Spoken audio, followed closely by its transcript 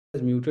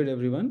Is muted,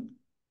 everyone.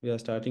 We are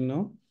starting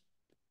now.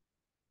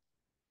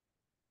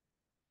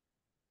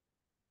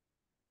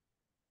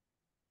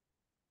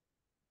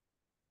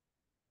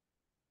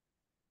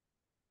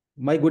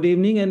 My good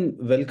evening and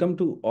welcome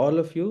to all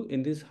of you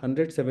in this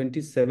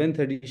 177th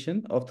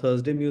edition of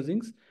Thursday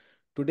Musings.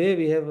 Today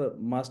we have a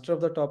master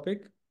of the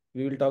topic.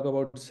 We will talk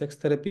about sex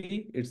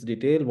therapy, its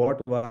detail, what,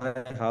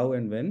 why, how,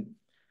 and when.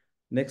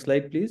 Next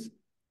slide, please.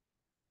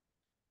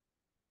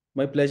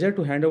 My pleasure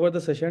to hand over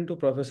the session to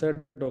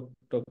Professor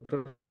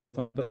Dr.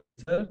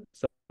 Sir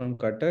from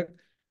Cuttack.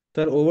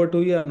 Sir, over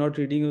to you. I'm not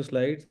reading your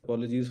slides.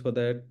 Apologies for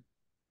that.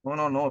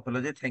 No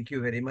apology. Thank you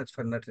very much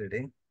for not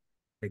reading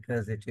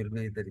because it will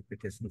be the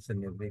repetitions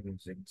in every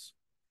musings.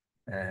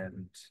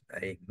 And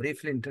I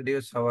briefly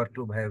introduce our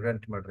two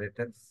vibrant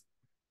moderators.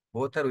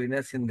 Both are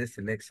winners in this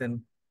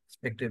election,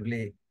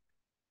 respectively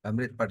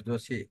Amrit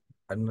Patjoshi,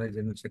 Honorary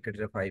General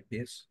Secretary of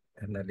IPS,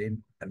 and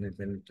Aline, Honorary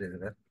General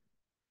Treasurer.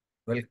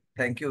 Well,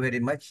 thank you very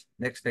much.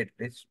 Next slide,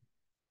 please.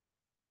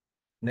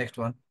 Next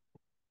one.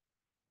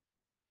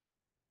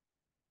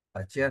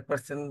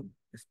 Chairperson,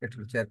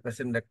 respectful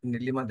Chairperson, Dr.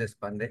 Nilima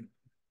Deshpande,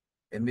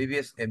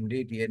 MBBS,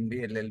 MD,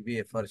 DNB,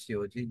 LLB,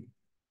 FRCOG,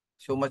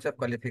 so much of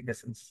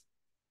qualifications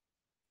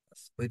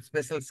with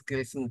special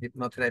skills in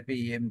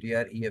hypnotherapy,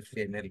 EMDR,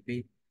 EFT,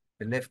 NLP,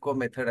 the LEFCO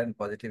method, and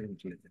positive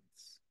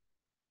intelligence.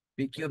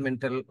 PQ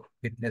mental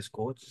fitness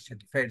coach,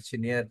 certified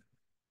senior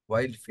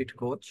wild fit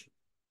coach,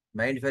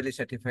 Mind Valley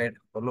certified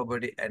hollow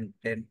body and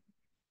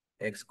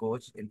 10X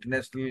coach,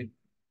 international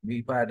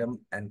Vipa Adam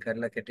and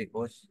Kerala Ketty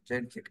coach,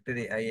 joint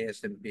secretary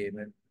IAS and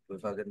PMM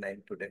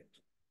 2009 to date.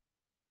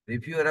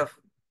 Reviewer of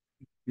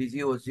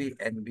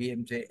BGOG and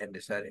BMJ and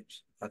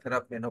SRH, author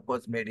of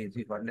Menopause Made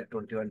Easy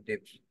 121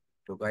 tips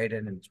to guide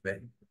and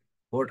inspire.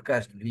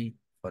 Podcast B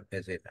for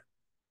Azena.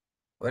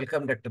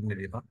 Welcome, Dr.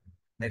 Nilima.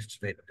 Next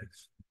slide,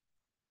 please.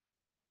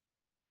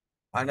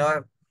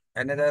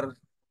 Another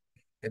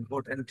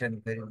important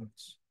and very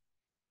much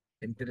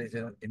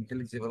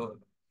intelligible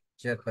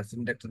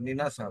chairperson, Dr.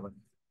 Nina Sawant,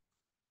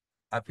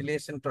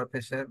 affiliation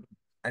professor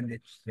and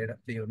its head of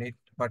the unit,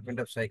 Department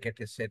of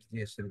Psychiatry, SET,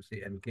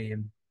 GSMC, and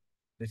KM,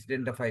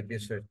 president of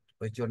IPS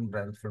John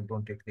branch from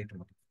 23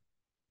 to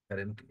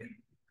current year,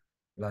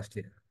 last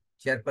year.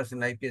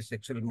 Chairperson IPS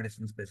Sexual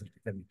Medicine Specialty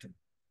Committee.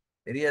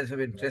 Areas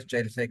of interest: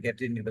 child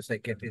psychiatry,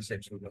 neuropsychiatry,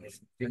 sexual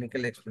medicine.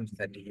 Clinical experience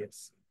 30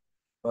 years.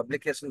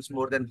 Publications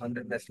more than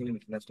 100 national and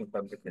international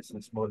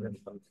publications, more than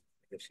 100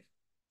 publications.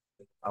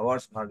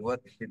 Awards: Bhagwat,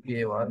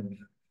 PPA Award,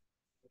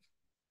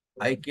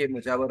 IK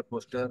Mujawar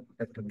poster,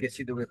 Dr.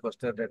 K.C. Dubey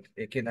poster, that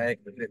AK Nayak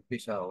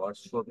Pisha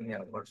Awards, so many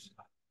awards.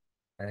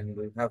 And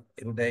we have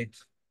erudite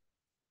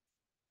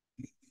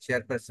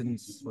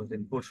chairpersons whose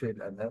input should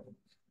honor.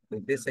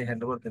 With this, I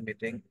hand over the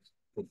meeting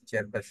to the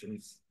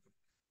chairpersons.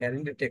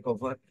 Can you take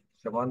over?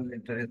 Someone will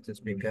introduce the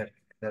speaker,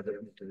 another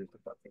will introduce the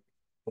topic.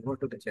 Over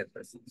to the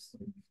chairpersons.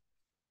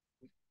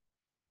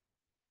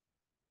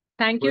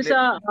 Thank you,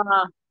 sir.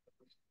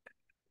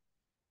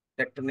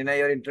 Dr. Nina,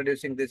 you're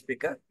introducing the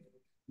speaker.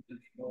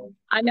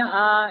 I know.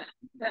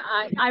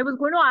 I was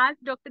going to ask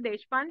Dr.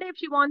 Deshpande if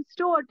she wants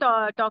to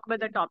talk about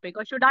the topic,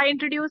 or should I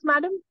introduce,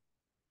 madam?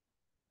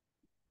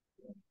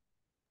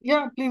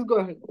 Yeah, please go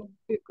ahead.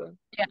 Please go ahead.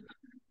 Yeah.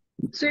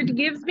 So it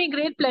gives me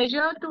great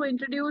pleasure to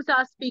introduce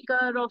our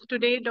speaker of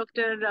today,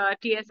 Dr.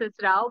 T.S.S.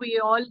 Rao. We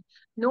all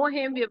know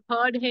him, we've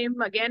heard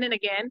him again and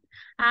again.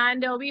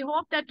 And we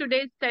hope that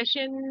today's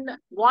session,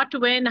 what,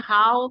 when,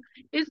 how,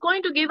 is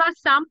going to give us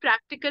some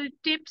practical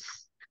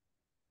tips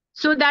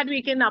so that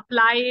we can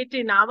apply it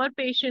in our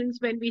patients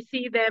when we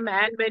see them,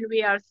 and when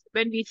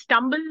we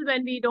stumble,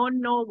 when we don't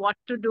know what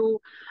to do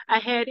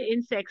ahead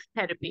in sex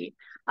therapy.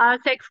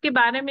 Sex के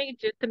बारे में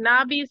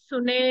जितना भी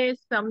सुने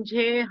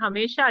समझे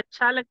हमेशा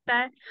अच्छा लगता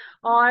है,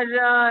 और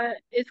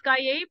इसका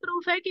यही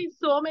प्रूफ है कि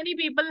so many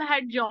people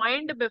had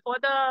joined before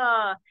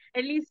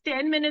at least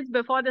 10 minutes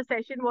before the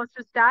session was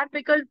to start,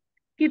 because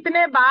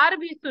कितने बार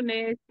भी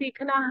सुने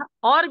सीखना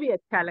और भी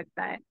अच्छा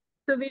लगता है.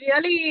 So we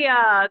really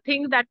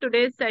think that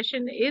today's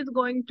session is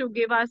going to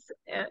give us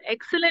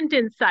excellent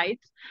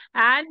insights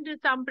and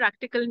some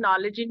practical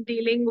knowledge in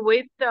dealing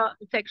with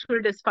sexual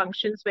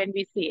dysfunctions when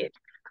we see it.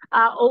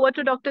 Over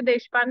to Dr.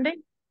 Deshpande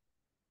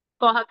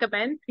for her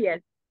comments. Yes.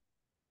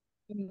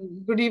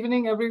 Good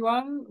evening,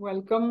 everyone.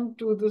 Welcome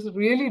to this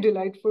really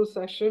delightful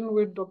session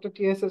with Dr.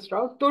 T.S.S.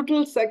 Rao.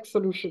 Total Sex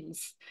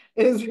Solutions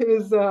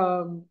is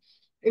the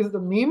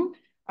meme.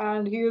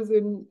 And he is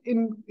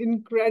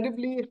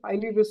incredibly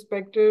highly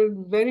respected,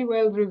 very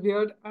well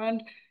revered,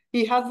 and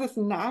he has this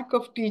knack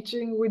of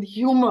teaching with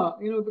humor,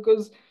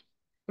 because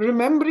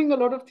remembering a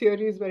lot of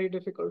theory is very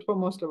difficult for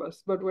most of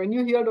us. But when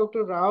you hear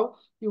Dr. Rao,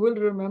 you will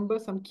remember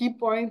some key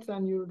points,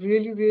 and you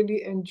really,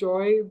 really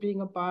enjoy being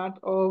a part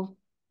of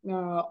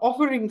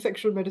offering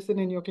sexual medicine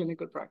in your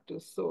clinical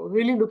practice. So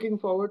really looking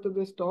forward to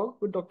this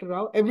talk with Dr.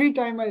 Rao. Every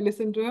time I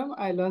listen to him,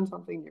 I learn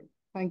something new.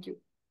 Thank you.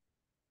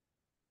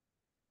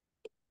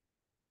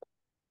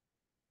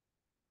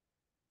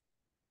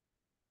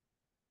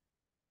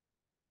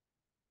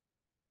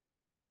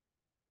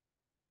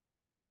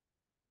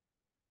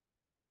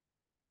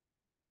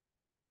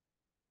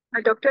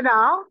 Dr.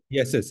 Rao?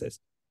 Yes.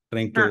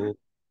 Trying to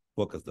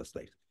focus the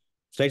slides.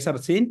 Slides are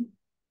seen?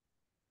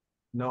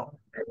 No.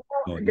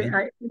 No.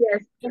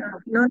 Yes.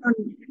 No.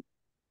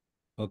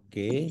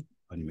 Okay.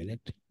 1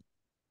 minute.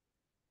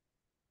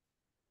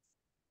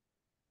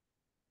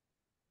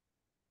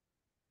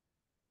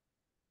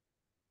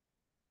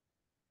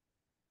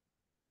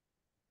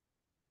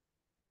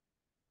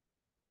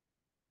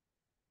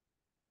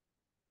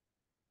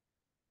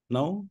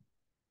 Now?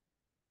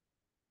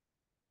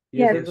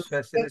 Yes. This is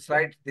special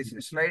slide. This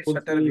is slide Full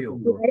shutter screen view.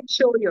 window. Right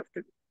show you have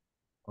to do.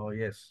 Oh,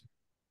 yes.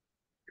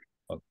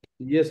 Okay.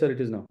 Yes, sir,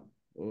 it is now.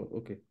 Oh,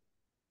 okay.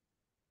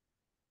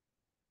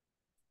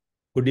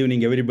 Good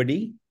evening,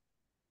 everybody.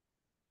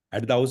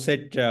 At the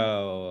outset,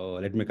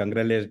 let me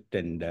congratulate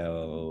and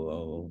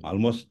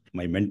almost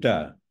my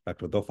mentor,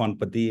 Dr. Tofan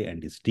Pati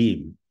and his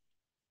team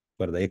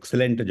for the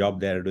excellent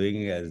job they are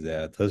doing as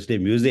Thursday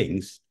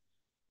Musings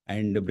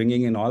and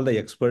bringing in all the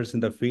experts in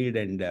the field,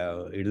 and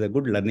it is a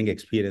good learning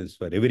experience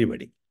for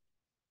everybody.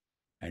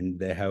 And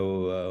they have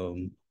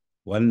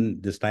won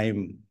this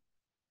time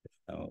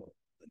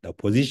the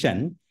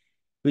position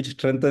which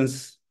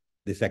strengthens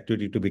this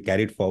activity to be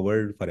carried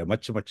forward for a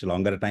much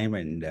longer time,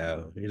 and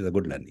it is a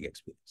good learning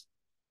experience.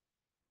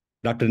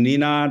 Dr.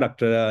 Nina,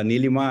 Dr.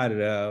 Nilima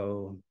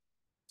are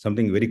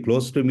something very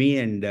close to me,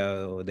 and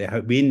they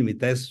have been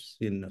with us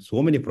in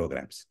so many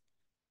programs.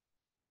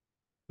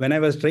 When I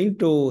was trying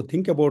to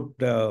think about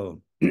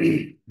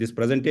this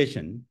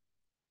presentation,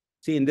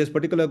 see, in this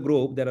particular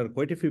group, there are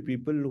quite a few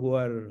people who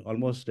are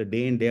almost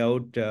day in, day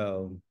out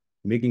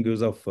making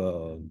use of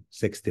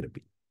sex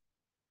therapy.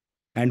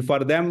 And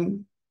for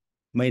them,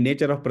 my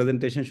nature of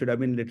presentation should have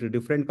been a little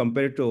different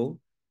compared to,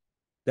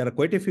 there are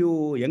quite a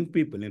few young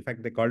people. In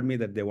fact, they called me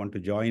that they want to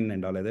join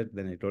and all of that.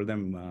 Then I told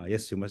them,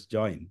 yes, you must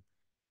join.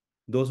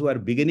 Those who are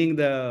beginning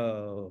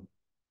their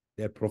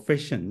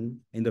profession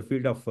in the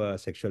field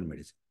of sexual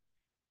medicine.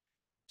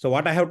 So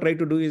what I have tried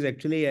to do is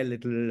actually a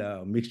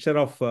little mixture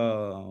of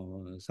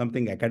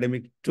something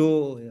academic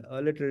to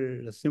a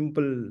little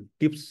simple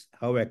tips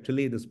how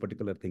actually this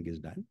particular thing is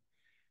done.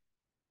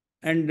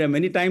 And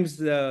many times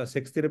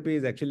sex therapy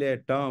is actually a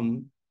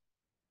term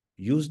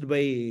used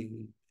by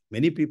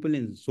many people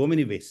in so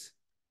many ways.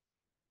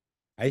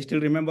 I still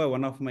remember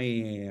one of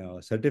my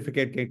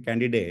certificate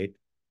candidate,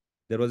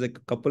 there was a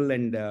couple,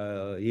 and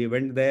he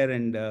went there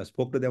and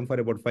spoke to them for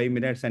about 5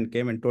 minutes and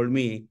came and told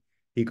me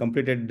he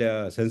completed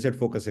sunset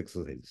focus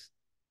exercise.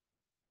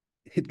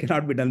 It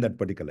cannot be done that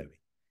particular way.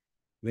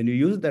 When you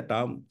use the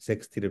term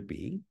sex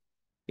therapy,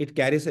 it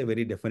carries a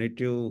very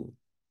definitive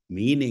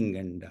meaning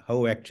and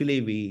how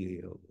actually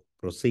we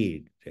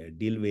proceed,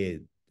 deal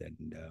with,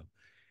 and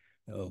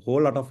a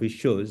whole lot of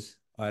issues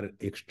are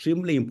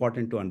extremely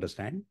important to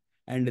understand,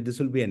 and this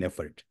will be an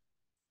effort.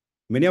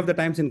 Many of the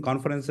times in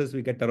conferences,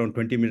 we get around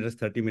 20 minutes,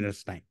 30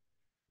 minutes time.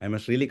 I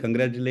must really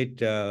congratulate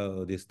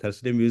these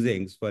Thursday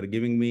Musings for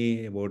giving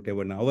me about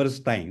 1 hour's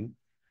time.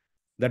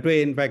 That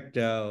way, in fact,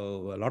 a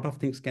lot of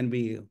things can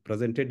be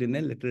presented in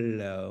a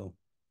little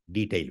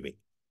detailed way.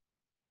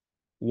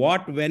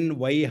 What, when,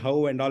 why,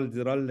 how, and all,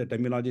 these are all the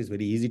terminology is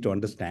very easy to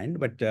understand.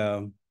 But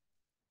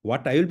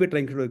what I will be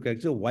trying to do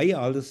is why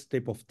all this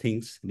type of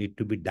things need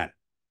to be done.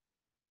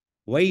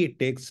 Why it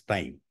takes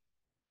time.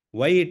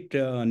 Why it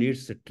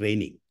needs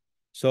training.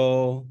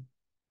 So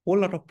whole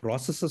lot of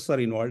processes are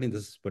involved in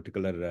this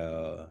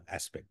particular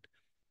aspect.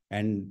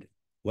 And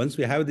once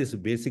we have this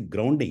basic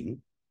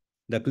grounding,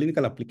 the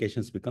clinical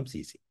applications becomes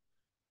easy.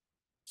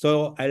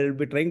 So I'll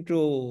be trying to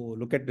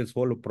look at this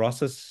whole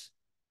process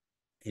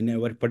in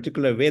a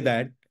particular way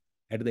that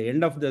at the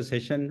end of the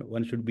session,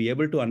 one should be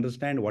able to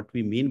understand what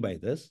we mean by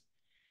this,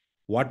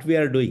 what we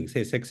are doing.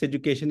 Say sex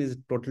education is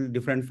totally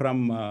different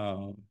from,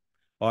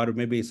 or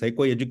maybe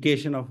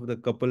psychoeducation of the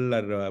couple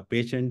or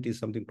patient is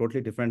something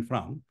totally different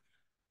from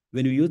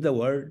when you use the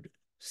word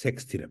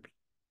sex therapy.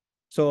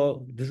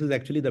 So this is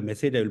actually the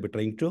message I will be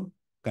trying to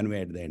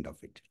convey at the end of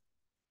it.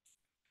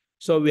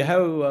 So we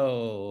have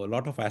a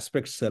lot of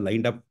aspects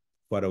lined up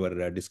for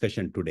our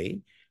discussion today.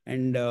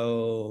 And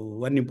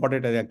one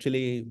important is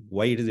actually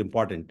why it is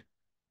important.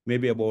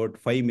 Maybe about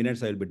 5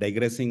 minutes, I will be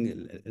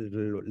digressing a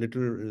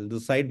little the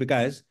side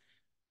because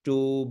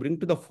to bring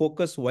to the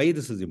focus why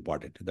this is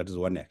important. That is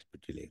one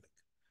aspect really.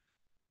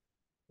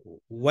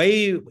 Why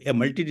a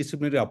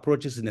multidisciplinary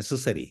approach is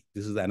necessary.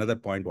 This is another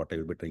point what I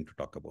will be trying to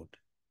talk about.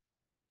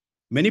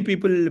 Many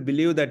people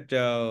believe that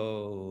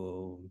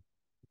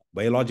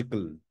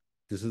biological,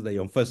 this is the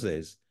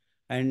emphasis,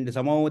 and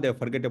somehow they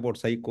forget about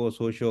psycho,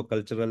 socio,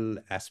 cultural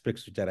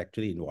aspects which are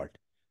actually involved.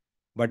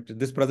 But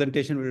this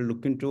presentation will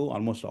look into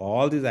almost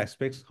all these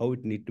aspects, how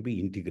it need to be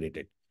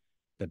integrated.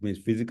 That means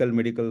physical,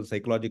 medical,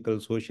 psychological,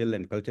 social,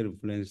 and cultural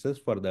influences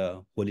for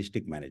the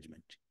holistic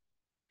management.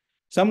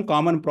 Some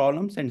common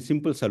problems and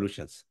simple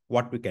solutions,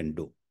 what we can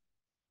do.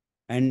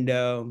 And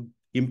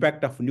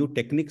impact of new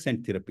techniques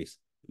and therapies.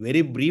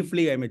 Very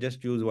briefly, I may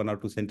just use 1 or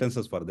 2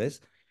 sentences for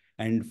this.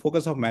 And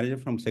focus of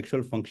management from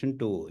sexual function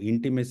to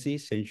intimacy,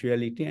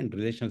 sensuality, and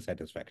relational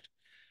satisfaction.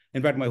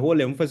 In fact, my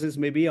whole emphasis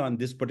may be on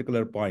this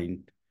particular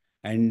point.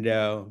 And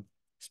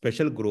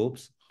special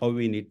groups, how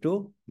we need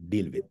to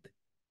deal with.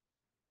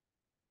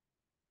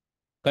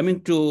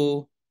 Coming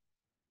to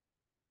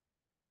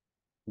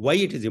why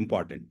it is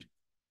important.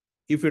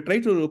 If you try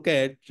to look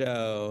at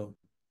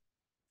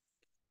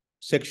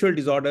sexual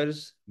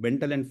disorders,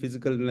 mental and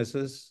physical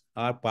illnesses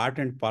are part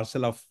and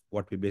parcel of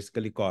what we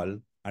basically call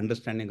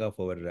understanding of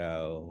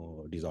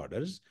our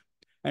disorders.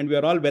 And we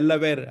are all well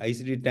aware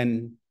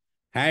ICD-10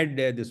 had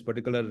this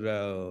particular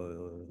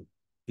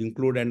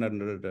included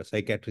under the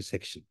psychiatry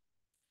section.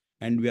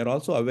 And we are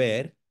also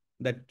aware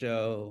that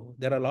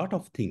there are a lot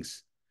of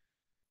things,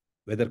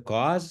 whether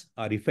cause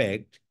or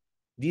effect,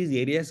 these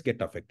areas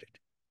get affected.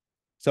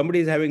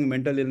 Somebody is having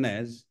mental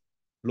illness,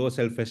 low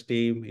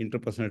self-esteem,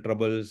 interpersonal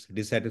troubles,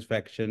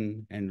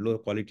 dissatisfaction, and low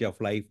quality of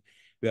life,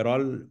 we are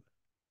all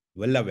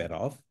well aware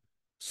of.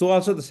 So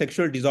also the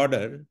sexual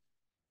disorder,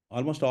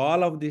 almost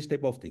all of these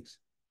type of things.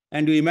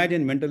 And you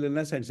imagine mental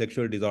illness and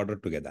sexual disorder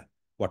together,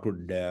 what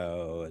would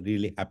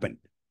really happen?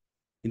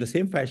 In the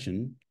same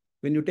fashion,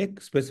 when you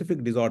take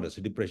specific disorders,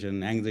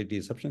 depression,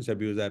 anxiety, substance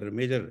abuse are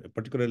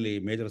particularly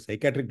major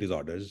psychiatric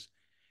disorders,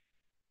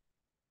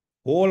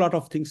 whole lot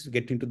of things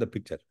get into the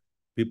picture.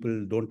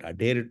 People don't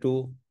adhere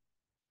to,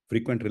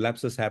 frequent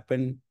relapses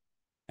happen,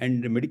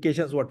 and the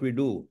medications, what we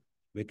do,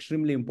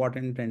 extremely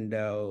important, and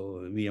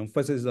we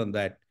emphasize on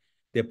that.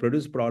 They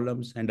produce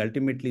problems, and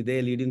ultimately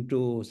they leading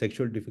to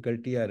sexual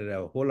difficulty or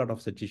a whole lot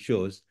of such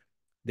issues.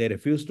 They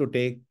refuse to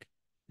take,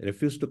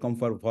 refuse to come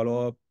for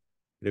follow-up,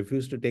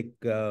 refuse to take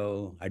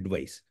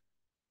advice.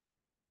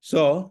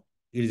 So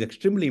it is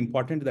extremely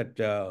important that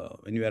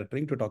when we are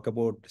trying to talk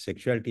about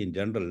sexuality in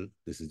general,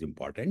 this is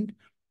important.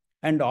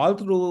 And all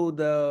through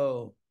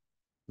the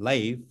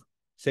life,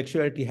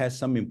 sexuality has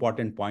some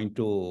important point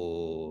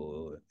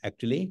to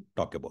actually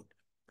talk about.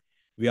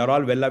 We are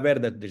all well aware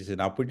that there is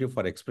an opportunity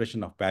for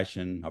expression of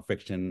passion,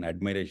 affection,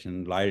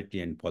 admiration,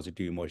 loyalty, and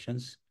positive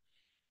emotions.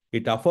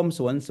 It affirms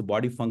one's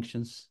body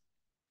functions,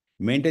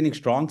 maintaining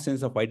strong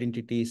sense of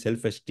identity,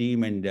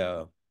 self-esteem,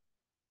 and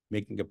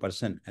making a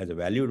person as a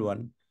valued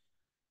one.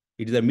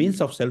 It is a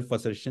means of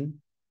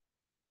self-assertion.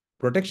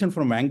 Protection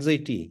from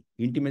anxiety,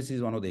 intimacy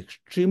is one of the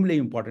extremely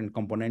important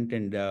component,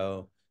 and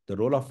the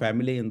role of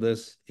family in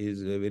this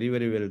is very,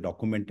 very well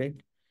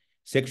documented.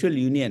 Sexual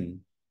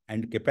union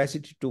and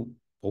capacity to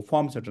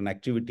perform certain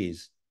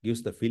activities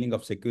gives the feeling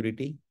of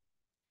security.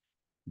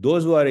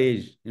 Those who are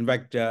aged, in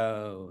fact,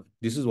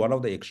 this is one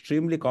of the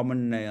extremely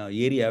common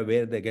area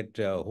where they get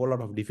a whole lot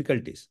of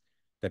difficulties.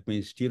 That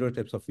means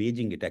stereotypes of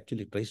aging, it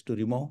actually tries to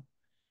remove.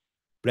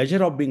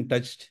 Pleasure of being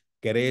touched,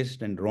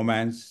 caressed, and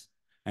romance,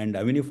 and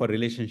avenue for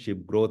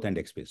relationship, growth, and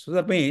experience. So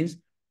that means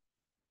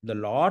the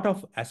lot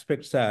of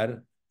aspects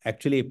are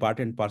actually part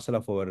and parcel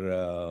of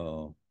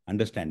our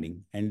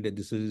understanding. And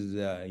this is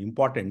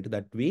important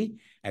that we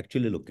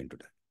actually look into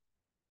that.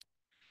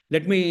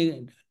 Let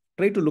me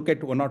try to look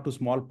at one or two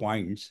small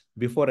points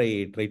before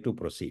I try to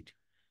proceed.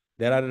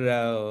 There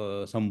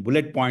are some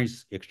bullet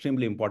points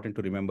extremely important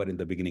to remember in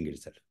the beginning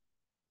itself.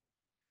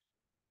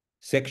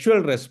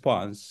 Sexual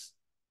response,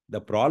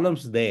 the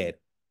problems there,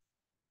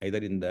 either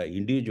in the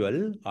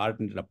individual or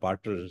in the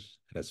partner's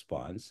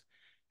response,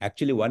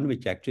 actually one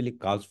which actually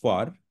calls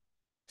for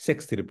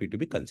sex therapy to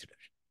be considered.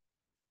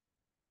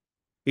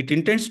 It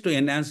intends to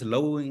enhance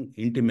loving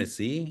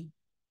intimacy,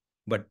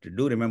 but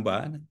do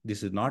remember,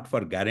 this is not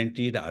for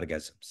guaranteed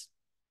orgasms.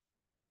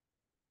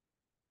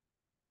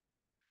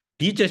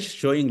 Teach us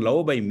showing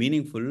love by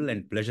meaningful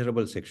and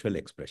pleasurable sexual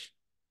expression.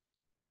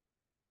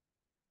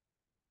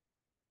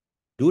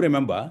 Do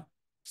remember,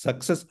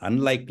 success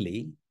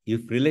unlikely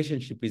if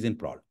relationship is in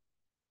problem.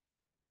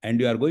 And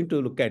you are going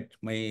to look at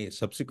my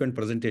subsequent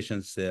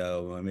presentations,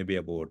 maybe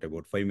about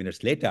 5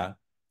 minutes later.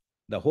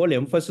 The whole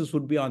emphasis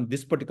would be on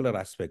this particular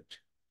aspect,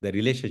 the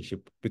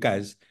relationship,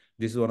 because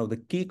this is one of the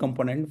key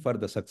components for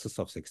the success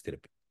of sex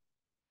therapy.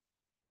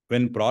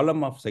 When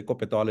problem of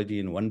psychopathology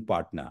in one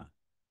partner,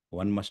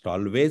 one must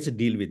always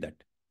deal with that.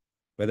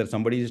 Whether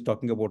somebody is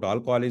talking about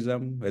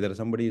alcoholism, whether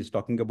somebody is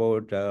talking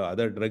about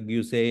other drug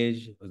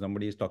usage,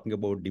 somebody is talking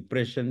about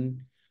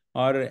depression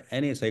or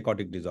any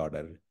psychotic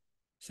disorder,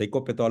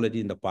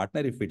 psychopathology in the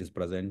partner, if it is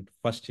present,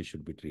 first it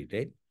should be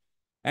treated.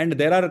 And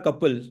there are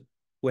couples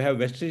who have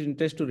vested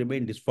interest to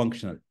remain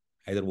dysfunctional,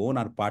 either own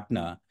or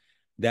partner.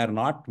 They are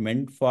not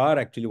meant for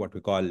actually what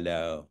we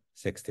call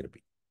sex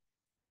therapy.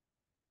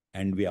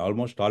 And we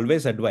almost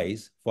always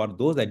advise for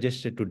those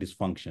adjusted to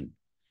dysfunction,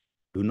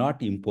 do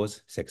not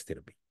impose sex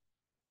therapy.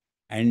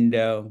 And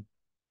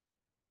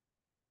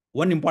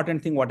one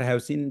important thing what I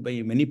have seen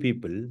by many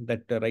people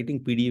that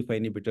writing PDE5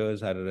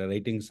 inhibitors or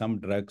writing some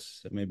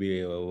drugs,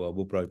 maybe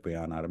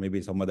bupropion or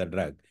maybe some other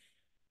drug,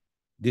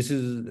 this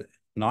is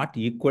not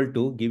equal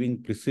to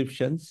giving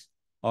prescriptions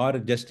or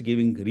just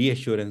giving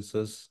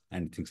reassurances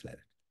and things like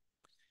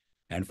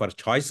that. And for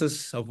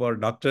choices of our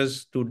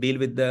doctors to deal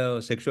with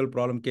the sexual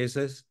problem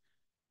cases,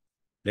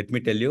 let me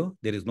tell you,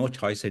 there is no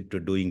choice to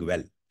doing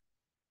well.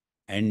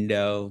 And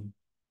a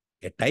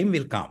time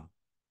will come.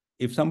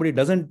 If somebody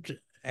doesn't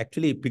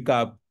actually pick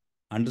up,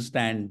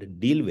 understand,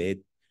 deal with,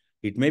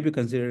 it may be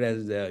considered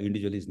as the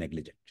individual is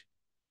negligent.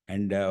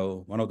 And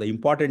one of the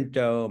important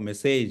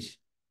message,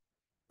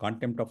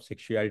 contempt of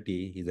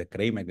sexuality is a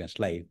crime against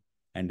life.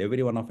 And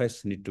every one of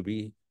us need to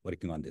be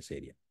working on this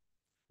area.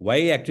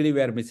 Why actually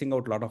we are missing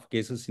out a lot of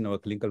cases in our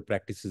clinical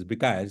practices?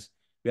 Because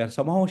we are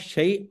somehow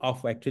shy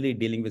of actually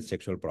dealing with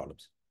sexual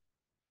problems.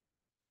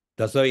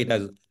 That's why it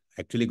has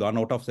actually gone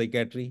out of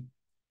psychiatry.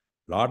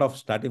 Lot of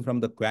starting from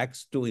the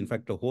quacks to, in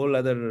fact, a whole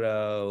other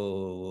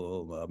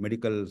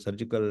medical,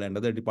 surgical, and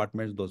other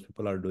departments those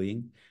people are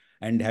doing.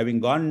 And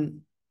having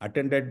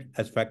attended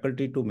as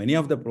faculty to many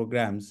of the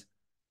programs,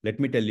 let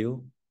me tell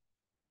you,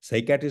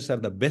 psychiatrists are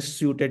the best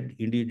suited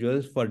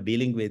individuals for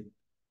dealing with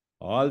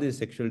all these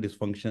sexual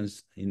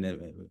dysfunctions in a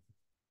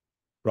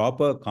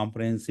proper,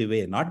 comprehensive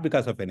way, not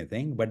because of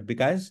anything, but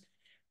because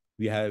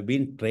we have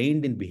been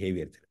trained in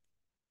behavior therapy.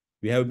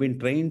 We have been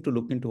trained to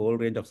look into a whole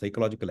range of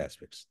psychological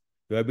aspects.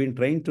 We have been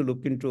trained to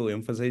look into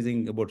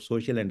emphasizing about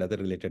social and other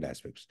related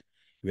aspects.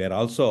 We are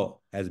also,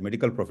 as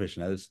medical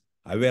professionals,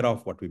 aware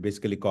of what we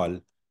basically call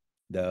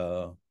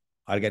the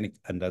organic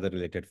and other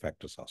related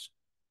factors also.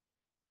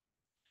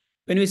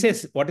 When we say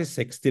what is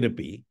sex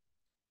therapy,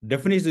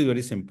 definition is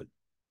very simple.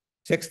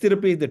 Sex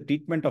therapy is the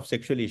treatment of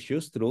sexual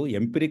issues through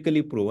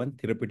empirically proven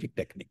therapeutic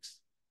techniques.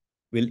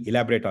 We'll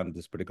elaborate on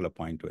this particular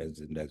point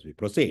as we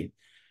proceed.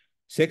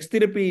 Sex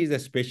therapy is a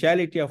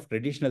specialty of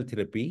traditional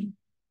therapy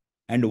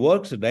and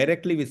works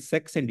directly with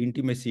sex and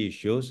intimacy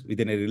issues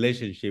within a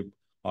relationship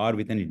or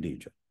with an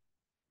individual.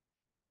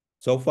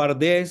 So for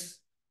this,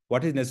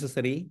 what is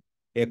necessary?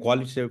 A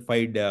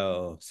qualified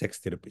sex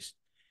therapist.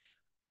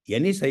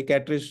 Any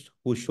psychiatrist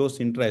who shows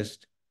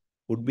interest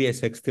would be a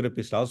sex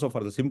therapist also,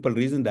 for the simple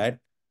reason that,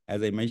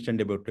 as I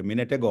mentioned about a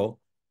minute ago,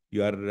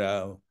 you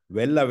are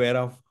well aware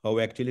of how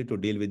actually to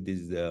deal with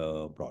these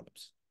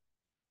problems.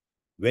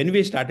 When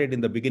we started in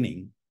the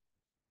beginning,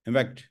 in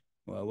fact,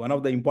 one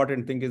of the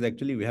important things is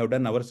actually we have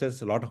done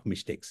ourselves a lot of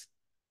mistakes.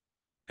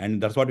 And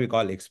that's what we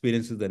call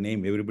experience is the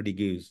name everybody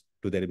gives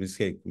to their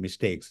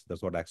mistakes.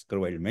 That's what Oscar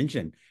Wilde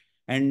mentioned.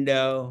 And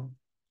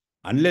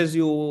unless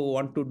you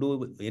want to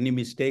do any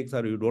mistakes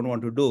or you don't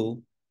want to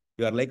do,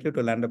 you are likely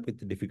to land up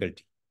with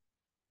difficulty.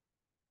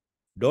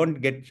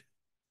 Don't get,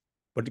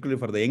 particularly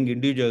for the young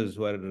individuals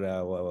who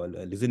are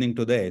listening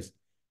to this,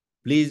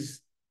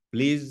 please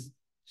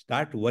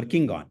start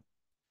working on.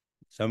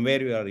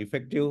 Somewhere you are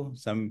effective,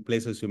 some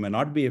places you may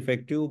not be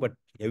effective, but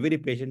every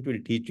patient will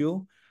teach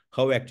you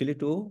how actually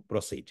to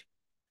proceed.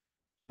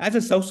 As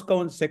a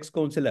sex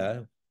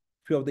counselor,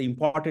 few of the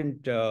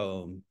important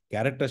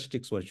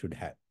characteristics one should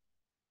have.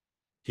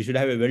 She should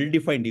have a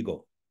well-defined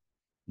ego,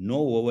 no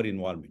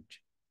over-involvement.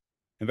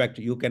 In fact,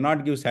 you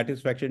cannot give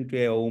satisfaction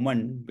to a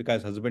woman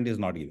because husband is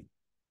not giving.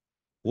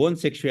 Own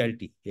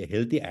sexuality, a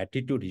healthy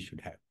attitude he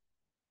should have.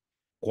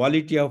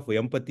 Quality of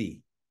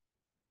empathy,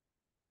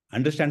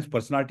 understands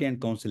personality and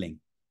counseling.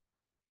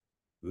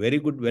 Very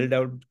good,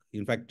 well-developed,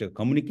 in fact,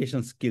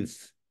 communication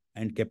skills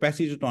and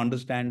capacity to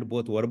understand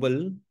both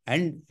verbal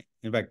and,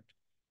 in fact,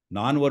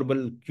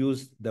 non-verbal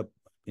cues the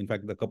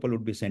couple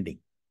would be sending.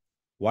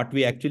 What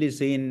we actually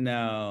see in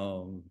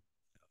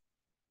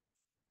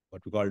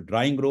what we call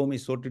drawing room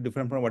is totally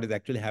different from what is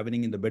actually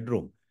happening in the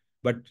bedroom.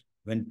 But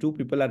when two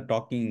people are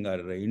talking,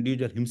 or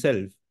individual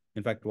himself,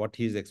 in fact, what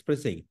he is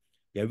expressing,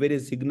 every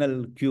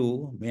signal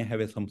cue may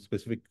have some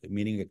specific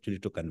meaning actually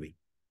to convey.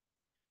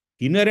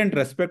 Inherent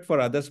respect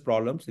for others'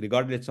 problems,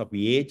 regardless of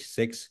age,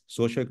 sex,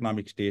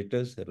 socioeconomic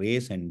status,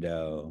 race, and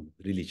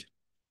religion.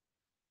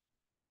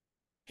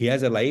 He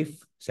has a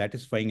life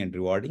satisfying and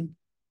rewarding.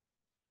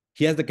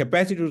 He has the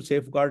capacity to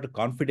safeguard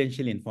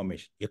confidential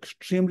information,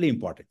 extremely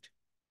important.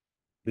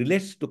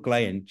 Relates to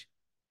client.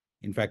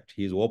 In fact,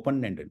 he is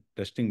open and in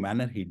trusting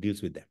manner, he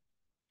deals with them.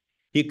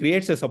 He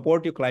creates a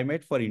supportive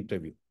climate for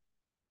interview.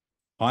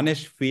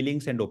 Honest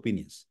feelings and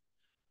opinions.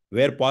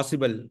 Where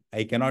possible,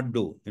 I cannot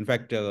do. In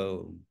fact,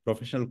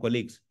 professional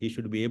colleagues, he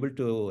should be able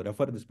to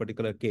refer this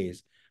particular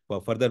case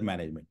for further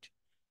management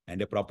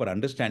and a proper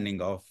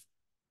understanding of,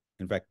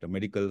 in fact,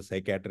 medical,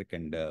 psychiatric,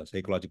 and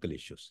psychological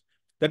issues.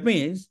 That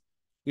means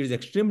it is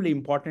extremely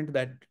important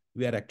that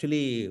we are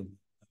actually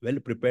well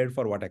prepared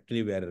for what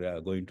actually we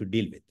are going to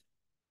deal with.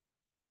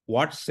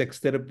 What sex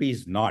therapy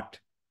is not.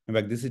 In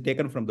fact, this is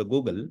taken from the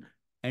Google,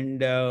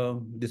 and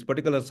this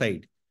particular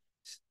site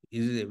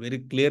is very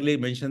clearly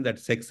mentioned that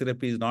sex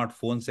therapy is not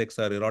phone sex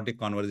or erotic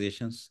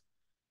conversations.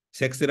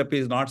 Sex therapy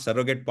is not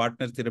surrogate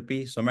partner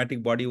therapy,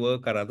 somatic body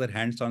work, or other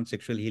hands-on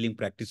sexual healing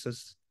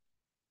practices.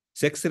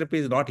 Sex therapy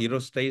is not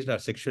erotized or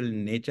sexual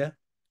in nature.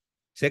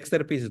 Sex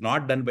therapy is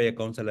not done by a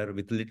counselor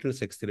with little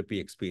sex therapy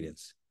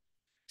experience.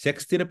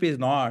 Sex therapy is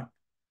not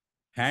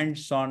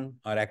hands-on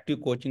or active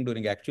coaching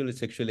during actual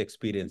sexual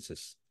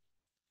experiences.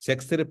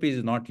 Sex therapy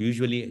is not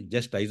usually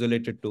just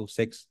isolated to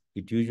sex.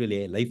 It's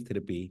usually a life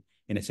therapy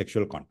in a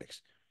sexual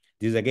context.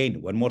 This is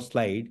again one more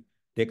slide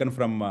taken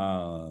from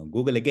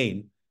Google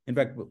again. In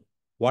fact,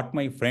 what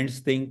my friends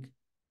think,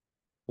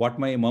 what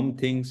my mom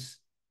thinks,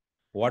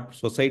 what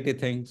society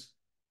thinks,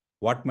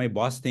 what my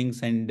boss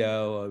thinks, and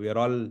we are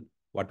all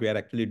what we are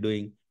actually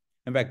doing.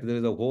 In fact, there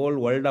is a whole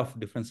world of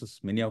differences,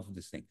 many of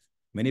these things.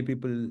 Many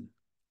people,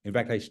 in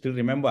fact, I still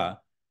remember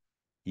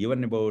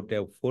Even about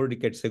 4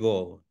 decades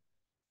ago,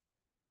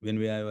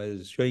 when I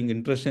was showing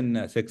interest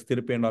in sex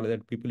therapy and all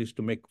that, people used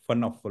to make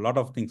fun of a lot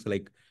of things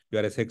like you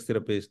are a sex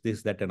therapist,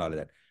 this, that, and all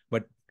that.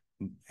 But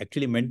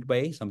actually meant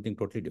by something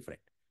totally different.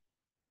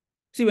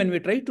 See, when we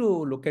try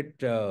to look at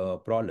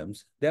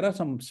problems, there are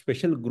some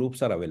special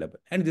groups are available.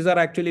 And these are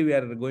actually we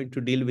are going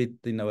to deal with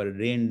in our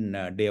day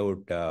in, day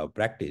out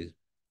practice.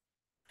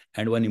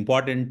 And one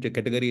important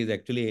category is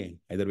actually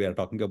either we are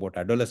talking about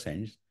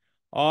adolescents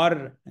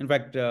or, in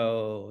fact,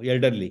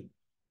 elderly.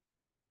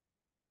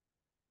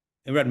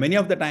 In fact, many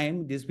of the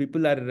time, these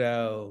people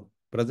are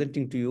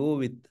presenting to you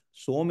with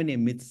so many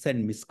myths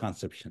and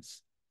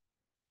misconceptions.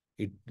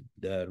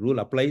 The rule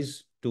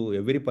applies to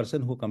every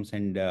person who comes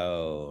and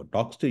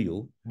talks to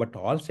you, but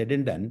all said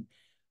and done,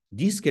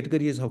 these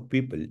categories of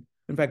people,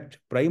 in fact,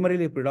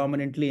 primarily,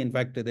 predominantly, in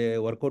fact, they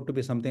work out to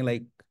be something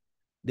like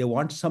they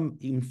want some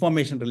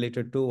information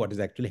related to what is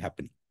actually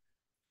happening.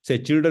 Say,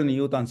 children and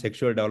youth on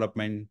sexual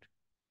development,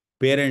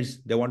 parents,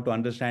 they want to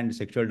understand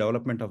sexual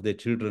development of their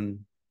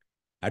children,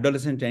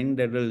 adolescent and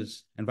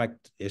adults, in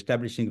fact,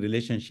 establishing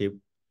relationship,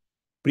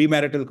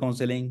 premarital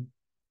counseling,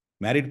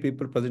 married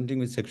people presenting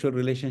with sexual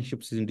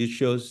relationships in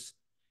issues,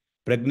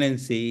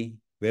 pregnancy,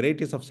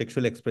 varieties of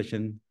sexual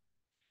expression,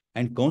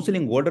 and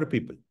counseling older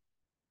people.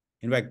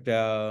 In fact,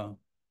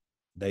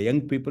 the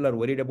young people are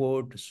worried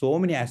about so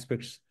many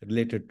aspects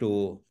related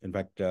to, in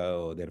fact,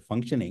 their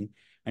functioning.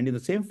 And in the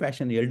same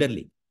fashion,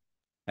 elderly.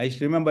 I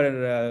still remember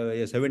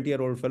a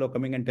 70-year-old fellow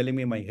coming and telling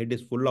me my head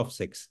is full of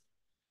sex.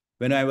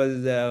 When I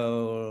was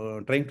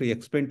trying to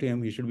explain to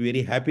him, he should be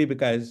very happy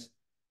because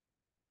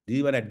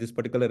even at this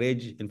particular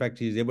age, in fact,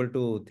 he is able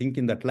to think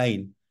in that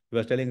line. He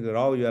was telling,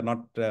 Rao, you are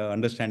not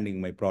understanding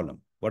my problem.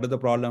 What is the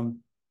problem?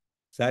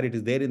 Sir, it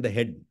is there in the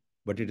head,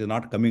 but it is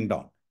not coming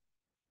down.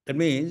 That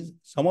means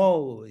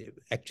somehow,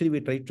 actually, we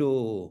try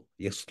to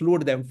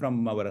exclude them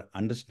from our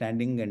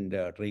understanding and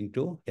trying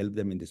to help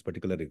them in this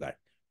particular regard.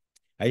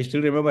 I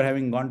still remember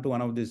having gone to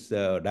one of these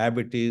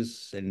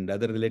diabetes and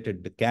other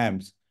related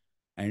camps,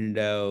 and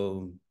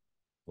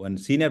one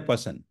senior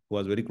person who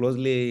was very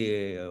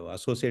closely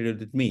associated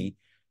with me,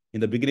 in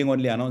the beginning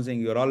only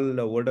announcing, you're all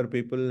older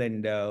people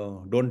and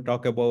don't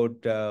talk about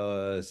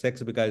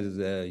sex because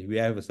we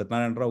have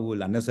Satyanarayana Rao who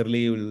will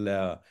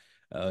unnecessarily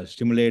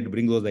stimulate,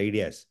 bring those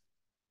ideas.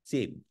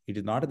 See, it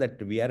is not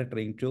that we are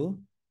trying to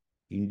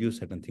induce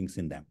certain things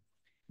in them.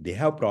 They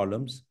have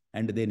problems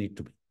and they need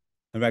to be.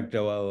 In fact,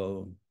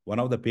 one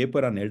of the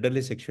paper on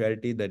elderly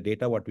sexuality, the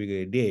data what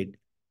we did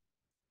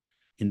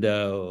in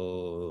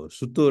the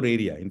Sutur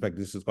area, in fact,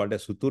 this is called a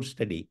Sutur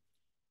study.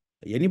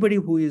 Anybody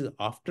who is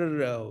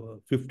after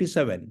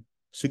 57,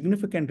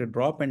 significant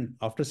drop, and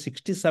after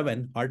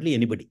 67, hardly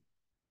anybody.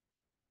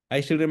 I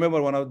still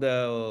remember one of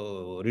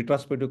the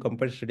retrospective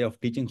comparative study of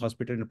teaching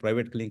hospital and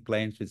private clinic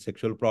clients with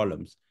sexual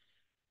problems.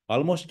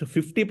 Almost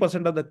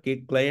 50% of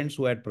the clients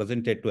who had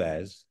presented to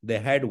us, they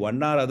had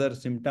one or other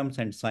symptoms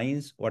and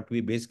signs, what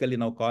we basically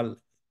now call a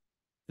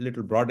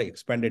little broader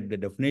expanded the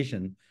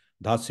definition,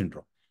 DAS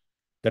syndrome.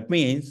 That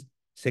means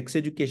sex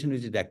education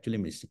which is actually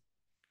missing.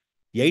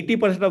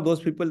 80% of those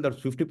people, that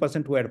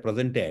 50% who had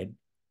presented,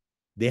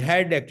 they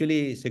had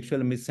actually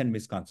sexual myths and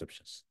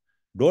misconceptions.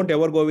 Don't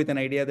ever go with an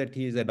idea that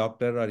he is a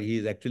doctor or he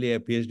is actually a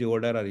PhD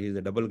holder or he is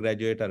a double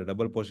graduate or a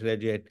double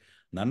postgraduate.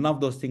 None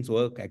of those things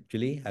work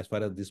actually as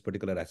far as this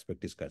particular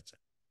aspect is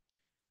concerned.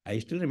 I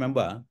still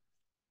remember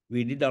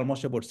we did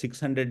almost about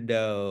 600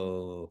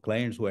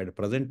 clients who had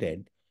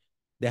presented.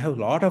 They have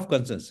a lot of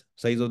concerns,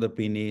 size of the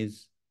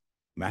penis,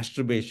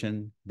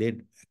 masturbation. They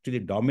actually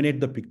dominate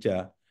the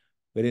picture,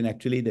 wherein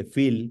actually they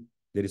feel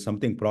there is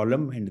something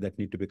problem and that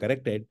need to be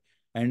corrected.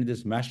 And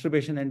this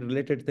masturbation and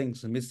related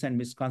things, myths and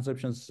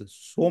misconceptions,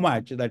 so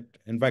much that,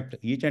 in fact,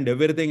 each and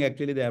everything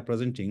actually they are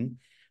presenting,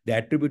 they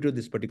attribute to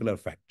this particular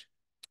fact.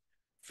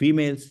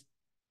 Females,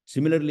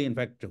 similarly, in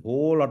fact, a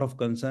whole lot of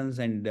concerns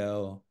and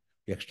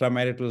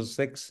extramarital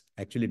sex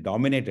actually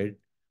dominated,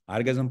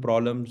 orgasm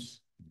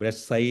problems,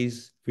 breast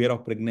size, fear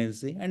of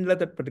pregnancy, and let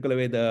that particular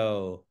way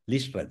the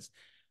list runs.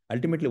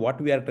 Ultimately, what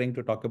we are trying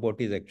to talk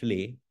about is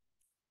actually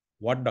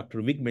what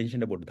Dr. Vic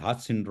mentioned about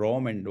DAS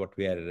syndrome and what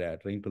we are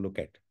trying to look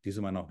at. This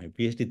is one of my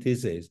PhD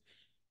thesis.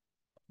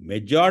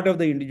 Majority of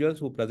the individuals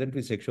who present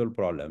with sexual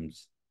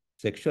problems,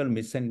 sexual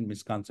myths and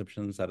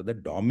misconceptions are the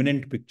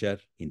dominant picture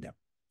in them.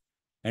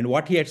 And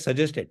what he had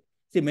suggested,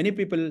 see, many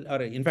people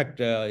are, in fact,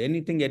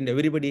 anything and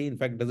everybody, in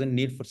fact, doesn't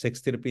need for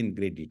sex therapy in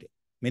great detail.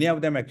 Many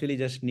of them actually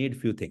just need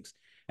few things.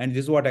 And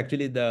this is what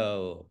actually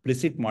the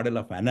implicit model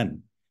of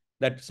Anand,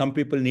 that some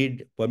people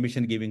need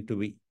permission giving to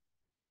be,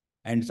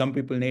 and some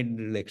people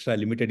need extra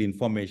limited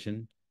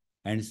information,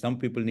 and some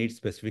people need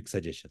specific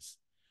suggestions.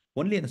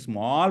 Only a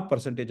small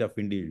percentage of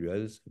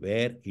individuals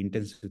where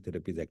intensive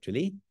therapy is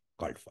actually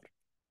called for.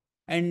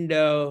 And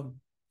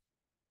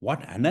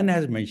what Anand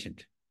has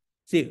mentioned,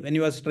 see, when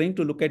you was trying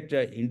to look at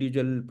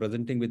individual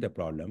presenting with a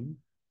problem,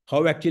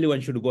 how actually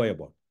one should go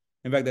about.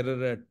 In fact, there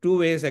are two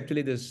ways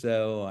actually this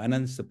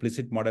Anand's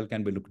implicit model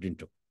can be looked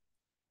into.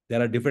 There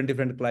are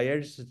different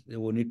clients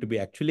who need to be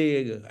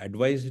actually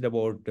advised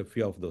about a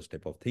few of those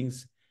type of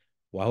things.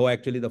 how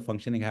actually the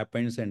functioning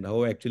happens and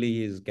how actually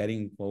he is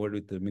carrying forward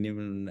with the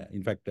minimum,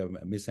 in fact,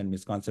 myths and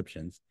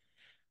misconceptions.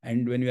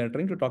 And when we are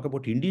trying to talk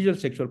about individual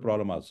sexual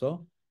problem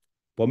also,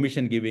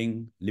 permission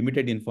giving,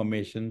 limited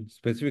information,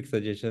 specific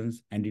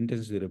suggestions, and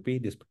intensive therapy,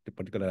 this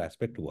particular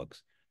aspect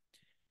works.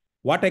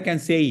 What I can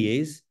say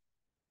is,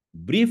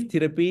 brief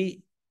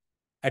therapy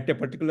at a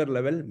particular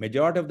level,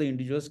 majority of the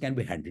individuals can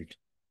be handled.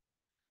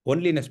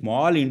 Only in a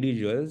small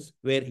individuals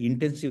where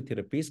intensive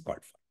therapy is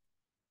called for.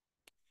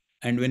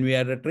 And when we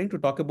are trying to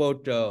talk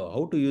about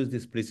how to use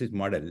this PRECISE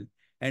model,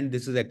 and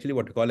this is actually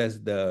what we call as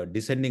the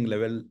descending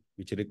level,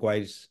 which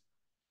requires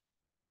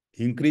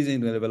increasing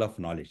the level of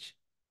knowledge.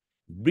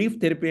 Brief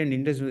therapy and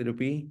intensive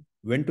therapy,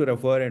 when to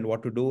refer and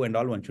what to do and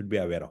all one should be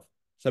aware of.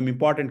 Some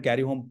important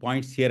carry home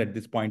points here at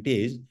this point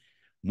is,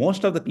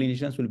 most of the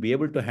clinicians will be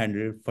able to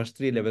handle first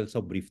 3 levels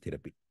of brief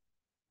therapy.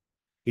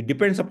 It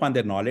depends upon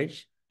their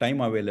knowledge, time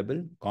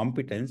available,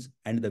 competence,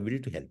 and the will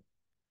to help.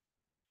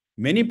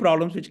 Many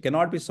problems which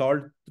cannot be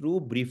solved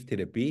through brief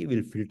therapy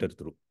will filter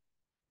through.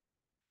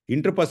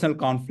 Interpersonal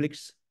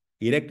conflicts,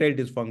 erectile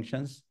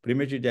dysfunctions,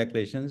 premature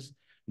ejaculations,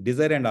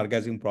 desire and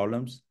orgasm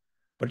problems,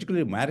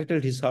 particularly marital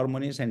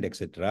disharmonies and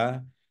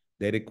etc.,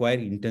 they require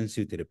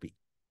intensive therapy.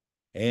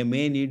 They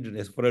may need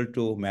referral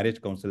to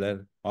marriage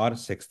counselor or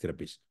sex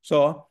therapist.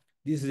 So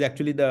this is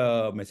actually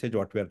the message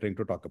what we are trying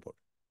to talk about.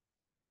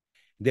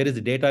 There is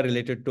data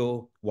related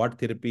to what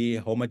therapy,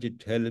 how much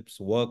it helps,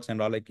 works,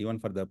 and all, like even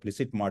for the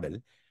PLICIT model.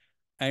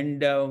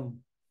 And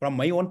from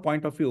my own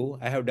point of view,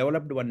 I have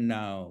developed one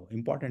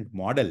important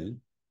model,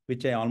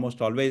 which I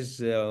almost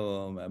always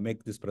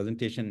make this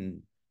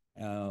presentation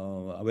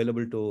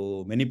available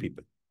to many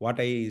people. What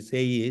I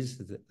say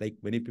is, like,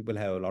 many people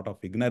have a lot of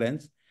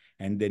ignorance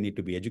and they need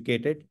to be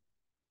educated.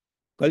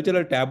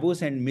 Cultural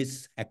taboos and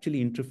myths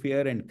actually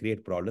interfere and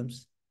create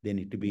problems. They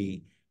need to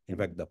be, in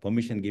fact, the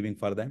permission giving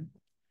for them.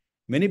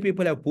 Many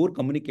people have poor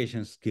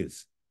communication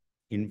skills.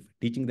 In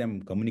teaching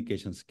them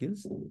communication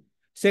skills,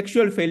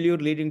 sexual failure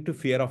leading to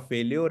fear of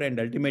failure, and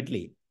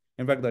ultimately,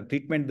 in fact, the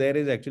treatment there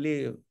is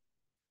actually,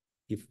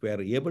 if we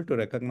are able to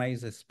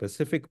recognize a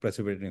specific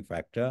precipitating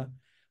factor,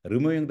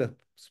 removing the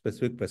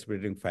specific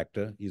precipitating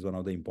factor is one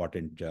of the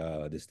important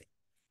this thing.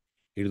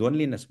 It is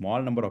only in a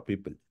small number of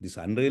people. This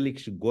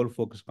unrealistic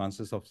goal-focused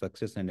concepts of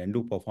success and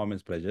undue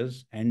performance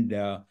pressures, and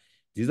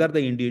these are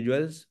the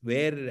individuals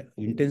where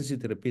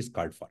intensive therapy is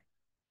called for.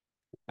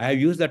 I have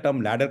used the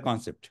term ladder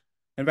concept.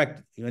 In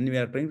fact, when we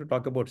are trying to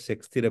talk about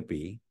sex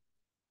therapy,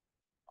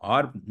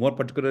 or more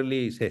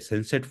particularly, say,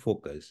 sunset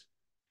focus,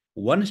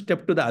 one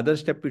step to the other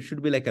step, it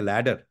should be like a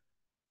ladder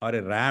or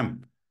a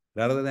ramp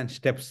rather than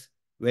steps,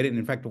 wherein,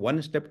 in fact,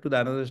 one step to the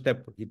another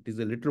step, it is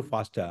a little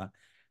faster,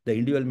 the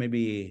individual may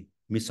be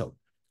miss out.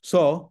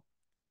 So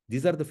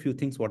these are the few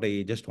things what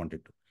I just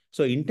wanted to.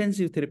 So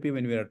intensive therapy,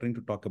 when we are trying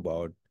to talk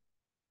about,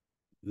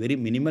 very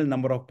minimal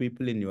number of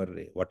people in your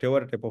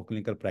whatever type of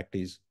clinical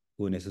practice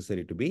who are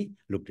necessary to be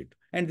looked at.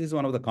 And this is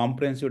one of the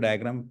comprehensive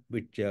diagram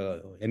which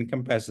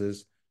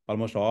encompasses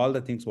almost all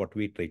the things what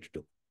we try to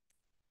do.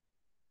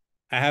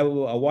 I have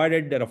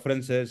avoided the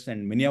references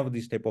and many of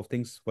these type of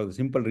things for the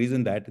simple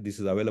reason that this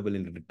is available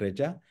in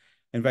literature.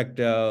 In fact,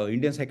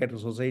 Indian Psychiatric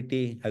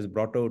Society has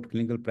brought out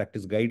clinical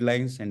practice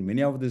guidelines, and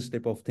many of these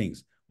type of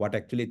things, what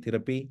actually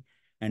therapy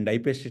and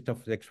IPS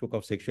textbook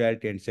of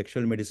sexuality and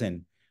sexual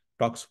medicine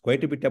talks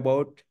quite a bit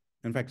about.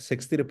 In fact,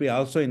 sex therapy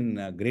also in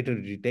greater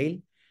detail.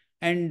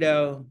 And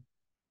there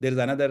is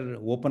another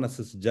open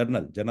access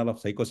journal, Journal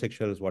of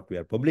Psychosexuals, what we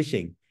are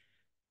publishing.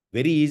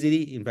 Very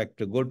easily, in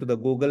fact, go to the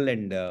Google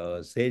and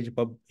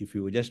SagePub. If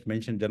you just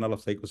mention Journal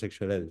of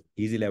Psychosexual Health,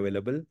 easily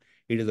available.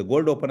 It is a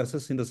gold open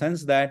access in the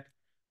sense that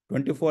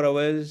 24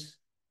 hours,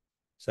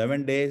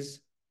 7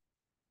 days,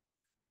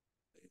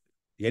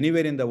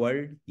 anywhere in the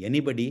world,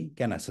 anybody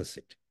can access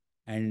it.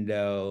 And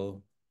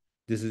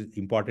this is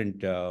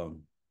important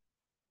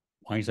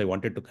points I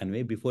wanted to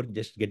convey before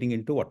just getting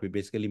into what we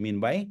basically mean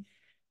by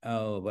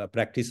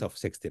practice of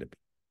sex therapy.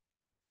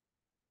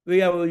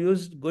 We are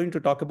going to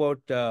talk about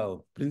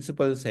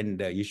principles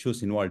and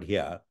issues involved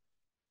here.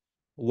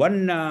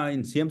 One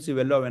in CMC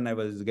Vellore, when I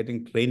was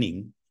getting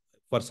training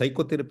for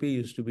psychotherapy,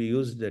 used to be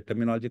used a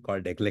terminology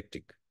called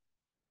eclectic.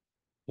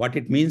 What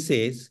it means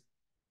is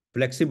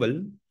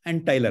flexible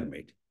and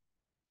tailor-made.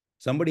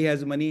 Somebody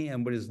has money,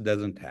 somebody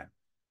doesn't have.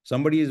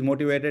 Somebody is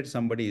motivated,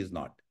 somebody is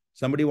not.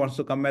 Somebody wants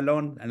to come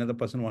alone, another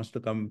person wants to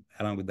come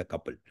along with the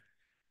couple.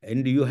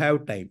 And you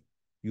have time,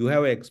 you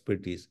have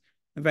expertise.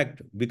 In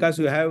fact, because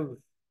you have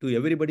to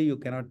everybody, you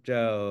cannot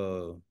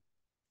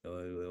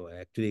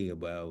actually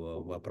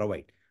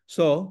provide.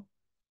 So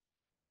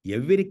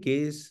every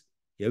case,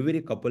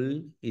 every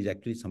couple is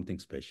actually something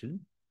special.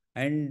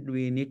 And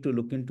we need to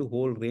look into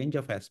whole range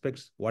of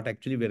aspects, what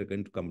actually we are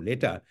going to come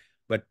later.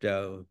 But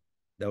the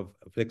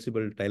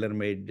flexible,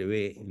 tailor-made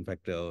way, in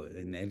fact,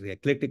 in an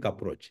eclectic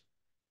approach,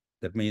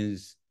 that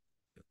means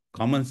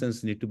common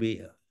sense need to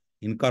be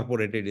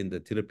incorporated in the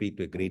therapy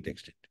to a great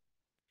extent.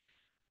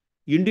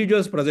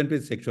 Individuals present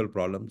with sexual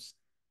problems,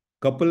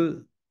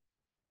 couple,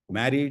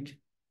 married,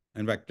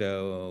 in fact,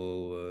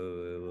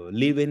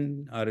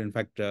 live-in, or in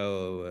fact,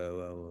 the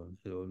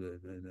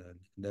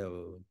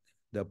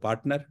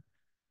partner,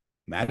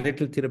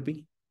 marital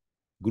therapy,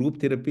 group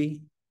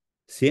therapy,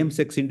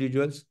 same-sex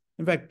individuals.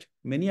 In fact,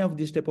 many of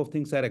these type of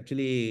things are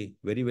actually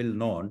very well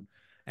known.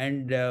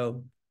 And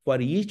for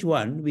each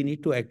one, we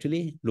need to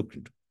actually look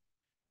into.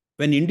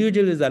 When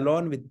individual is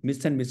alone with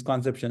myths and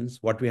misconceptions,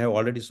 what we have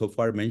already so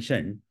far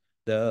mentioned,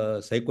 the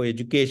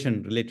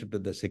psychoeducation related to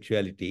the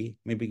sexuality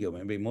may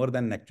be more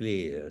than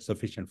actually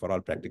sufficient for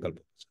all practical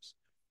purposes.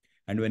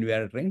 And when we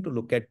are trying to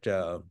look at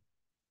the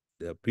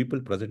people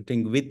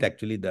presenting with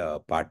actually the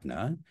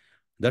partner,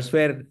 that's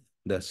where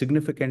the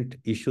significant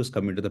issues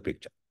come into the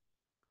picture.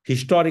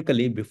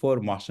 Historically, before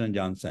Marston and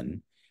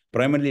Johnson,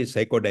 primarily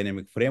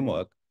psychodynamic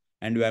framework,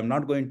 and I'm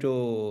not going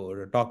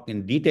to talk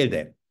in detail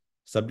there.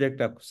 Subject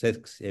of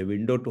sex, a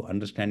window to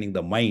understanding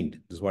the mind.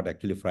 This is what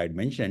actually Freud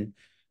mentioned.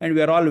 And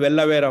we are all well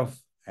aware of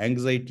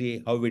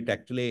anxiety, how it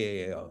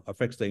actually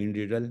affects the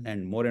individual,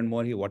 and more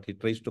what he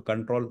tries to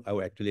control,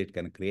 how actually it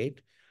can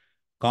create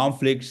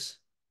conflicts,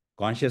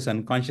 conscious,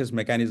 unconscious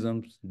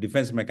mechanisms,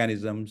 defense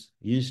mechanisms,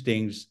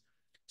 instincts,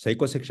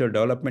 psychosexual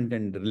development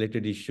and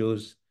related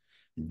issues,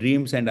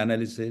 dreams and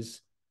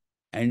analysis,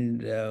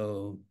 and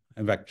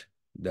in fact,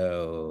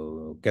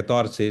 the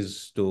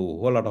catharsis to a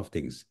whole lot of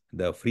things,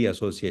 the free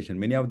association,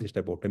 many of these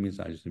type of terms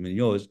are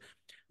used,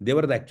 they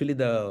were actually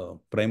the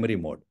primary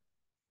mode.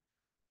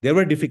 There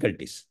were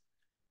difficulties,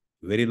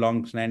 very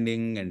long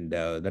standing, and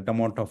that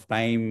amount of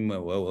time,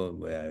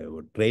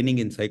 training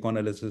in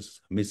psychoanalysis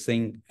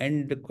missing,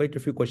 and quite a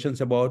few questions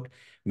about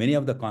many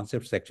of the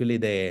concepts actually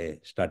they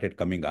started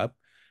coming up.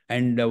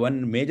 And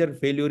one major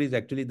failure is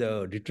actually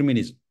the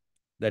determinism,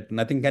 that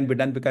nothing can be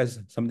done because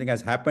something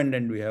has happened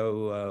and we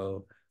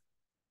have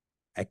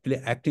actually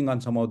acting on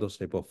some of those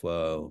type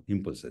of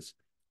impulses.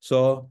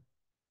 So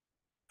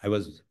I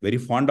was very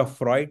fond of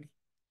Freud,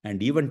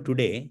 and even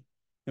today,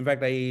 in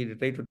fact, I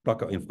try to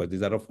talk, of course,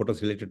 these are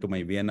photos related to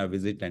my Vienna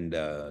visit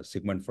and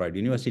Sigmund Freud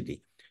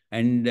University.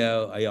 And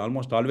I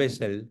almost always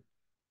tell,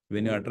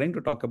 when you are trying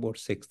to talk about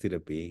sex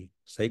therapy,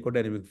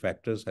 psychodynamic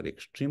factors are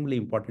extremely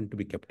important to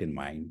be kept in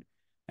mind.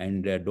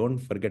 And don't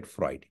forget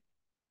Freud.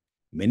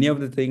 Many of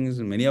the things,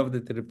 many of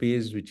the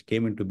therapies which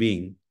came into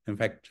being, in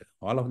fact,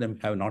 all of them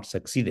have not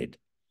succeeded.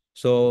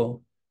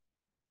 So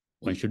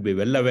one should be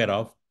well aware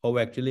of how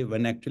actually,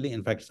 when actually,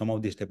 in fact, some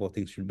of these type of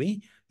things should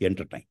be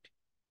entertained.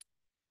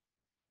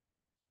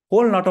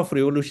 Whole lot of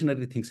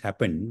revolutionary things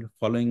happened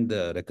following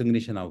the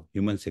recognition of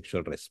human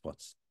sexual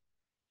response.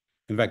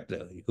 In fact,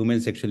 human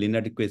sexual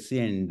inadequacy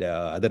and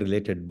other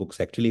related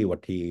books, actually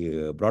what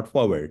he brought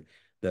forward,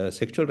 the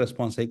sexual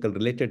response cycle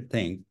related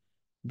thing,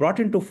 brought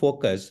into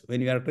focus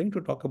when we are trying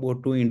to talk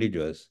about two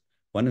individuals,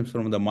 one is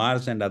from the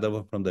Mars and other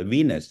one from the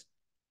Venus.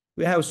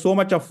 We have so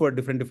much of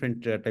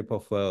different type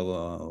of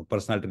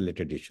personality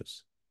related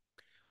issues.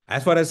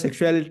 As far as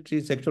sexuality,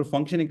 sexual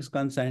functioning is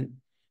concerned,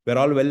 we're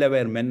all well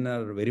aware men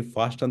are very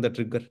fast on the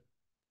trigger.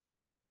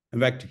 In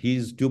fact,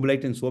 he's tubular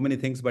in so many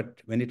things,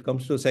 but when it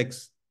comes to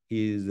sex,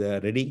 he is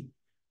ready.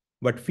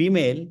 But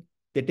female,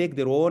 they take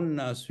their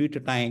own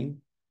sweet time.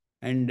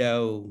 And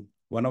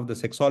one of the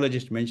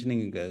sexologists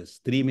mentioning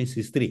stream is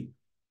history.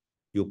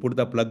 You put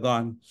the plug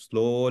on,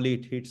 slowly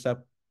it heats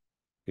up.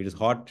 It is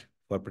hot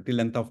for a pretty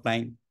length of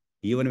time.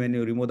 Even when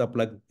you remove the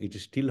plug, it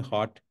is still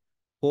hot.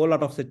 Whole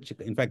lot of such,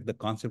 in fact, the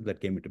concept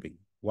that came into being.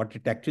 What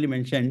it actually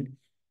mentioned,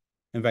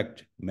 in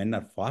fact, men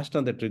are fast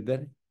on the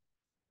trigger.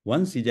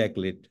 Once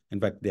ejaculate,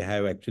 in fact, they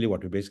have actually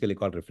what we basically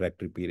call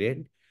refractory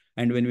period.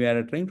 And when we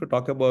are trying to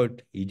talk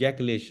about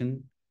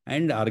ejaculation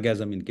and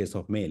orgasm in case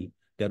of male,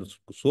 they are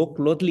so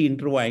closely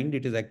intertwined,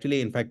 it is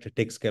actually, in fact, it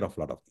takes care of a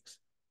lot of things.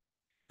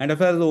 And as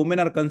far as the women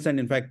are concerned,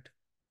 in fact,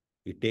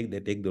 they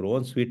take their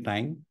own sweet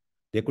time.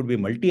 They could be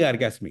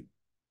multi-orgasmic,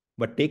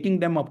 but taking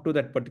them up to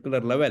that particular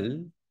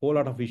level, whole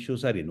lot of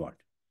issues are involved.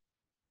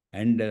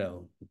 And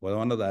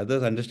one of the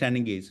others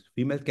understanding is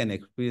females can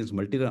experience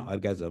multiple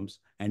orgasms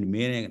and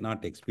may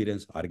not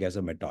experience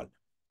orgasm at all.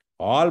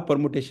 All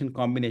permutation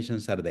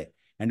combinations are there.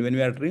 And when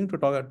we are trying to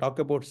talk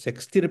about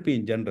sex therapy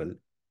in general,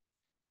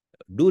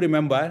 do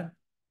remember,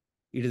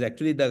 it is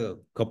actually the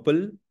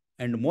couple,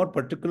 and more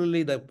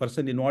particularly the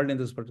person involved in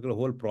this particular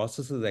whole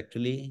process is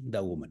actually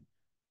the woman.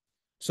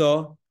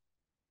 So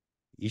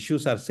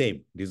issues are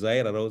same,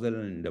 desire, arousal,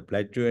 and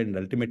pleasure, and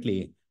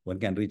ultimately one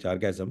can reach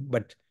orgasm.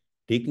 But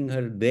taking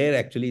her there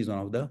actually is one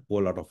of the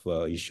whole lot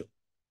of issue.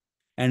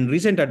 And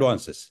recent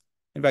advances,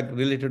 in fact,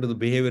 related to the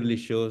behavioral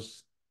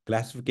issues,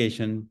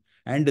 classification,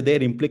 and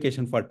their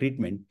implication for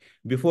treatment.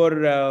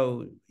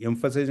 Before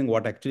emphasizing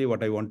what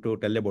I want to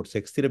tell about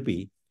sex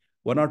therapy,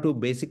 one or two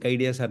basic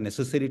ideas are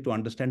necessary to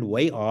understand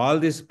why all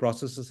these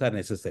processes are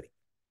necessary.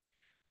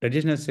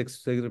 Traditional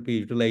sex therapy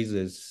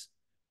utilizes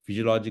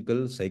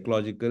physiological,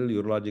 psychological,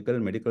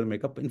 urological, medical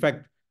makeup. In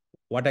fact,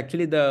 what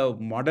actually the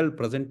model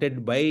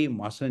presented by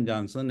Marston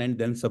Johnson, and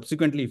then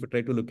subsequently, if you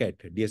try to look at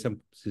DSM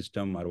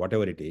system or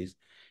whatever it is,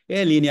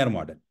 a linear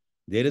model.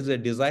 There is a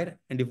desire,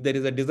 and if there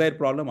is a desire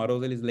problem,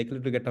 arousal is likely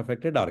to get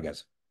affected,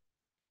 orgasm.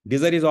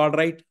 Desire is all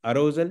right,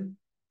 arousal,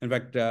 in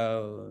fact,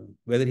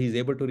 whether he is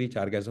able to reach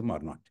orgasm or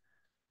not.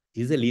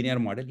 Is a linear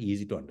model,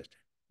 easy to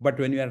understand. But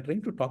when we are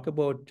trying to talk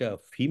about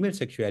female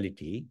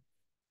sexuality,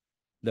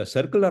 the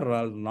circular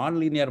or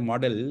non-linear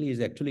model is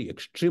actually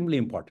extremely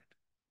important.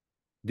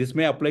 This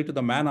may apply to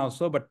the man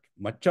also, but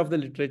much of the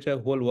literature,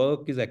 whole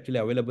work is actually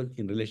available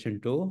in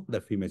relation to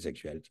the female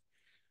sexuality.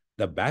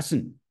 The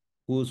Basson,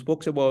 who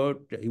spoke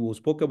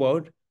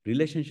about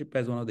relationship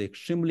as one of the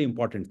extremely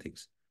important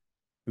things.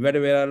 We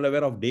are all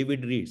aware of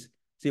David Reed's.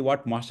 See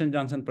what Marston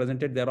Johnson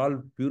presented, they're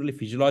all purely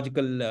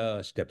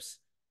physiological steps.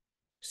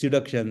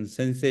 Seduction,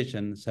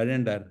 sensation,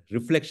 surrender,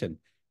 reflection.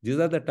 These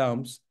are the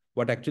terms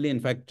what actually, in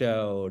fact,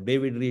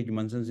 David Reed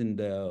mentions in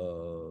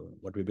the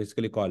what we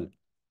basically call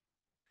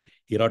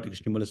erotic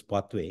stimulus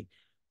pathway.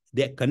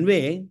 They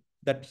convey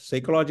that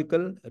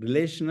psychological,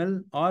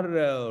 relational, or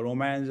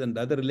romance and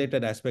other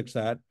related aspects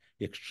are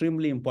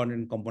extremely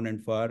important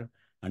component for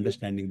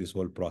understanding this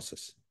whole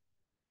process.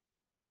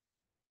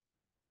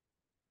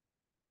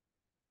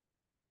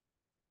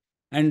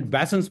 And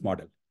Basson's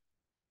model.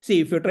 See,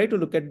 if you try to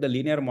look at the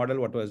linear model,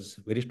 what was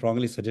very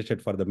strongly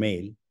suggested for the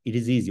male, it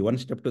is easy. One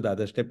step to the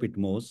other step, it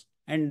moves,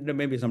 and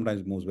maybe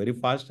sometimes moves very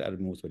fast or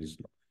moves very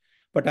slow.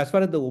 But as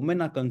far as the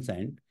women are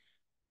concerned,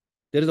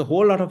 there is a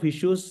whole lot of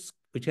issues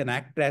which can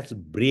act as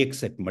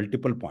brakes at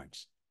multiple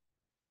points.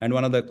 And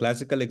one of the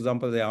classical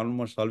examples I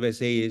almost always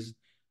say is,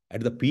 at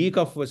the peak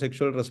of a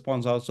sexual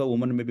response also,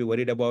 woman may be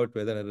worried about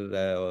whether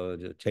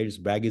her child's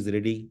bag is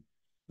ready,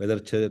 whether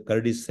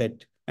curd is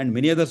set, and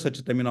many other such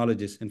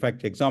terminologies. In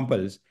fact,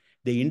 examples,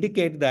 they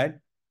indicate that,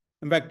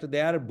 in fact,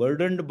 they are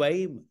burdened by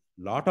a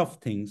lot of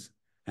things,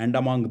 and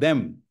among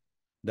them,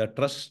 the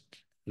trust,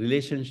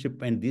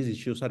 relationship, and these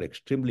issues are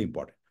extremely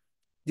important.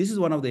 This is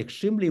one of the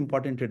extremely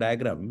important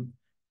diagram.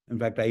 In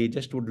fact, I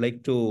just would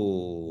like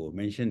to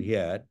mention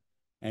here,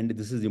 and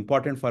this is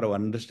important for our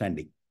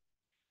understanding.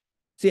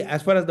 See,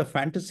 as far as the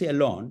fantasy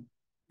alone,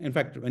 in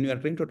fact, when we are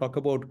trying to talk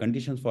about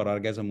conditions for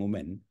orgasm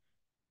women,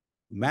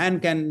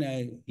 man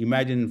can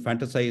imagine,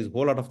 fantasize a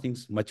whole lot of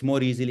things much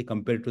more easily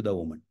compared to the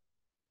woman.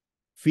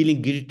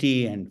 Feeling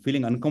guilty and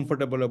feeling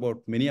uncomfortable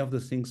about many of the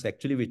things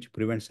actually which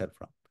prevents her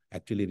from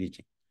actually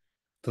reaching.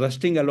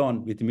 Thrusting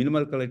alone with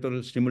minimal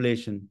clitoral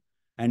stimulation,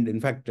 and in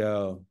fact,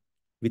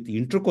 with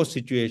intercourse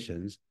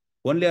situations,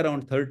 only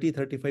around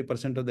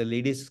 30-35% of the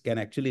ladies can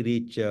actually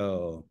reach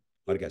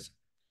orgasm.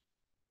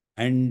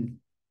 And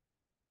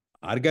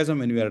orgasm,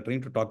 when we are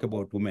trying to talk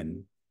about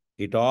women,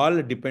 it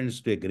all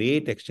depends to a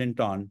great extent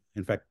on,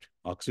 in fact,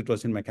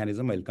 oxytocin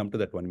mechanism. I'll come to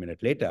that 1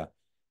 minute later.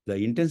 The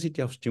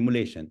intensity of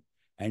stimulation,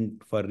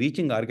 and for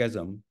reaching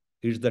orgasm,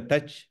 is the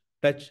touch.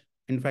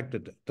 In fact,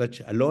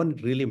 touch alone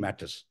really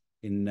matters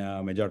in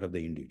majority of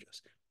the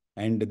individuals.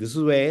 And this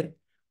is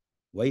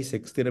why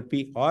sex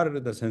therapy or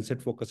the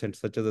sunset focus and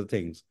such other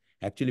things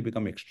actually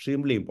become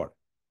extremely important.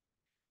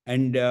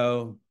 And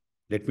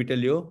let me tell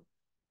you,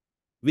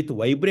 with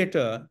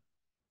vibrator,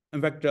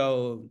 in fact,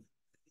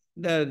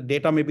 the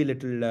data may be a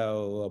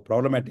little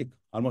problematic.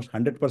 Almost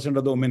 100%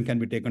 of the women can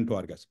be taken to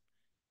orgasm.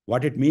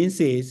 What it means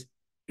is,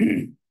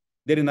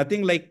 there is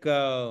nothing like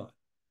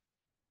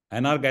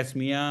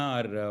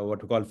anorgasmia or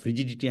what we call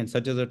frigidity and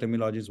such other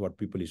terminologies what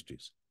people used to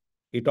use.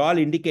 It all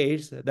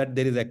indicates that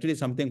there is actually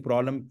something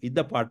problem with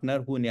the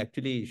partner who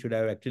actually should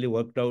have actually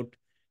worked out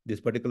this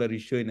particular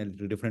issue in a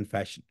little different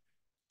fashion.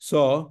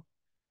 So,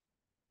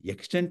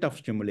 extent of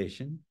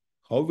stimulation,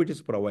 how it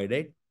is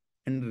provided,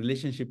 and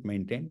relationship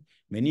maintained,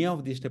 many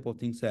of these type of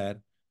things are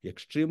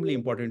extremely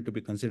important to be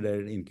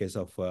considered in case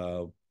of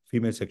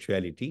female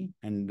sexuality.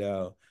 And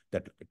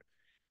that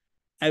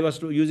I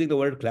was using the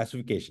word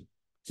classification.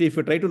 See, if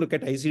you try to look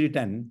at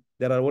ICD-10,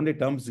 there are only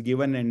terms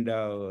given and,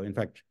 in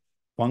fact,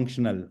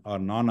 functional or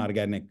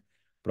non-organic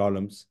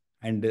problems.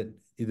 And it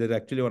is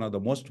actually one of the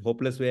most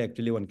hopeless way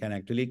actually one can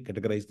actually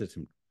categorize the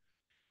symptom.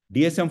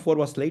 DSM-4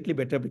 was slightly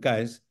better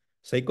because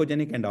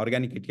psychogenic and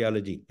organic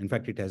etiology, in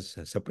fact, it has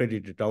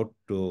separated it out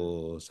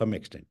to some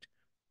extent.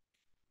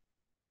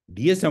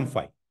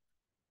 DSM-5,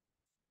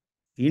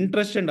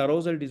 interest and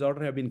arousal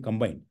disorder have been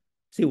combined.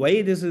 See,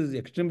 why this is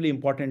extremely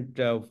important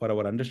for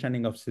our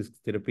understanding of sex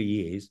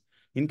therapy is,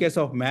 in case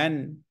of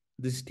man,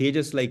 the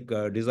stages like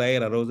desire,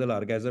 arousal,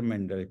 orgasm,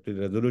 and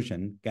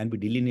resolution can be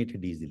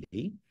delineated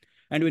easily.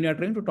 And when you are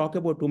trying to talk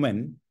about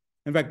women,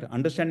 in fact,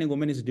 understanding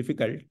women is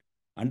difficult.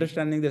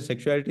 Understanding their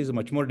sexuality is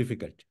much more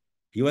difficult.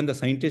 Even the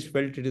scientists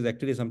felt it is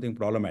actually something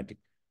problematic.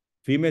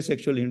 Female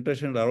sexual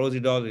interest and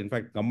arousal, in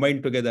fact,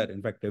 combined together,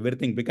 in fact,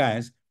 everything,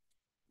 because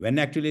when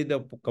actually the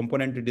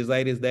component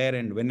desire is there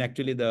and when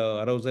actually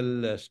the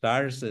arousal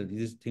starts,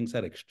 these things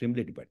are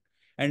extremely dependent.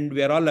 And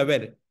we are all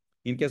aware,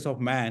 in case of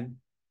man,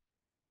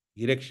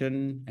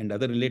 erection and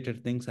other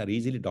related things are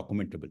easily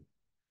documentable.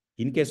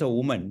 In case of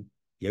woman,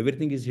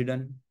 everything is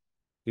hidden.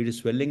 It is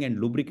swelling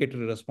and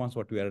lubricatory response,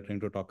 what we are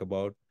trying to talk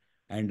about.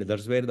 And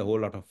that's where the whole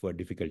lot of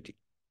difficulty.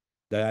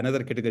 The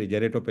another category,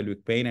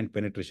 genitopelvic pain and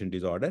penetration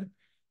disorder.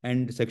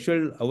 And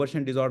sexual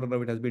aversion disorder,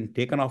 now it has been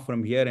taken off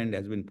from here and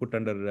has been put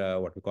under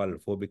what we call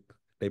phobic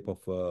type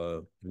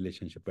of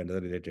relationship and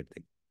other related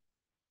thing.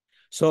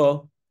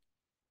 So,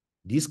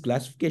 These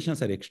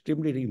classifications are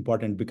extremely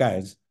important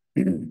because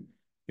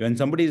when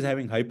somebody is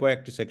having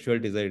hypoactive sexual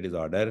desire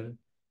disorder,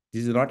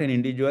 this is not an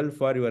individual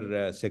for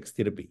your sex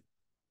therapy.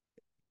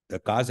 The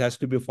cause has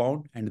to be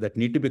found and that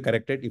need to be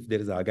corrected if there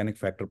is an organic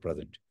factor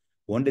present.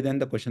 Only then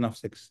the question of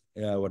sex,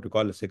 what we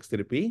call sex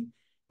therapy,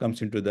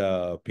 comes into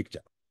the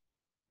picture.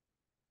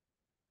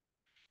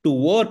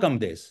 To overcome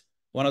this,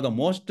 one of the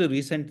most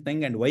recent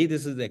thing and why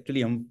this is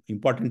actually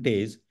important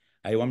is,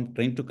 I am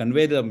trying to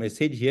convey the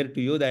message here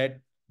to you that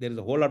there is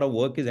a whole lot of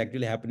work is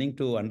actually happening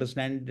to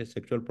understand the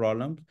sexual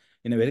problems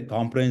in a very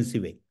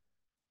comprehensive way.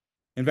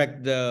 In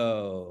fact,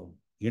 the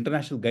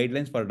international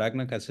guidelines for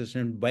diagnostic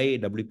assessment by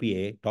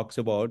WPA talks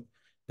about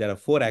there are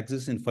 4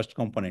 axes in first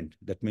component.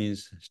 That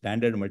means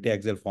standard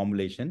multi-axial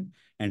formulation,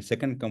 and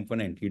second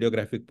component,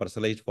 idiographic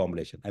personalized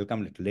formulation. I'll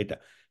come a little later.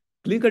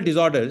 Clinical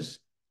disorders,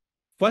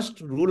 first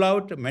rule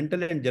out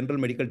mental and general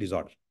medical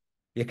disorder.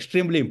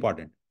 Extremely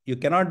important. You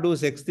cannot do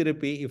sex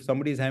therapy if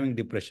somebody is having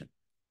depression.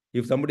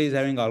 If somebody is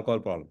having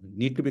alcohol problem,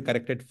 need to be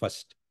corrected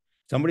first.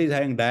 Somebody is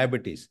having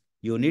diabetes,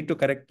 you need to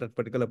correct that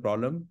particular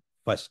problem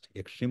first.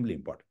 Extremely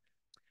important.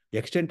 The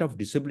extent of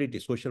disability,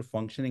 social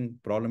functioning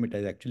problem it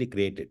has actually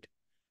created.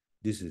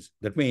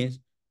 That means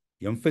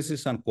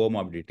emphasis on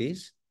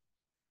comorbidities,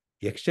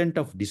 the extent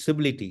of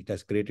disability it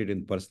has created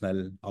in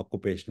personal,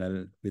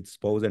 occupational, with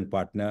spouse and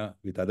partner,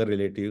 with other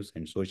relatives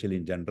and social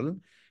in general.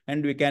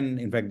 And we can,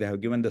 in fact, they have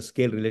given the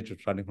scale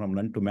related starting from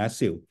none to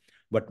massive.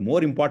 But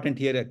more important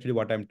here, actually,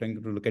 what I'm trying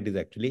to look at is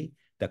actually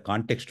the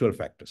contextual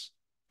factors.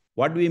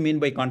 What do we mean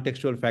by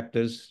contextual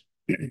factors?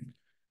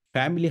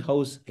 Family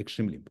house,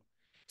 extremely important.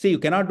 See, you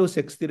cannot do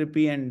sex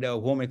therapy and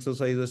home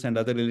exercises and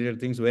other related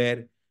things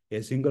where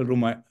a single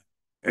room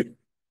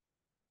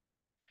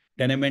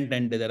tenement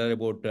and there are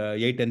about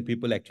 8-10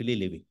 people actually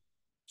living.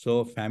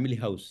 So family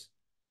house.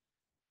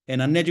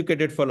 An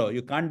uneducated fellow,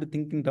 you can't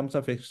think in terms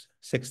of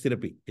sex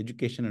therapy,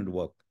 education and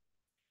work.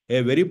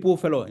 A very poor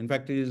fellow, in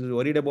fact, he is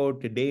worried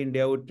about day in,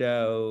 day out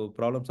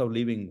problems of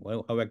living,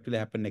 how actually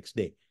happen next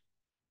day.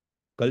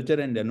 Culture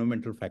and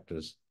environmental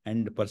factors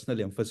and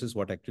personal emphasis,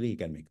 what actually he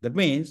can make. That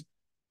means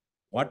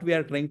what we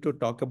are trying to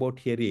talk about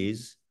here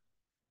is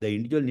the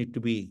individual need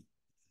to be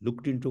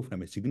looked into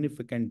from a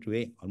significant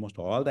way, almost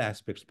all the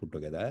aspects put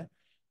together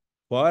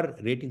for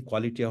rating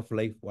quality of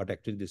life, what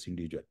actually this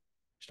individual,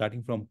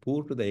 starting from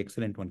poor to the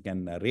excellent, one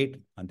can rate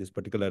on this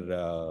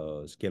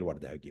particular scale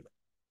what they have given.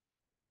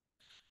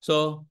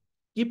 So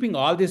keeping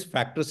all these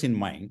factors in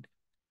mind,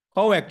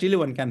 how actually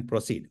one can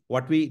proceed,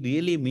 what we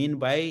really mean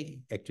by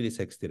actually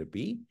sex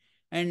therapy,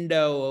 and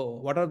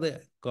what are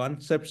the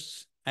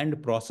concepts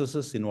and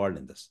processes involved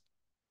in this.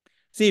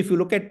 See, if you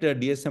look at the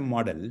DSM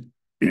model,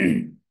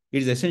 it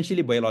is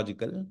essentially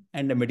biological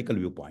and a medical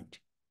viewpoint.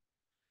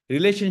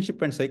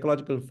 Relationship and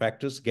psychological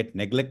factors get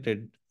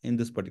neglected in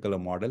this particular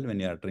model when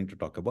you are trying to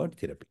talk about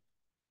therapy.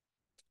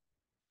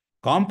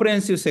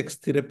 Comprehensive sex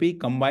therapy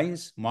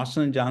combines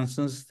Marston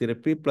Johnson's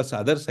therapy plus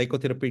other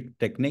psychotherapy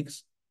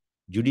techniques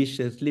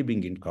judiciously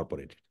being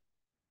incorporated.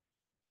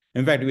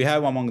 In fact, we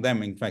have among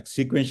them, in fact,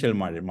 sequential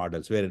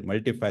models where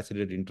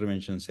multifaceted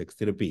intervention sex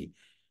therapy,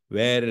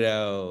 where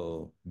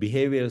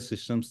behavioral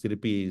systems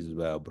therapy is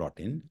brought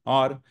in,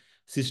 or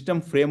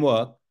system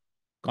framework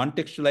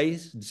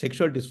contextualize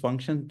sexual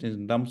dysfunction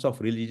in terms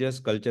of religious,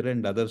 cultural,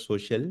 and other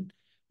social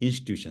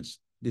institutions.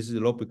 This is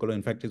Lo Piccolo,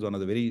 in fact, is one of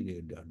the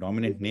very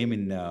dominant name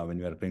in when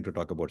we are trying to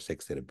talk about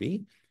sex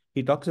therapy.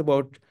 He talks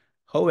about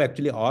how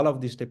actually all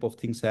of these type of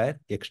things are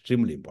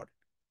extremely important.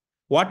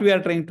 What we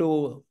are trying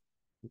to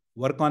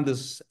work on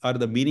this, or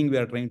the meaning we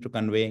are trying to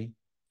convey.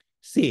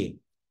 See,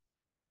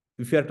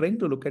 if you are trying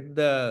to look at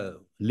the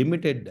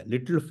limited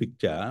little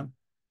picture,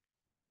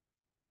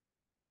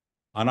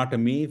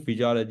 anatomy,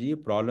 physiology,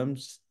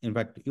 problems, in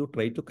fact, you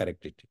try to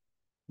correct it.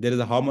 There is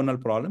a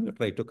hormonal problem, you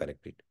try to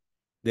correct it.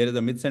 There is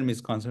a myths and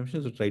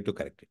misconceptions, you try to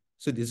correct it.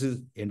 So this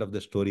is end of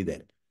the story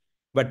there.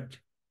 But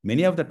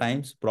many of the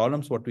times,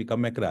 problems what we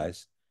come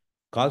across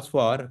calls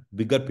for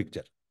bigger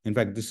picture. In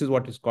fact, this is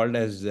what is called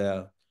as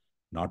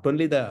not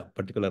only the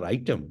particular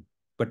item,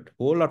 but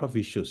whole lot of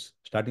issues,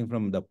 starting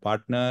from the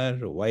partner,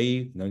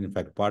 wife, in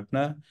fact,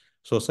 partner,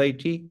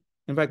 society.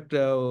 In fact,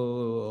 a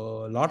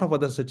lot of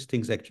other such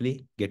things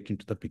actually get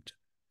into the picture.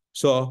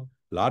 So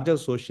larger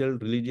social,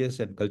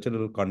 religious, and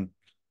cultural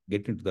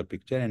get into the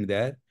picture, and they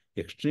are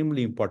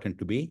extremely important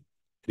to be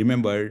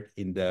remembered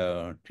in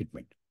the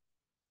treatment.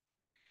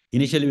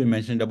 Initially, we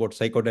mentioned about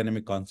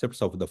psychodynamic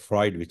concepts of the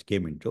Freud, which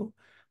came into,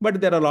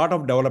 but there are a lot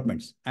of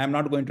developments. I am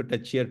not going to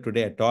touch here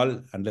today at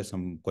all, unless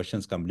some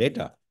questions come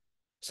later.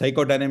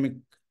 Psychodynamic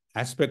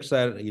aspects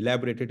are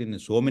elaborated in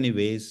so many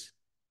ways.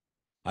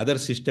 Other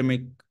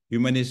systemic,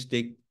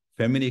 humanistic,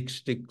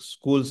 feministic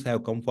schools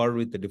have come forward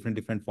with the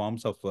different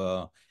forms of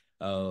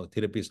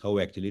therapies, how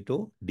actually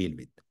to deal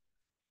with.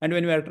 And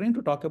when we are trying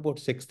to talk about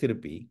sex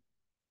therapy,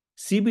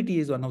 CBT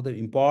is one of the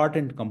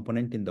important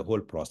component in the whole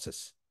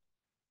process.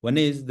 One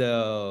is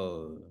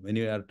when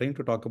you are trying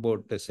to talk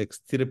about the sex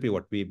therapy,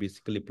 what we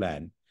basically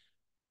plan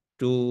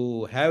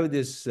to have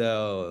this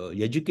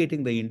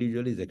educating the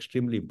individual is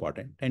extremely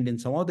important. And in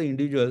some of the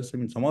individuals, I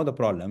mean, some of the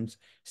problems,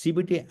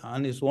 CBT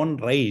on its own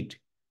right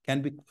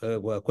can be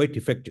quite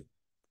effective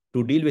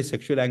to deal with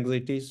sexual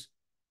anxieties,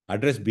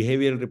 address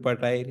behavioral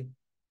repertoire,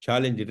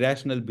 challenge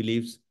irrational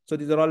beliefs. So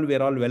these are all, we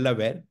are all well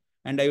aware.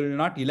 And I will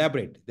not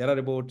elaborate. There are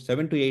about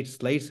 7 to 8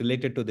 slides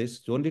related to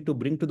this, only to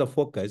bring to the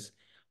focus.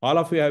 All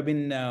of you have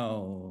been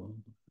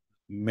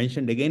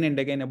mentioned again and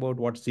again about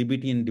what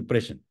CBT and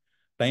depression,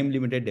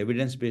 time-limited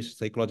evidence-based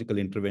psychological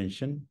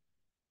intervention.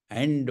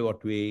 And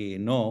what we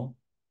know,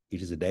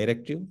 it is a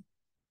directive,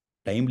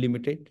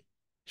 time-limited,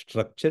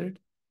 structured,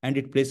 and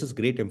it places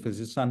great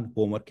emphasis on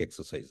homework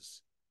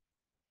exercises.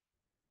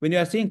 When you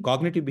are seeing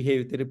cognitive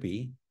behavior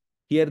therapy,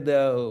 here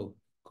the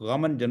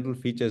common general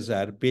features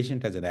are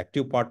patient as an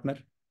active partner,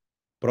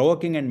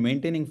 provoking and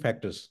maintaining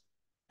factors,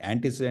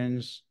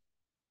 antecedents,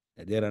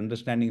 their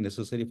understanding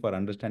necessary for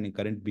understanding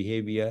current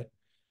behavior,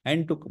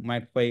 and to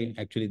modify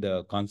actually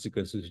the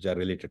consequences which are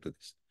related to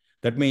this.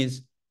 That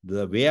means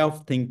the way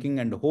of thinking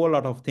and a whole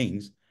lot of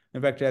things,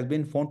 in fact, has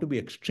been found to be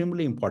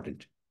extremely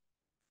important.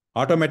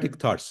 Automatic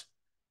thoughts.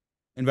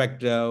 In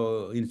fact,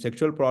 in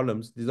sexual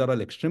problems, these are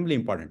all extremely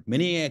important.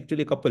 Many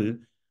actually couple,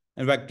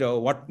 in fact,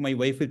 what my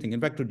wife will think,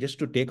 in fact, just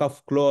to take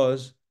off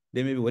clothes,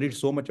 they may be worried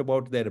so much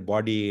about their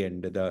body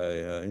and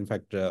the, in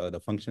fact,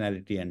 the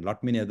functionality and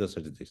lot many other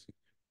such things.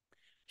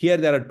 Here,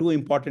 there are two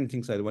important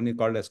things. One is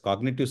called as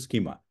cognitive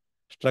schema,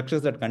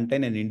 structures that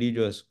contain an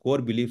individual's core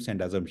beliefs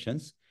and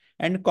assumptions,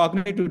 and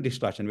cognitive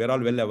distortion, we're all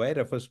well aware,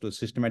 refers to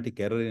systematic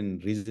error in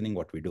reasoning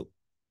what we do.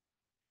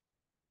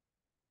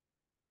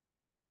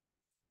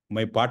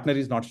 My partner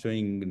is not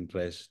showing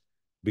interest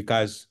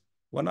because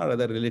one or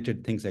other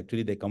related things,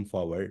 actually, they come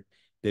forward.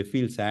 They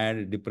feel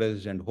sad,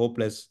 depressed, and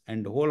hopeless,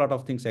 and a whole lot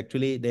of things,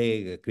 actually,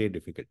 they create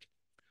difficulty.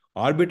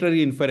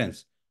 Arbitrary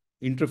interference.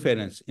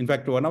 In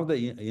fact, one of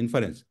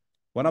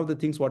the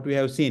things what we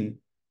have seen,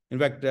 in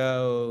fact,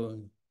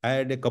 I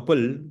had a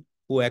couple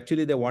who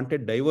actually, they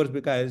wanted divorce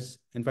because,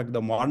 in fact,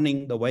 the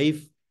morning, the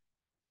wife,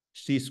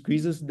 she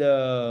squeezes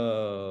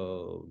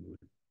the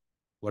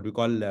what we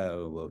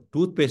call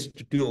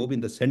toothpaste tube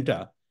in the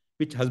center,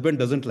 which husband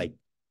doesn't like.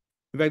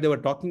 In fact, they were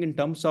talking in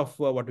terms of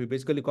what we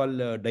basically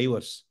call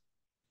divorce.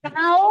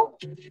 कहाँ हो?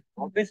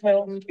 Office में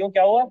हो? क्यों,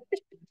 क्या हुआ?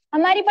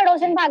 हमारी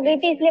पड़ोसन भाग गई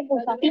थी इसलिए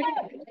पूछा.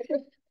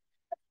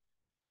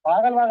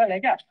 पागल है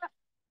क्या?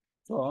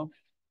 So,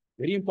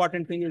 very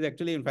important thing is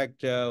actually, in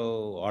fact,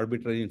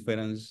 arbitrary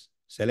inference,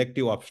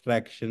 selective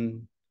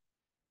abstraction.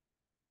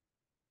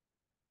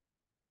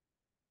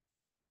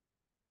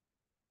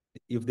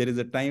 If there is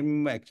a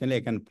time, actually,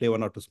 I can play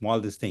one or two small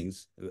these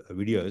things,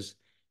 videos,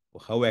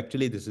 how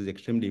actually this is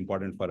extremely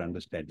important for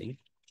understanding.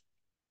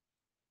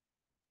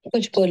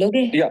 कुछ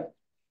बोलोगे?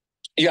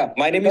 Yeah,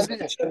 my name is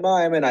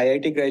Sharma. I am an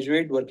IIT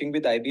graduate working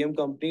with IBM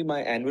company.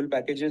 My annual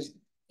package is.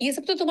 ये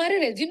सब तो तुम्हारे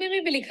resume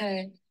में भी लिखा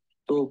है.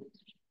 तो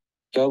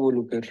क्या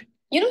बोलूं फिर?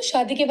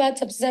 शादी के बाद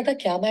सबसे ज्यादा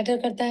क्या मैटर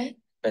करता है?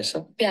 पैसा.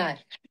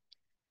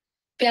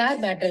 प्यार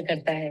मैटर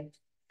करता है.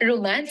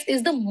 Romance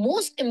is the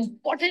most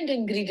important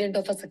ingredient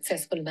of a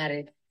successful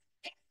marriage.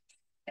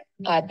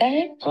 आता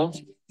है? हाँ.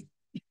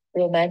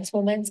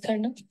 रोमांस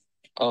करना?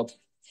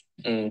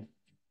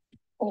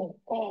 Oh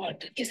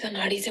God, किस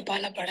अनाड़ी से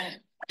पाला पड़ा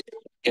है.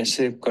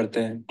 कैसे करते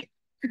हैं?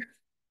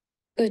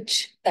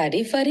 कुछ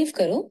तारीफ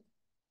करो.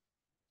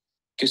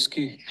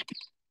 किसकी?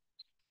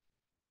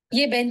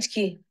 ये बेंच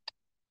की.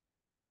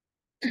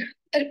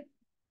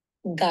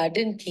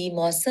 गार्डन की,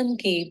 मौसम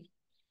की,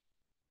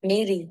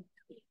 मेरी.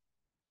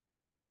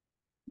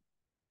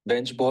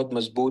 बेंच बहुत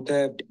मजबूत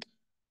है,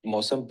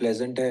 मौसम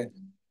प्लेजेंट है,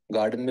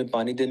 गार्डन में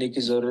पानी देने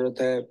की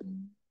जरूरत है,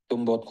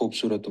 तुम बहुत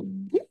खूबसूरत हो.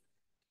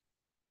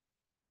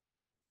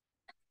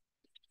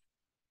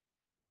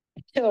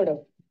 छोड़ो.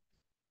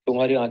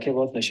 तुम्हारी आंखें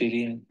बहुत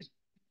नशीली हैं.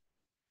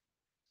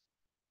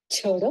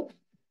 छोड़ो.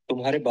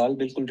 तुम्हारे बाल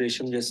बिल्कुल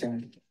रेशम जैसे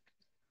हैं.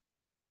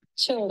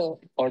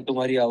 छोड़ो. और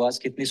तुम्हारी आवाज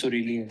कितनी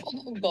सुरीली है.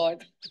 Oh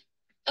God,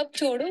 अब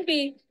छोड़ो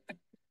भी.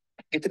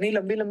 इतनी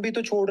लंबी लंबी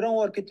तो छोड़ रहा हूँ,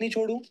 और कितनी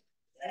छोड़ूं?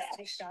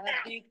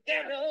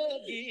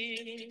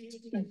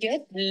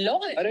 Get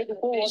lost. अरे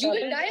देखो, You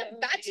will die a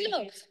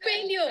bachelor.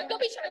 Failure.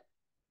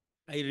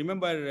 I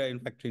remember, in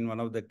fact, in one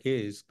of the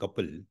case,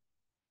 couple,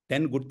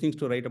 10 good things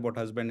to write about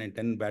husband and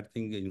 10 bad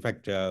things. In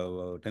fact,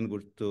 10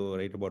 good to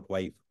write about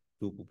wife.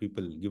 2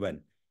 people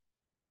given.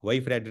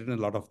 Wife had written a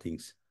lot of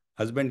things.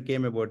 Husband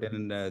came about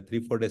and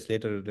 3-4 days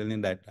later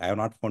telling that I have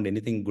not found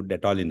anything good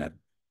at all in her.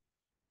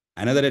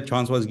 Another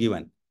chance was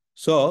given.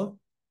 So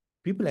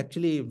people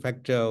actually, in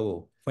fact,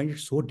 find it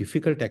so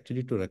difficult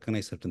actually to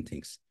recognize certain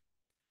things.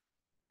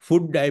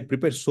 Food I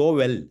prepare so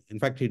well. In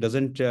fact, he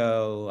doesn't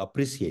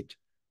appreciate.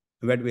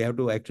 But we have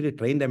to actually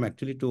train them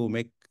actually to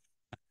make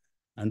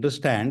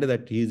understand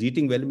that he is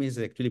eating well means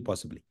actually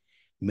possibly.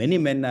 Many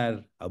men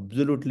are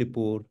absolutely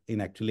poor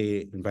in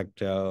actually, in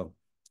fact,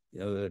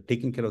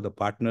 taking care of the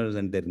partners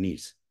and their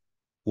needs.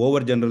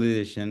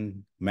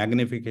 Overgeneralization,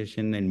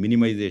 magnification, and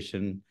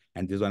minimization.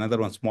 And there's another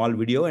one small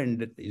video,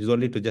 and it is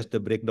only to just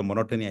break the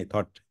monotony. I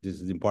thought this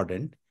is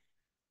important.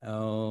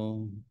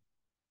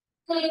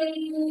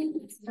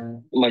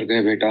 मर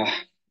गए बेटा।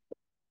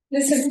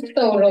 This is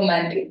so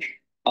romantic.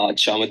 आज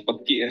शामत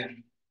पक्की है।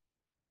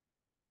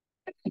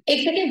 एक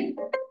second,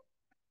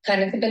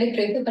 खाने से पहले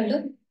प्रे तो कर लो।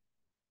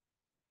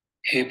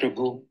 हे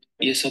प्रभु,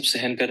 ये सब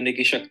सहन करने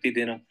की शक्ति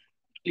देना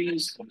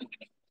प्लीज।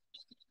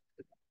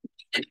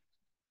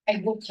 आई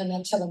होप खाना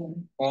अच्छा बना।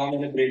 हाँ,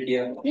 मैंने प्रे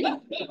किया।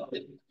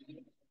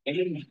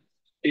 लेकिन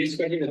टेस्ट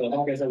करके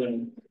बताना कैसा बना।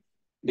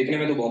 दिखने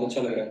में तो बहुत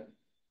अच्छा लग रहा है।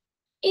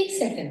 एक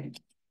सेकंड,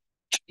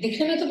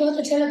 दिखने में तो बहुत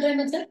अच्छा लग रहा है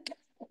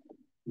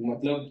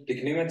मतलब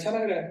दिखने में अच्छा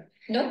लग रहा है।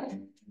 No,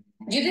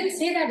 you didn't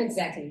say that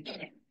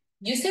exactly.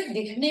 You said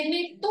दिखने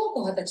में तो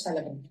बहुत अच्छा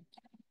लग रहा है।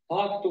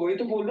 हाँ, तो वही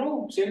तो बोल रहा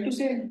हूँ, same to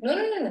same. No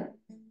no no no,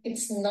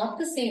 it's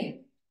not the same.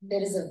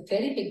 There is a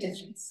very big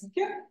difference.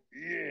 क्या?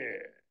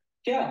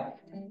 क्या?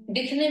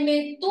 दिखने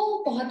में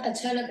तो बहुत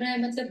अच्छा लग रहा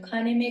है मतलब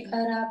खाने में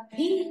खराब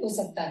भी हो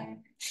सकता है।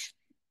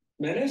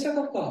 मैंने ऐसा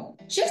कब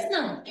कहा? जस्ट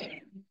नाउ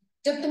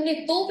जब तुमने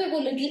तो पे वो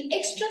लिटिल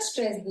एक्स्ट्रा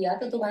स्ट्रेस दिया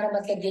तो तुम्हारा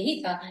मतलब यही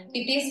था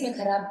कि टेस्ट में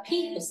खराब भी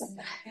हो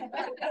सकता है।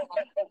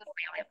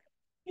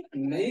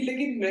 नहीं,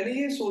 लेकिन मैंने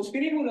ये सोच के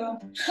नहीं बोला।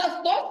 ऑफ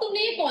कोर्स तुमने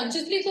ये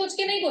कॉन्शियसली सोच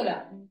के नहीं बोला,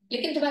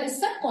 लेकिन तुम्हारे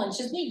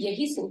सबकॉन्शियस में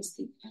यही सोच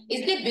थी,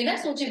 इसलिए बिना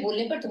सोचे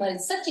बोलने पर तुम्हारी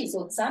सच्ची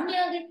सोच सामने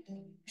आ गई।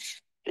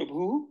 प्रभु,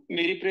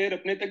 मेरी प्रेयर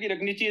अपने तक ही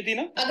रखनी चाहिए थी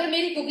ना। अगर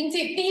मेरी कुकिंग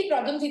से इतनी ही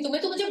प्रॉब्लम थी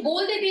तुम्हें तो मुझे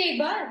बोल देती एक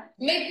बार।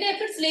 मैं इतने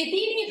एफर्ट्स लेती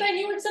ही नहीं। If I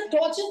knew it's a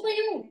torture for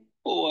you.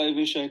 Oh, I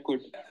wish I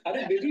could.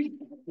 अरे बेबी,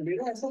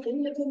 मेरा ऐसा कोई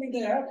मतलब नहीं था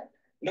यार।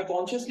 ना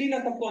कॉन्शियसली ना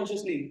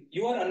subconsciously.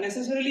 You are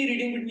unnecessarily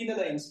reading between the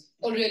lines.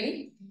 Oh really?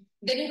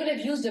 Then you could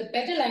have used a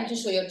better line to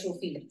show your true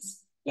feelings.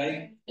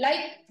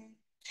 Like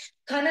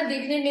खाना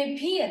देखने में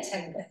भी अच्छा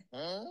लग रहा है।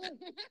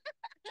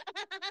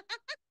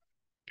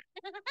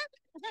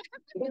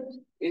 But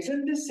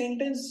isn't this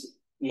sentence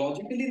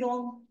logically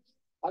wrong?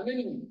 I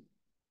mean,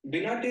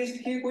 बिना test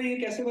के कोई ये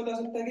कैसे बता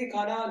सकता है कि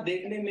खाना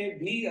देखने में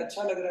भी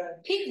अच्छा लग रहा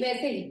है? ठीक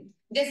वैसे ही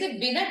जैसे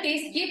बिना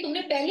टेस्ट किए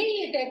तुमने पहले ही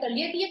ये तय कर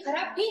लिया कि ये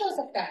खराब भी हो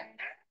सकता है।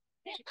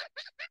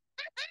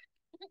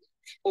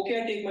 Okay,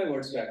 I take my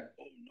words back.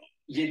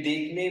 ये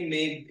देखने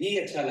में भी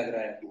अच्छा लग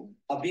रहा है,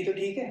 अभी तो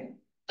ठीक है।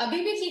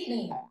 अभी भी ठीक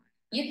नहीं है।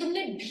 ये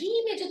तुमने भी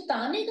में जो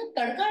ताने का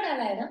तड़का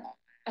डाला है ना,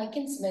 I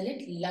can smell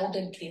it loud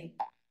and clear.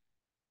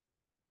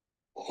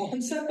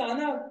 कौन सा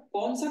ताना,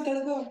 कौन सा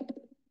तड़का?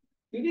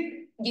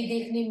 ये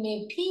देखने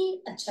में भी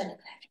अच्छा लग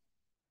रहा है।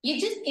 ये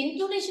जिस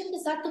इंटोनेशन के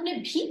साथ तुमने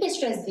भी पे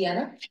स्ट्रेस दिया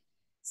ना,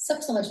 सब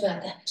समझ में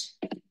आता है।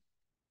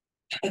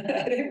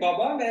 अरे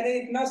बाबा, मैंने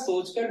इतना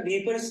सोचकर भी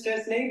पर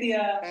स्ट्रेस नहीं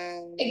दिया।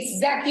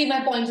 Exactly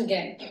my point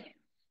again.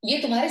 ये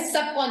तुम्हारे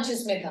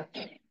सबकॉन्शियस में था।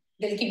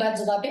 दिल की बात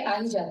जुबान पे आ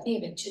ही जाती है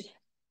इवेंचुअली।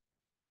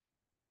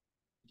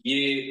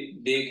 ये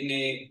देखने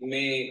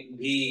में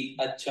भी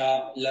अच्छा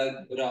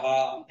लग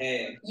रहा है।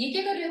 ये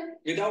क्या कर रहे हो?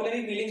 विदाउट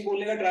एनी फीलिंग्स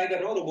बोलने का ट्राई कर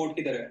रहा हूँ रोबोट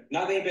की तरह।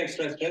 ना कहीं पे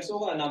एक्स्ट्रा स्ट्रेस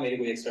होगा, ना मेरी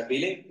कोई एक्स्ट्रा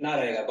फीलिंग, ना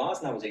रहेगा बांस,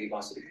 ना बजेगी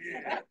बांसुरी।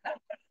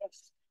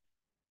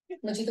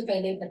 मुझे तो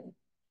पहले ही पता,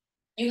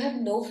 you have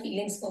no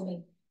feelings for me.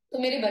 तो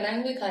मेरे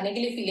बनाए हुए खाने के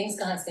लिए फीलिंग्स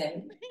कहाँ से आई?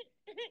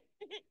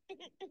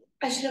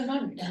 I should have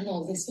not done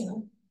all this, you know.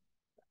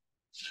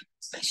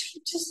 I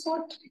should just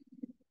not.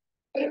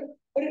 अरे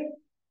अरे,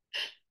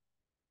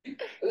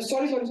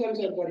 sorry sorry sorry sorry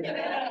sorry,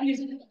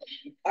 please,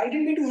 I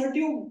didn't mean to hurt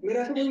you.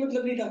 मेरा ऐसा कोई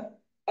मतलब नहीं था।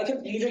 अच्छा,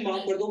 मुझे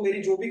माफ कर दो,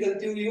 मेरी जो भी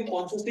गलती हुई हो,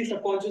 consciously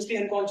subconsciously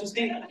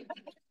unconsciously,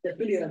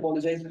 definitely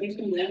apologise. Please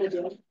तुम रो मत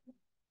यार,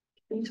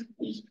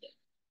 please.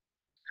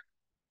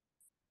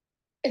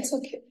 It's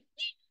okay,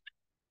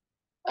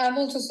 I am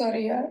also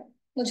sorry यार।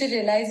 मुझे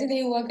रियलाइज ही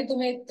नहीं हुआ कि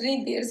तुम्हें इतनी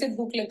देर से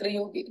भूख लग रही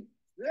होगी।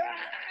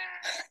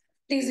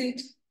 प्लीज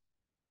ईट।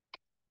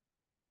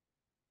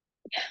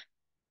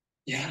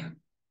 या,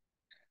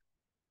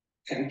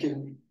 थैंक यू।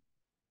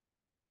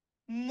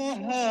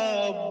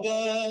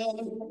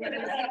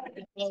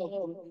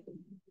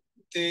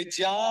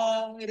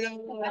 तिजार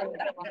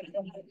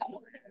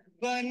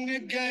बन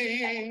गई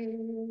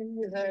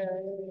है।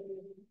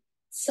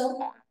 सो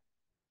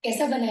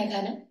कैसा बना है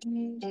खाना?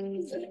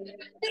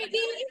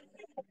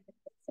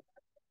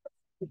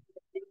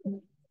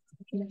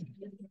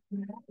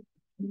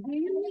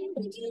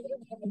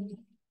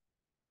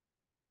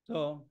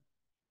 So,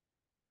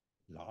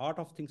 lot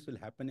of things will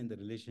happen in the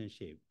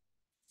relationship.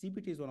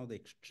 CBT is one of the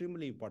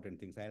extremely important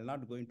things. I will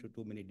not go into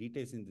too many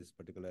details in this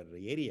particular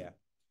area.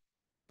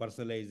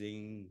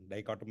 Personalizing,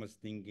 dichotomous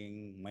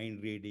thinking,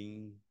 mind reading.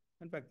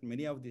 In fact,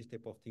 many of these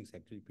type of things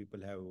actually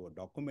people have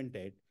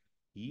documented.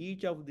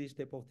 Each of these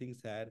type of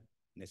things are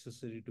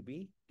necessary to be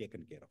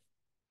taken care of.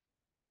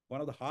 One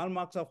of the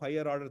hallmarks of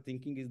higher order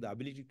thinking is the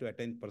ability to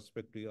attain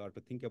perspective or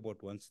to think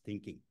about one's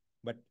thinking.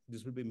 But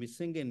this will be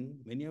missing in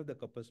many of the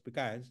couples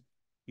because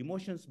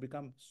emotions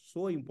become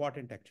so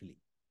important actually.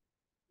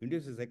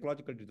 Individual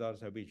psychological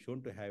disorders have been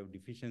shown to have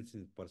deficiencies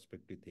in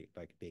perspective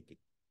like taking.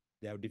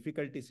 They have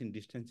difficulties in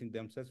distancing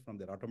themselves from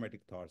their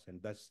automatic thoughts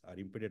and thus are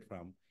impeded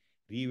from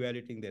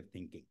re-evaluating their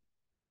thinking.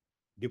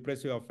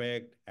 Depressive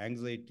affect,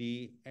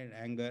 anxiety, and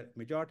anger,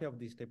 majority of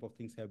these type of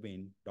things have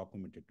been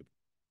documented to be.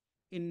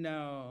 In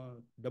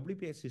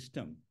WPI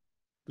system,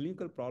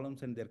 clinical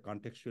problems and their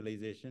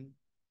contextualization,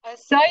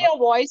 Sir, your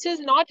voice is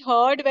not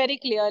heard very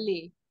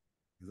clearly.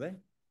 Is that?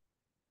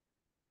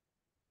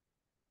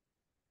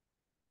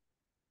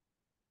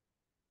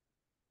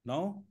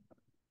 Now?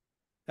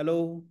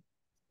 Hello?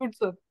 Good,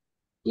 sir.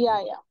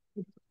 Yeah.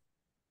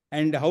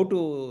 And how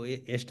to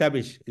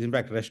establish, in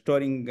fact,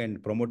 restoring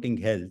and promoting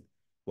health,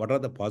 what are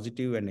the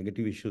positive and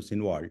negative issues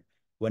involved,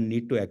 one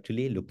need to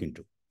actually look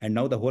into. And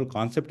now the whole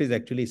concept is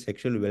actually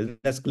sexual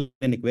wellness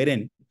clinic,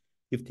 wherein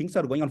if things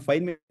are going on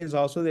 5 minutes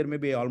also, there may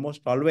be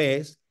almost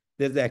always,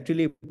 there's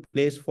actually a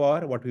place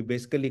for what we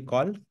basically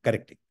call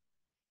correcting.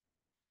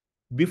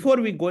 Before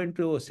we go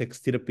into sex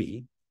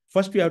therapy,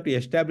 first we have to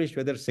establish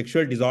whether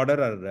sexual disorder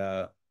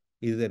or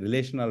is a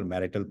relational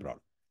marital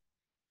problem.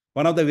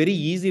 One of the very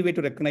easy way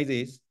to recognize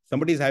is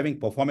somebody is having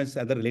performance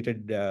other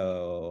related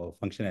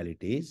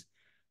functionalities.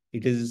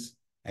 It is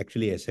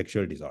actually a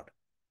sexual disorder.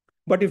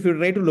 But if you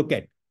try to look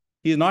at,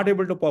 he is not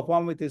able to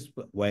perform with his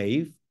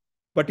wife,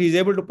 but he is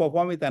able to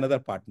perform with another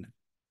partner.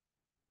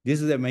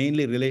 This is a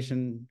mainly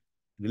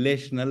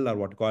relational or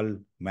what called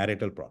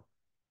marital problem.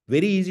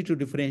 Very easy to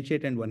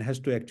differentiate, and one has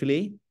to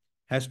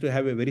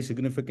have a very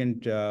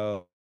significant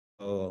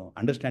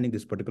understanding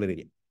this particular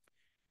area.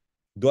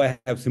 Though I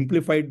have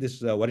simplified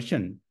this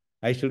version,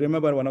 I still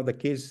remember one of the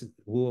case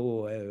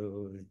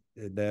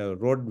the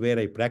road where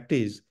I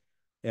practice,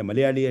 a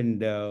Malayali,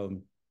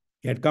 and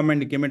he had come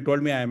and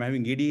told me I am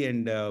having ED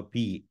and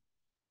PE.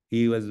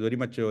 He was very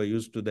much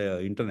used to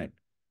the internet.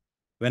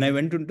 When I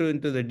went into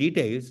the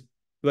details,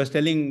 he was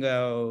telling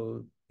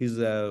his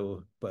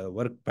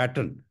work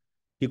pattern.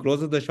 He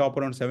closes the shop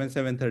around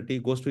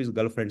 7:30, goes to his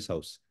girlfriend's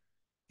house.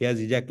 He has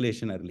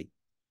ejaculation early.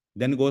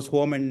 Then goes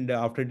home, and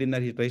after dinner,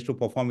 he tries to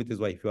perform with his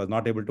wife. He was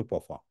not able to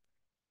perform.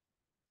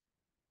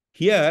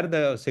 Here,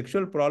 the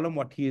sexual problem,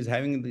 what he is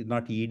having is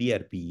not ED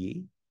or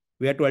PE.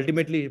 We have to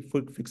ultimately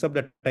fix up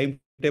the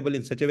timetable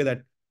in such a way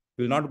that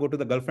he will not go to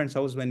the girlfriend's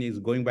house when he is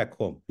going back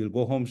home. He will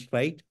go home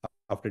straight.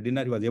 After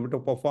dinner, he was able to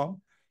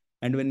perform.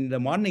 And when in the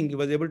morning, he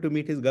was able to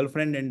meet his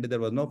girlfriend, and there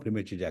was no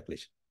premature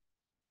ejaculation.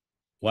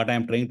 What I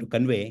am trying to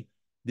convey,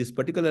 this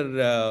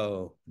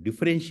particular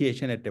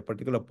differentiation at a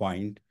particular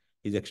point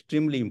is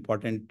extremely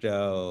important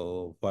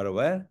for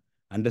our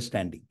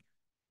understanding,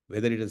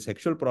 whether it is a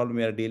sexual problem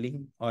we are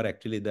dealing or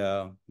actually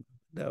the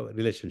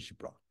relationship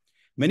problem.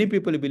 Many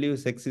people believe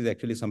sex is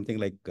actually something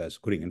like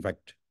screwing, in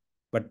fact,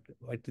 but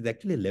it is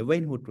actually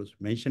Levine who was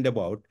mentioned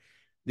about.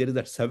 There is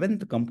a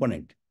seventh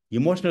component,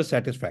 emotional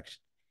satisfaction.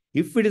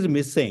 If it is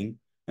missing,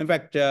 in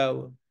fact,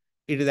 it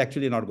is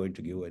actually not going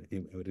to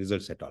give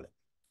results at all.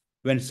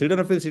 When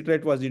sildenafil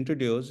citrate was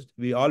introduced,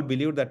 we all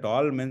believed that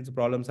all men's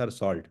problems are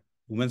solved,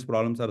 women's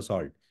problems are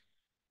solved.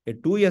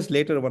 2 years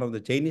later, one of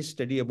the Chinese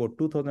study about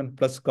 2,000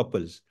 plus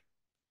couples,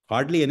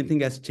 hardly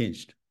anything has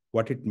changed.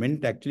 What it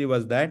meant actually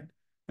was that,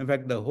 in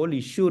fact, the whole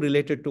issue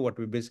related to what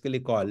we basically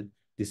call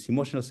this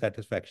emotional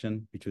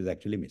satisfaction, which was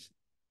actually missing.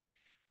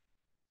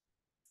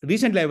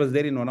 Recently, I was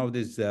there in one of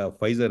this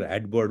Pfizer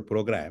ad board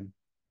program,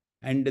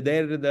 and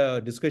there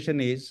the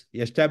discussion is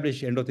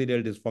establish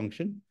endothelial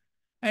dysfunction,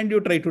 and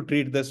you try to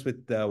treat this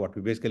with what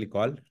we basically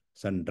call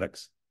some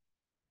drugs.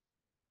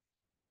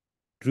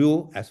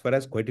 True, as far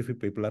as quite a few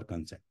people are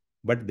concerned.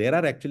 But there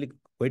are actually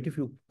quite a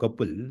few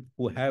couples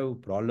who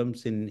have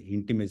problems in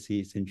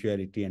intimacy,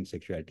 sensuality, and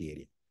sexuality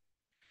area.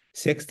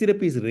 Sex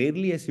therapy is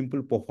rarely a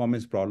simple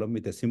performance problem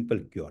with a simple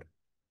cure.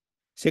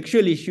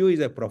 Sexual issue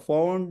is a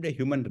profound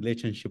human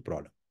relationship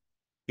problem.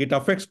 It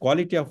affects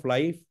quality of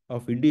life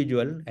of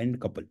individual and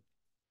couple.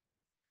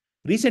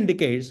 Recent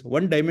decades,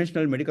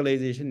 one-dimensional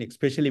medicalization,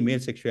 especially male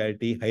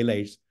sexuality,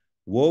 highlights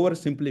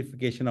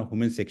oversimplification of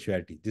human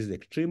sexuality. This is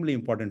extremely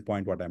important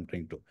point what I'm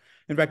trying to.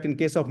 In fact, in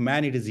case of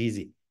man, it is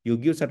easy. You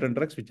give certain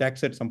drugs which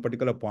acts at some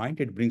particular point,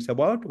 it brings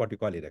about what you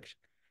call erection.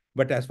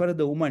 But as far as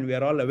the woman, we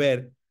are all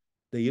aware,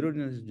 the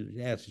uterine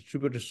is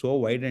distributed so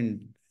wide,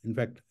 and in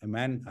fact, a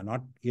man are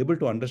not able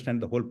to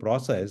understand the whole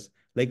process,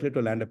 likely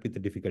to land up with the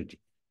difficulty.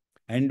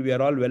 And we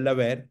are all well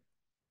aware,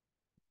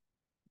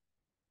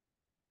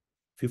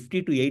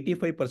 50 to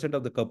 85%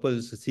 of the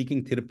couples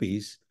seeking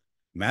therapies,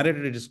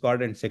 marital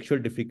discord and sexual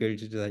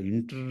difficulties are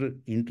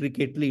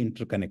intricately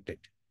interconnected.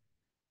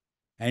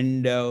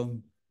 And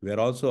we are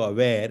also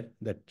aware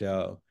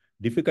that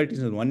difficulties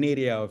in one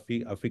area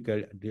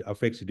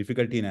affects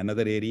difficulty in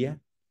another area.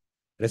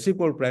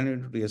 Reciprocal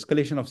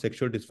escalation of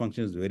sexual dysfunction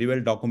is very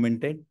well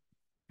documented.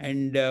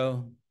 And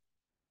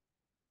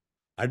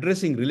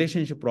addressing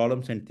relationship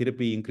problems and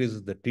therapy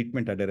increases the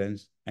treatment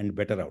adherence and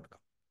better outcome.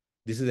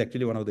 This is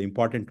actually one of the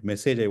important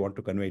message I want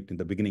to convey in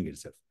the beginning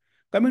itself.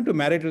 Coming to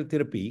marital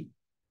therapy,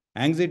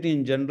 anxiety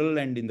in general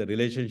and in the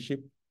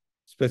relationship,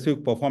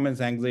 specific performance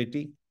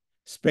anxiety,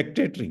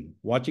 spectating,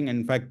 watching.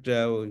 In fact,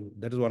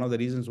 that is one of the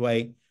reasons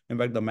why, in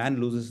fact, the man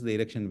loses the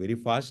erection very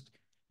fast.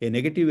 A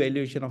negative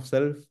evaluation of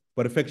self,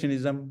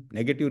 perfectionism,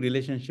 negative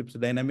relationships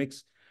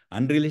dynamics,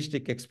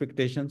 unrealistic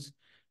expectations,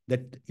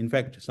 that in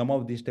fact, some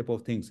of these type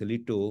of things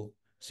lead to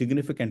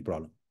significant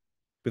problem.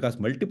 Because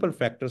multiple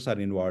factors are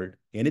involved,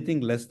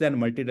 anything less than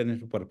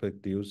multidimensional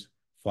perspectives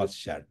falls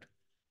short.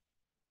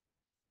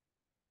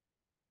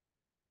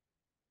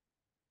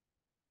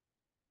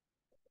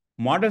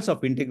 models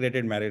of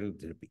integrated marital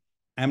therapy.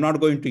 I'm not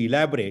going to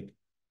elaborate.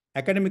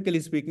 Academically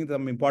speaking,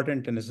 some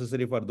important and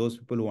necessary for those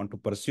people who want to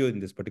pursue in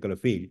this particular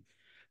field.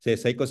 Say,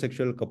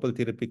 psychosexual couple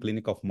therapy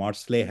clinic of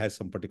Maudsley has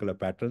some particular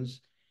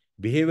patterns.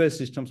 Behavioral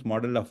systems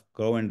model of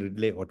Crow and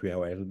Ridley, what we have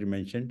already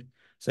mentioned.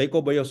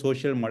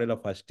 Psychobiosocial model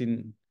of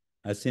Astin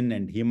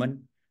and Heeman,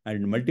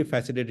 and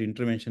multifaceted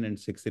intervention and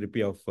sex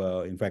therapy of,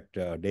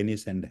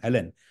 Dennis and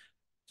Helen.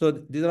 So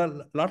these are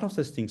a lot of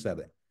such things are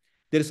there.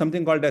 There is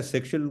something called a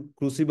sexual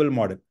crucible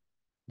model.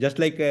 Just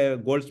like a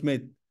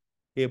goldsmith,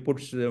 he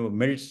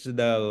melts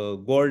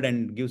the gold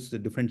and gives a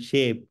different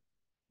shape.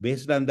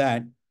 Based on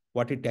that,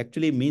 what it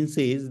actually means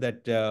is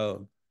that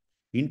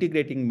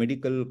integrating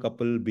medical,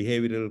 couple,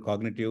 behavioral,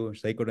 cognitive,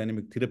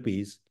 psychodynamic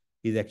therapies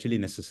is actually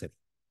necessary.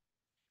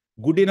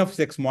 Good enough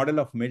sex model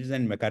of Mills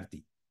and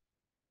McCarthy.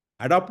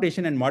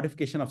 Adaptation and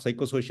modification of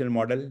psychosocial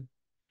model.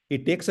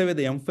 It takes away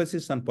the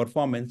emphasis on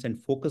performance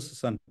and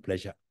focuses on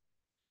pleasure.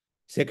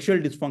 Sexual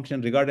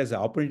dysfunction regarded as an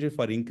opportunity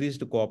for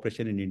increased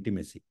cooperation and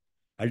intimacy.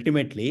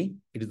 Ultimately,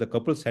 it is the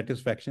couple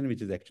satisfaction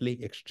which is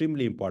actually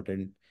extremely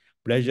important.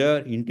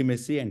 Pleasure,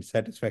 intimacy, and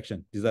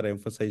satisfaction. These are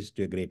emphasized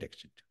to a great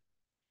extent.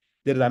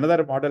 There is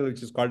another model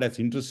which is called as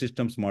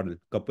inter-systems model,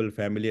 couple,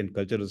 family, and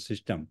cultural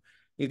system.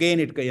 Again,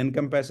 it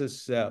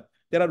encompasses,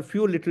 there are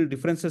few little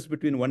differences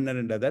between one and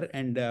another,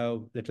 and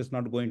let us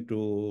not go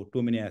into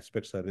too many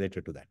aspects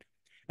related to that.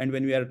 And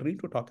when we are trying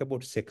to talk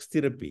about sex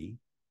therapy,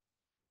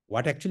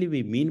 what actually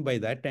we mean by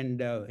that,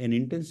 and an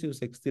intensive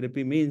sex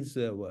therapy means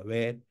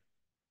where,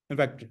 in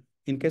fact,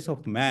 in case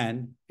of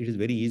man, it is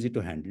very easy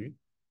to handle.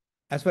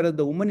 As far as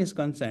the woman is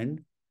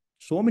concerned,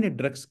 so many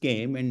drugs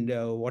came, and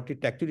what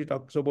it actually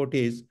talks about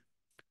is,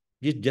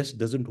 it just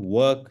doesn't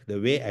work the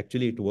way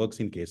actually it works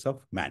in case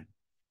of man.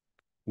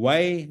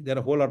 Why? There are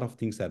a whole lot of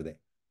things are there.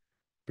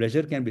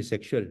 Pleasure can be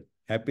sexual,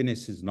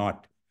 happiness is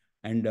not.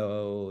 And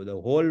the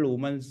whole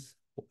woman's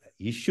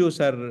issues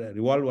are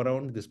revolve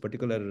around this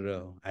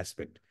particular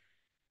aspect.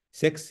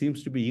 Sex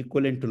seems to be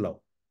equivalent to love.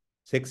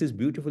 Sex is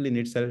beautiful in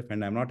itself,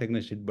 and I'm not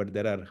against it, but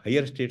there are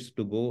higher states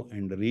to go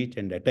and reach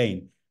and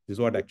attain. This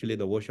is what actually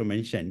the Osho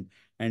mentioned.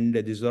 And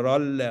these are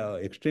all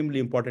extremely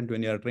important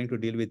when you are trying to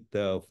deal with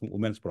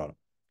women's problem.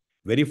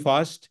 Very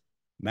fast,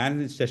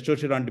 man is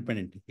testosterone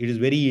dependent. It is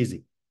very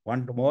easy.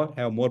 Want more,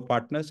 have more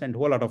partners, and a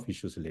whole lot of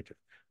issues related.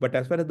 But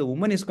as far as the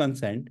woman is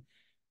concerned,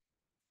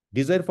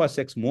 desire for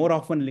sex more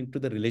often linked to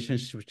the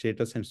relationship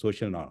status and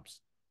social norms.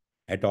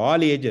 At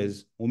all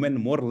ages, women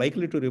more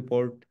likely to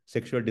report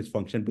sexual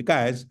dysfunction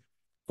because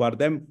for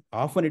them,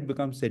 often it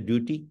becomes a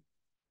duty.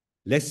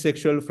 Less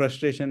sexual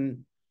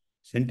frustration,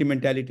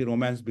 sentimentality,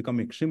 romance become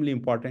extremely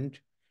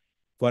important.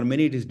 For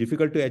many, it is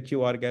difficult to achieve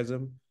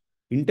orgasm.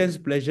 Intense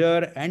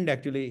pleasure and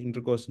actually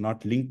intercourse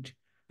not linked,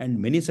 and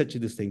many such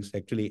these things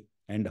actually,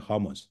 and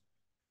hormones.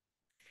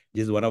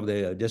 This is one of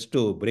the, just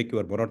to break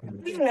your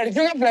monotony.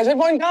 लड़कियों का pleasure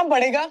point कहाँ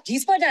पड़ेगा?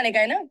 जीस पर जाने का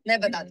है ना? मैं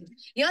बता दूं।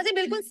 यहाँ से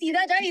बिल्कुल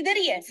सीधा जा, इधर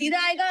ही है। सीधा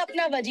आएगा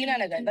अपना वजीना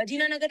नगर।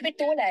 वजीना नगर पे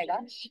टोल आएगा।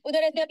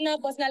 उधर ऐसे अपना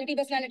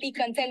पर्सनालिटी,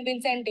 कंसेंट,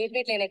 विंसेंट,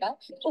 डेट लेने का।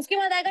 उसके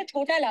बाद आएगा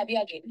छोटा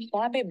लाबिया गेट।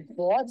 वहाँ पे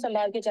बहुत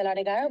संभाल के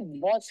चलाने का है,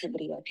 बहुत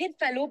शुक्रिया। फिर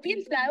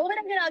फैलोपियन फ्लाईओवर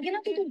अगर आगे ना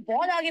तो तू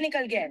बहुत आगे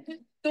निकल गया है।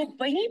 तो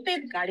वहीं पे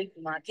गाड़ी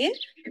घुमा के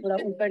थोड़ा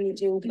ऊपर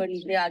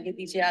नीचे, आगे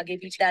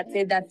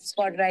पीछे, that's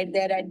spot right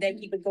there,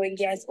 keep it going,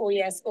 yes, oh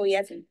yes, oh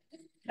yes.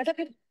 मतलब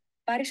फिर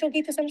बारिश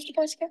होगी तो समझ के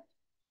पहुंच गया।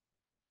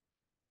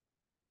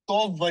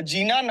 तो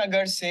वजीना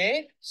नगर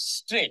से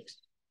स्ट्रेट।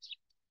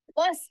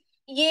 बस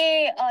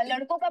ये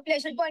लड़कों का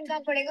प्लेजर पॉइंट कहाँ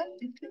पड़ेगा?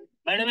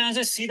 मैडम यहाँ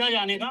से सीधा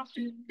जाने का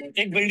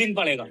एक बिल्डिंग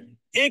पड़ेगा,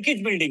 एक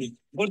ही बिल्डिंग,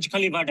 बुर्ज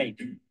खलीफा टाइप।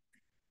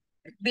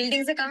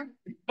 बिल्डिंग से कहाँ?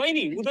 कहीं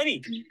नहीं, उधर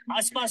ही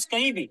आसपास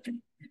कहीं भी,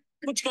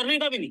 कुछ करने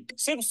का भी नहीं,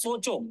 सिर्फ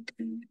सोचो,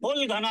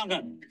 full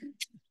घनाघन।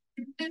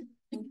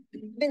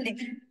 Building.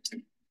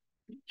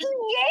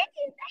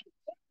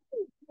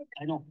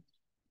 I know.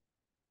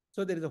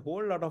 So there is a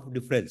whole lot of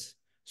difference.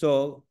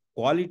 So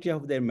quality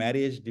of their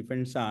marriage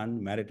depends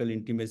on marital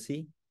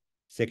intimacy,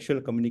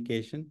 sexual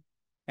communication,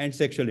 and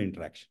sexual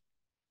interaction.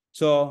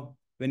 So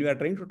when we are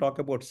trying to talk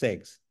about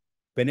sex,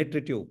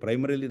 penetrative,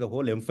 primarily the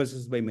whole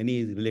emphasis by many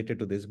is related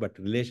to this, but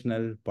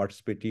relational,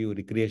 participative,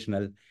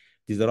 recreational,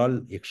 these are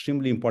all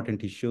extremely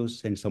important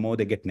issues, and somehow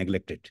they get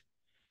neglected.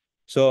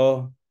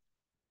 So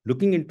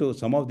looking into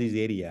some of these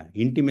areas,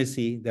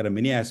 intimacy, there are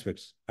many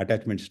aspects: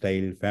 attachment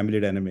style,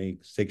 family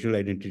dynamics, sexual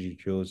identity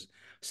issues,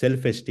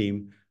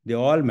 self-esteem, they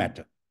all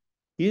matter.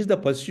 Is the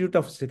pursuit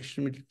of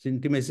sexual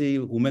intimacy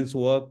women's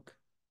work?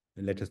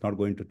 Let us not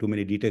go into too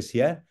many details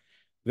here.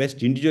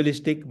 West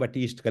individualistic, but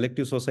East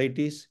collective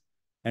societies,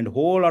 and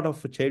whole lot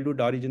of childhood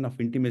origin of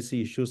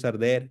intimacy issues are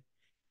there.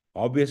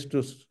 Obvious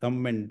to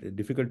some and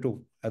difficult to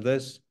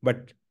others,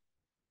 but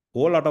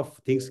whole lot of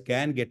things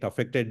can get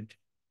affected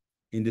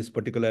in this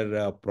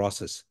particular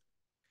process.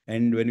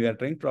 And when we are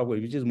trying to talk about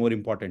which is more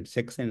important,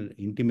 sex and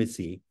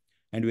intimacy,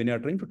 and when you are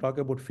trying to talk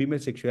about female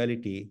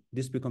sexuality,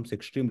 this becomes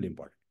extremely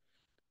important.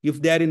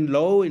 If they are in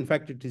love, in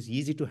fact, it is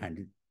easy to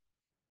handle.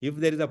 If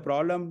there is a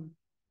problem,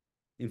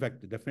 in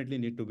fact, definitely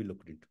need to be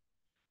looked into.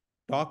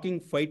 talking,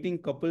 fighting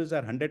couples are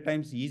 100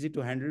 times easy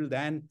to handle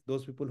than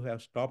those people who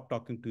have stopped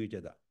talking to each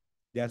other.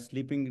 They are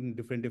sleeping in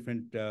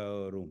different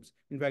rooms.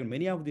 In fact,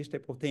 many of these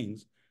type of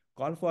things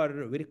call for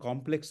a very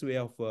complex way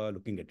of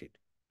looking at it.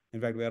 In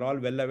fact, we are all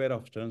well aware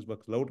of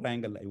Sternberg's love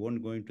triangle. I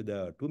won't go into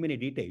the too many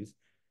details.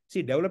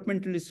 See,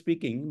 developmentally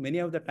speaking, many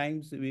of the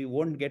times we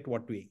won't get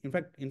what we, in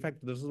fact,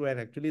 this is where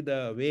actually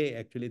the way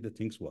actually the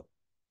things work.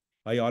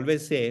 I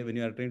always say when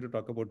you are trying to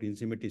talk about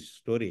intimate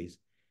stories,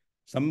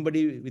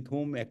 somebody with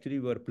whom actually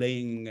we were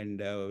playing and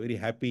very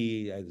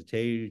happy as a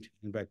child.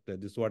 In fact,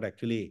 this is what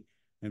actually,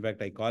 in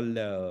fact, I call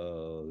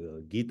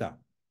Geeta.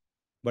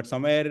 But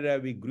somewhere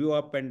we grew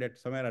up and at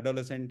somewhere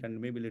adolescent and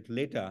maybe a little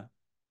later,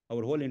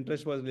 our whole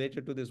interest was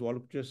related to this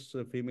voluptuous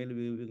female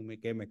we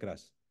came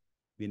across.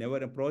 We never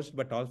approached,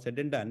 but all said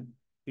and done,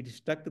 it is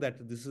stuck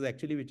that this is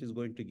actually which is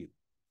going to give.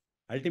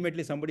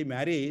 Ultimately, somebody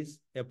marries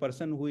a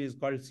person who is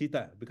called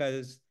Sita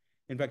because,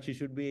 in fact, she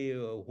should be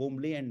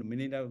homely and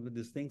many of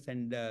these things,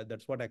 and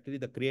that's what actually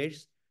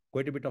creates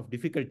quite a bit of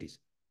difficulties.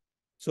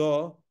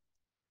 So,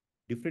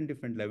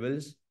 different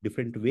levels,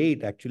 different way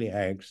it actually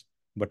acts,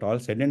 but all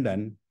said and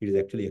done, it is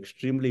actually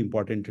extremely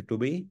important to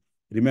be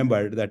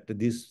remembered that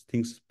these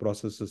things,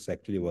 processes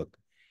actually work.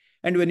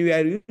 And when we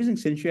are using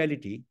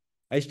sensuality,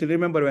 I still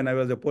remember when I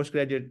was a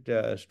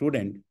postgraduate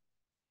student,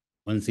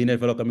 one senior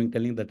fellow coming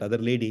telling that other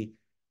lady,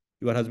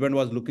 your husband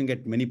was looking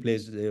at many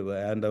places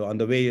and on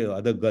the way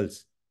other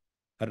girls.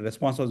 Her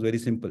response was very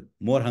simple: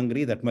 more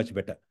hungry, that much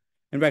better.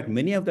 In fact,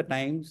 many of the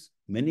times,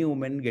 many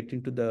women get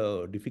into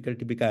the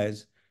difficulty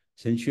because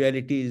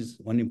sensuality is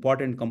one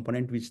important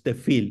component which they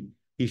feel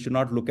he should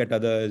not look at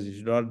others, he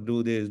should not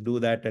do this, do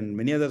that, and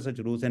many other such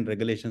rules and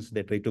regulations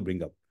they try to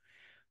bring up.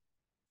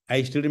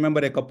 I still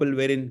remember a couple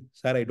wherein,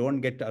 sir, I don't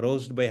get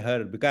aroused by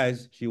her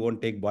because she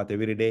won't take bath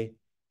every day.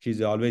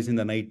 She's always in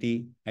the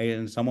nightie,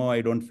 and somehow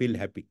I don't feel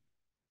happy.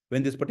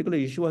 When this particular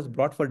issue was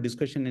brought for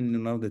discussion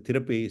in the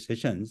therapy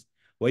sessions,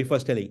 wife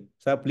was telling,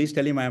 sir, please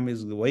tell him I am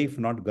his wife,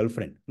 not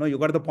girlfriend. No, you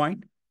got the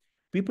point?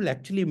 People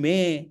actually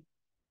may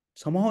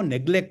somehow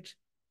neglect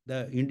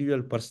the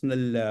individual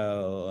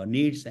personal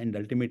needs and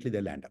ultimately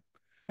they'll end up.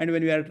 And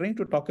when we are trying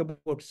to talk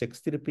about sex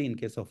therapy in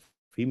case of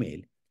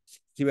female,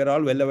 see, we are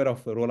all well aware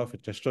of the role of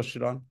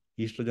testosterone,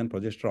 estrogen,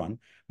 progesterone,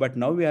 but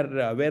now we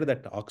are aware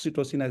that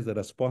oxytocin is the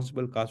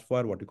responsible cause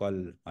for what we call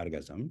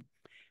orgasm.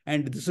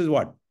 And this is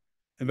what,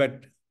 in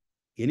fact,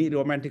 any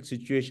romantic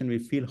situation we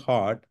feel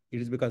hot,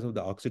 it is because of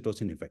the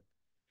oxytocin effect.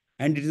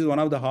 And it is one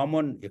of the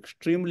hormone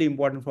extremely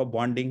important for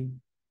bonding,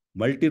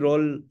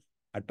 multi-role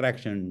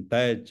attraction,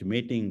 touch,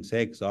 mating,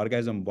 sex,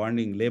 orgasm,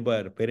 bonding,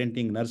 labor,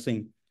 parenting,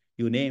 nursing,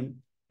 you name.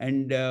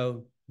 And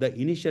the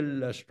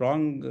initial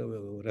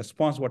strong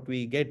response what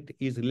we get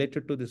is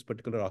related to this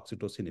particular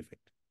oxytocin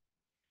effect.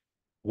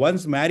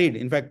 Once married,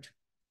 in fact,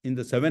 in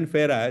the 7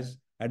 pharas,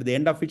 at the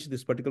end of which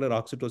this particular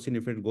oxytocin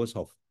effect goes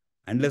off.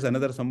 Unless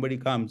another somebody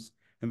comes,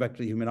 in fact,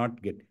 he may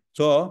not get.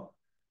 So,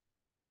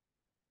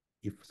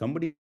 if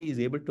somebody is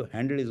able to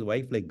handle his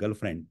wife like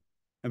girlfriend,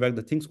 in fact,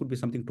 the things could be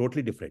something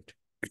totally different.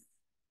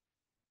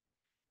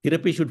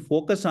 Therapy should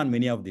focus on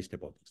many of these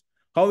type of things.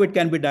 How it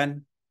can be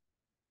done?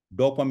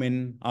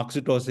 Dopamine,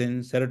 oxytocin,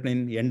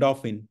 serotonin,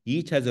 endorphin,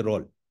 each has a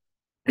role.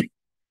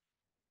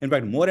 In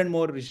fact, more and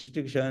more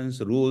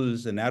restrictions,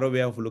 rules, a narrow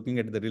way of looking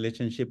at the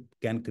relationship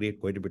can create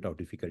quite a bit of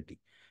difficulty.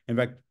 In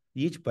fact,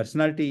 each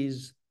personality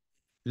is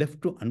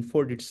left to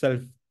unfold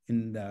itself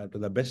to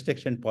the best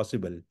extent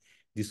possible.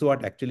 This is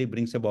what actually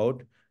brings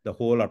about the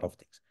whole lot of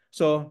things.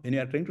 So when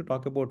you are trying to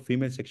talk about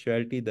female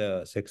sexuality,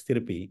 the sex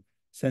therapy,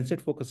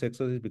 sensate focus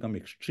exercises become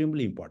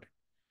extremely important.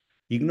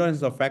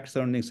 Ignorance of facts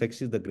surrounding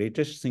sex is the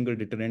greatest single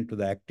deterrent to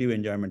the active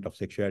enjoyment of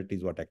sexuality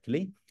is what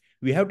actually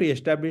we have to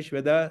establish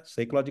whether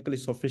psychologically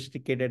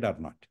sophisticated or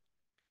not.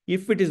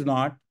 If it is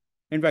not,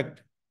 in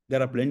fact,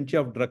 there are plenty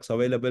of drugs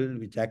available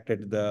which act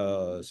at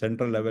the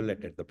central level,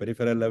 at the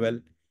peripheral level,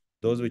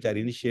 those which are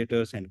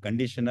initiators and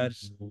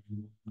conditioners.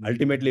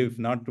 Ultimately, if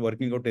not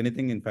working out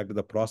anything, in fact,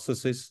 the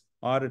processes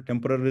or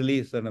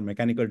temporarily certain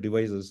mechanical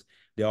devices,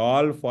 they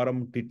all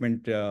form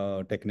treatment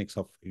techniques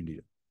of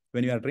individual.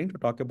 When you are trying to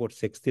talk about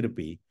sex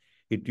therapy,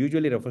 it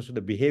usually refers to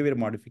the behavior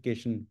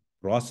modification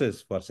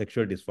process for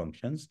sexual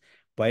dysfunctions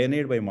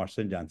pioneered by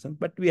Marston Johnson,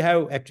 but we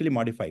have actually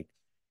modified.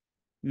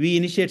 We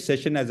initiate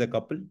session as a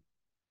couple,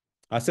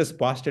 assess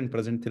past and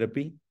present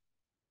therapy,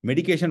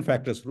 medication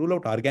factors, rule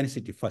out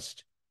organicity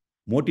first,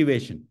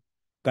 motivation,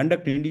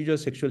 conduct individual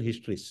sexual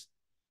histories,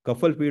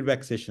 couple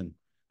feedback session.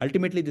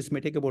 Ultimately, this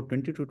may take about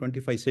 20 to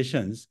 25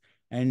 sessions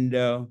and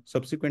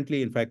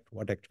subsequently, in fact,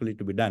 what actually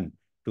to be done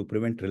to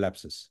prevent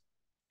relapses.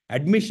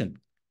 Admission.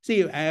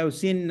 See, I have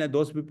seen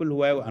those people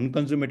who have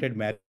unconsummated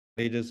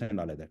marriages and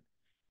all of that.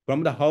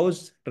 From the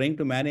house, trying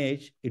to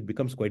manage, it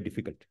becomes quite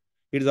difficult.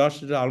 It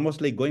is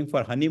almost like going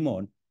for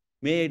honeymoon.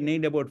 May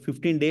need about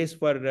 15 days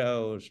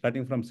for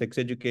starting from sex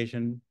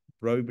education,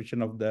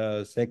 prohibition of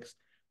the sex,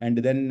 and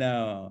then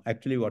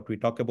actually what we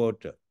talk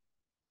about,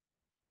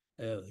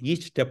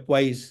 each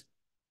stepwise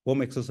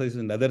home exercise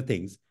and other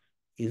things,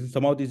 in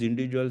some of these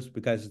individuals,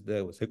 because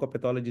the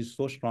psychopathology is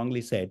so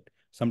strongly set,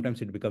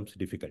 sometimes it becomes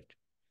difficult.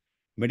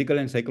 medical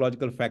and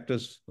psychological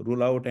factors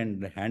rule out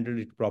and handle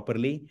it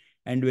properly.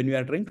 And when we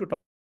are trying to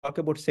talk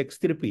about sex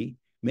therapy,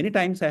 many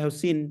times I have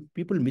seen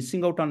people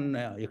missing out on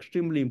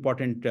extremely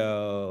important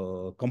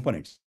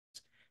components.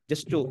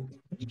 Just to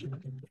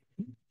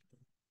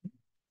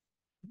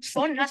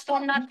सोना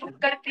सोना तू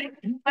करती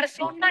पर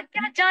सोना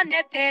क्या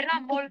जाने तेरा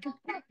मोल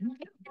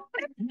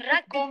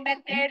रखो मैं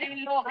तेरी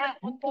लोहा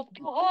हूँ तो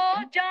तू हो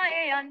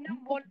जाए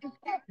अनमोल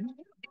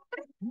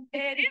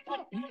तेरी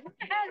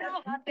है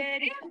लोहा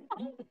तेरी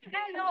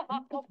है लोहा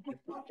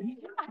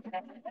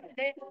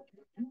ले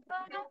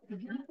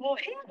वो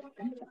ही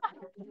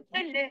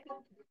ले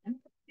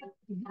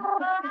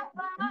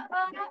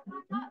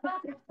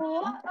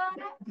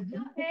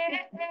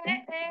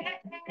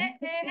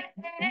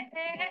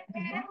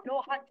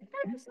लोहा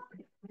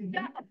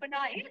जा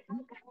अपना ही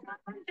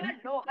जा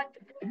लोहा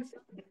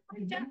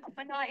जा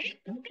अपना ही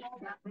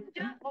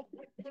जा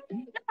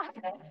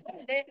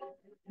ले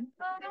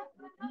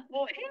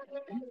वो ही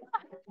ले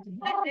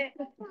वो ले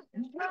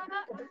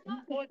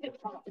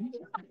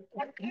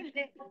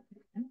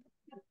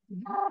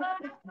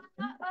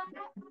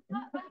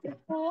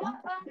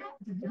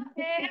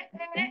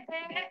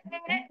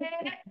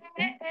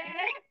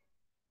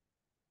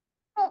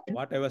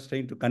what I was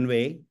trying to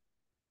convey,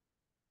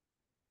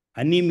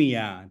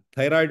 anemia,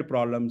 thyroid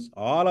problems,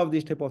 all of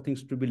these type of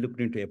things to be looked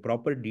into. A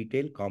proper,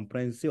 detailed,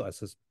 comprehensive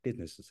assessment is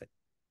necessary.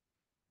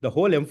 The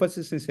whole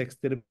emphasis in sex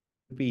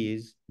therapy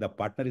is the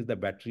partner is the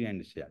battery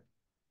and shell.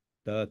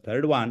 The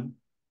third one,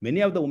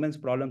 many of the women's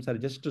problems are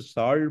just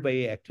solved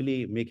by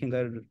actually making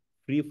her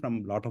free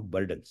from a lot of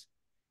burdens.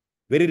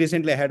 Very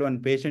recently, I had one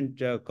patient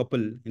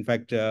couple. In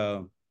fact,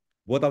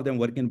 both of them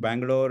work in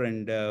Bangalore,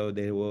 and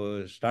they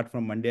will start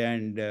from Monday,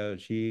 and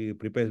she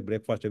prepares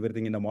breakfast,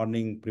 everything in the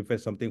morning,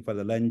 prepares something for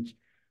the lunch,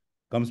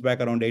 comes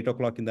back around 8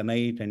 o'clock in the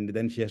night, and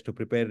then she has to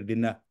prepare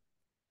dinner.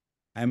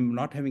 I'm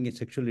not having a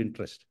sexual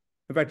interest.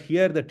 In fact,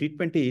 here the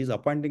treatment is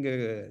appointing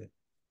a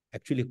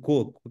actually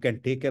cook who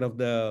can take care of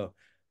the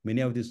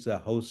many of these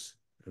house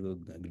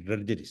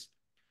drudgeries.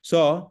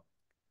 So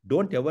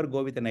don't ever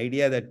go with an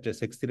idea that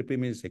sex therapy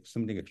means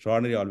something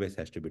extraordinary always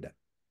has to be done.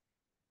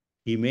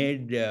 He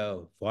made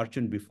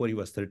fortune before he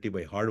was 30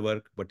 by hard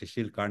work, but he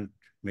still can't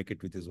make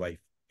it with his wife.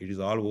 It is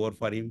all over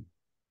for him.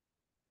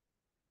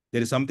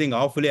 There is something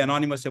awfully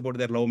anonymous about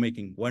their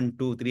lovemaking. 1,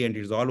 2, 3, and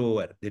it is all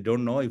over. They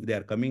don't know if they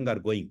are coming or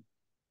going.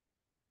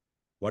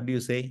 What do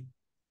you say?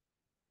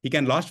 He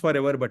can last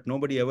forever, but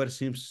nobody ever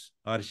seems,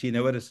 or she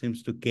never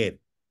seems to care.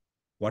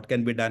 What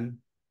can be done?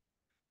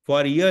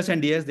 For years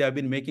and years, they have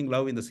been making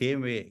love in the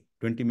same way.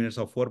 20 minutes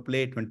of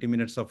foreplay, 20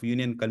 minutes of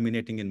union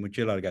culminating in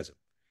mutual orgasm,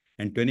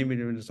 and 20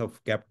 minutes of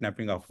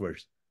napping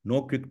afterwards.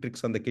 No quick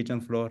tricks on the kitchen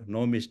floor,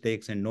 no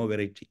mistakes, and no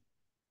variety.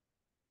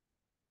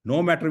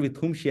 No matter with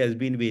whom she has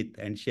been with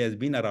and she has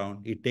been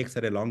around, it takes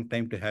her a long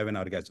time to have an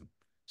orgasm.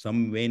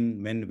 Some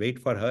men wait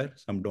for her,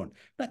 some don't.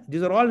 Now,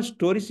 these are all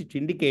stories which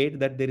indicate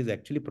that there is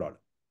actually a problem.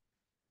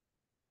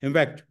 In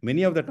fact,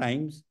 many of the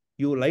times,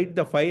 you light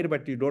the fire,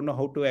 but you don't know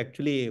how to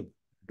actually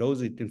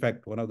douse it. In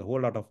fact, one of the whole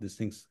lot of these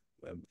things,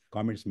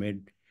 comments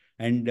made.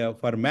 And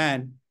for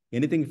man,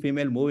 anything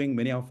female moving,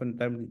 many often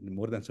times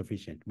more than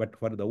sufficient. But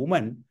for the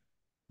woman,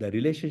 the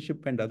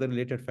relationship and other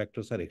related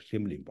factors are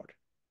extremely important.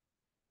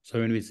 So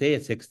when we say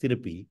sex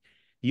therapy,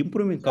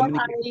 improving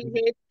communication.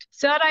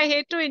 Sir, I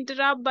hate to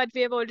interrupt, but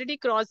we have already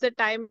crossed the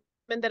time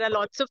and there are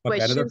lots of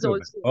questions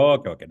also.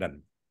 Okay,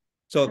 done.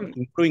 So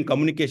improving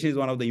communication is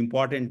one of the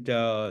important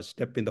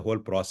step in the whole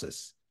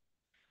process.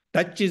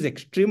 Touch is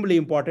extremely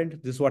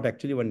important. This is what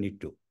actually one need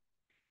to.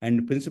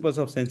 And principles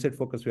of sensate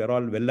focus, we are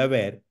all well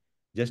aware,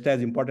 just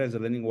as important as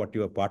learning what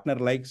your partner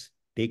likes,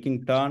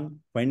 taking turn,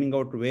 finding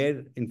out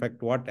where, in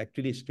fact, what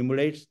actually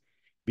stimulates,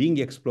 being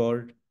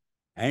explored,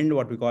 and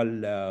what we call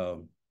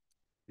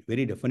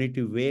very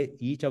definitive way,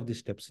 each of these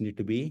steps need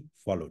to be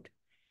followed.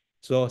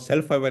 So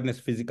self-awareness,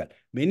 physical.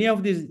 Many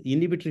of these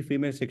inhibitory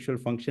female sexual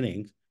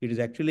functionings, it is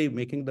actually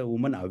making the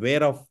woman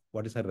aware of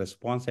what is her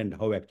response and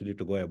how actually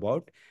to go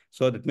about.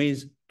 So that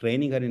means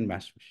training her in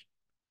masturbation.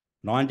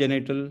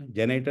 Non-genital,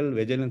 genital,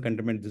 vaginal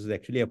containment, this is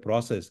actually a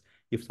process.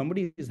 If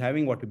somebody is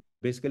having what we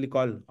basically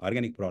call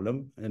organic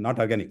problem, not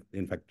organic,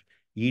 in fact,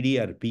 ED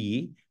or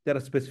PE, there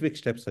are specific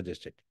steps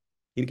suggested.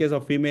 In case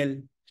of female,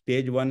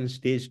 stage 1,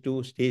 stage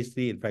 2, stage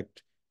 3, in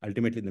fact,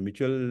 ultimately the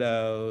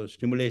mutual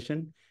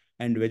stimulation,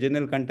 and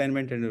vaginal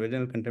containment and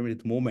vaginal containment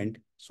with movement,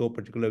 so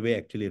particular way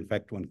actually, in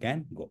fact, one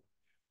can go.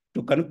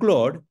 To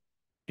conclude,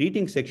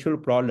 treating sexual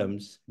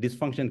problems,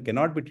 dysfunction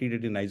cannot be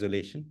treated in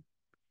isolation.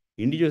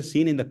 Individuals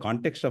seen in the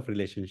context of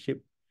relationship,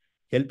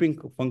 helping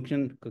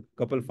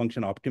couple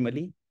function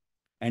optimally,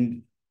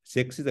 and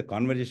sex is a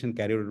conversation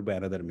carried out by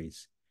another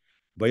means.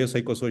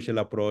 Biopsychosocial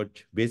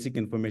approach, basic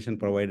information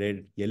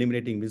provided,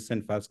 eliminating myths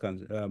and false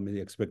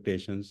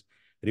expectations,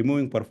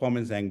 removing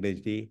performance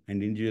anxiety,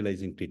 and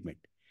individualizing treatment.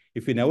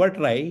 If you never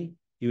try,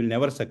 you will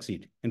never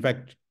succeed. In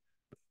fact,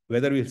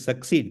 whether we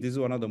succeed, this is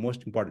one of the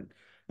most important.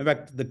 In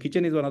fact, the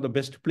kitchen is one of the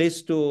best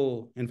places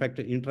to, in fact,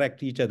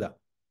 interact each other.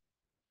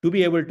 To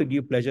be able to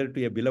give pleasure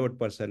to a beloved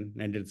person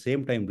and at the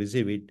same time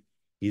receive it,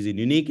 is a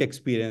unique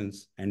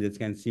experience, and this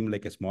can seem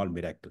like a small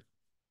miracle.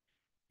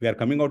 We are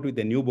coming out with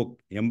a new book,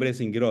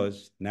 Embracing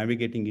Eros,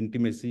 Navigating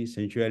Intimacy,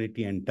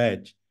 Sensuality, and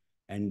Touch.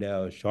 And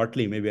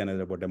shortly, maybe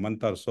another about a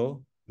month or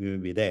so, we will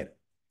be there.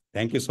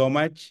 Thank you so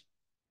much.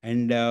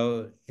 And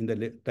in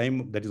the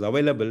time that is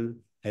available,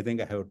 I think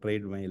I have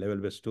tried my level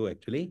best to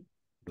actually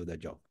do the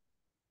job.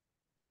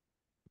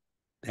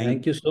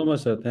 Thank you so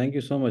much, sir. Thank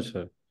you so much,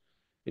 sir.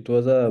 It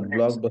was a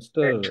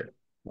blockbuster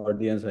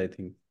audience, I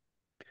think.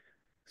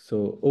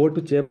 So over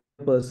to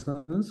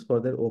chairpersons for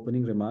their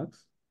opening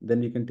remarks.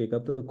 Then we can take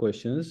up the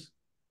questions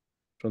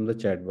from the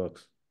chat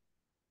box.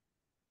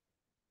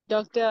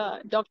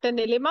 Dr.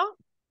 Nilima?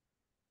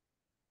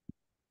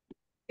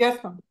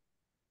 Yes, ma'am.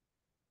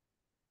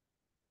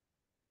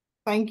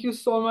 Thank you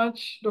so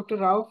much, Dr.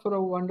 Rao, for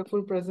a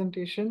wonderful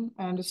presentation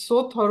and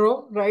so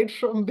thorough right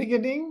from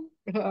beginning.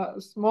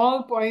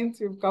 Small points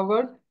you've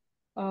covered.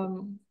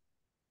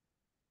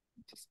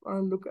 Just want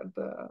to look at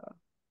the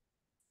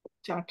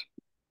chat.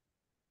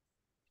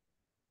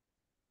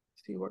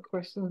 See what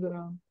questions there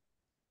are.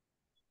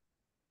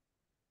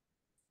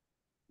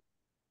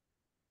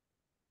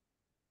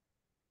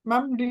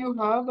 Ma'am, do you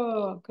have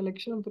a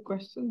collection of the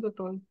questions at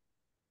all?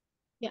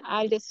 Yeah,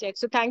 I'll just check.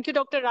 So thank you,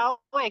 Dr. Rao.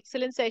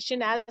 Excellent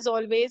session as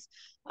always.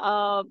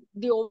 The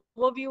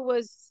overview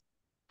was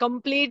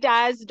complete,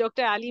 as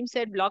Dr. Aleem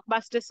said,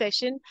 blockbuster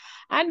session,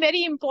 and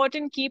very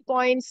important key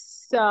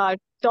points.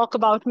 Talk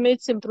about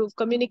myths, improve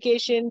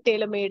communication,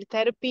 tailor-made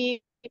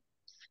therapy.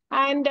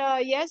 And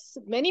yes,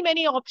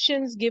 many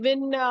options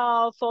given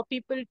for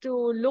people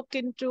to look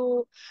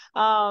into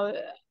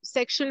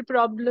sexual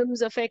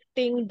problems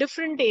affecting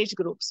different age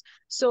groups.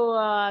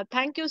 So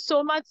thank you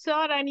so much,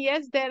 sir. And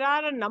yes, there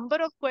are a number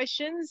of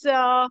questions.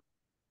 One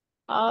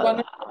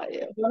of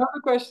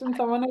the questions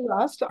someone has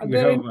asked.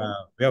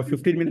 We have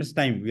 15 minutes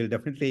time. We'll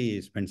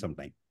definitely spend some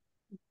time.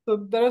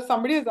 So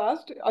somebody has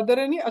asked, are there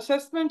any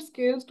assessment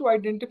scales to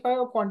identify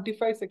or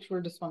quantify sexual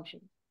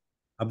dysfunction?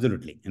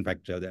 Absolutely. In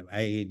fact,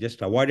 I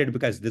just avoided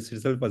because this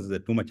itself was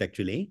too much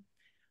actually.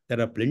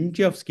 There are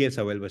plenty of scales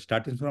available,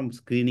 starting from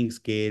screening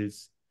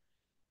scales,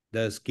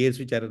 the scales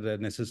which are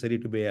necessary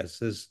to be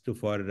assessed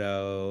for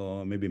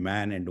maybe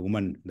man and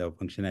woman, the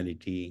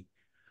functionality,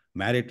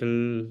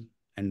 marital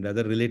and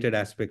other related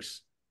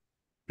aspects.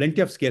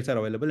 Plenty of scales are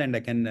available, and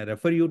I can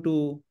refer you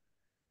to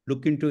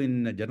look into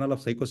in the Journal of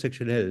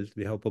Psychosexual Health.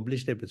 We have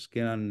published a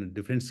scale on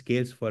different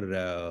scales for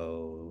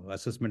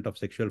assessment of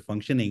sexual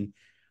functioning,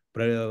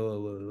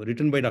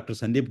 written by Dr.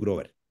 Sandeep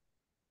Grover.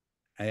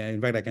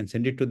 In fact, I can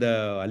send it to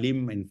the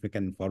Aleem, and we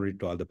can forward it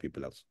to all the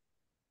people also.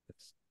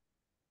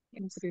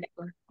 Yes.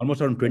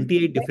 Almost around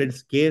 28 different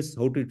scales,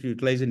 how to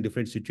utilize in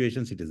different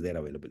situations, it is there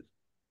available.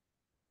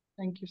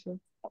 Thank you, sir.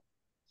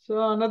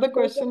 So another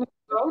question is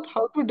about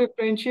how to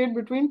differentiate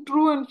between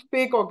true and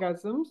fake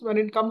orgasms when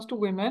it comes to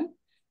women,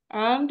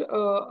 and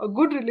a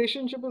good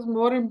relationship is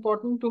more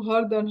important to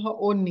her than her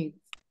own needs.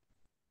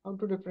 How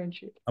to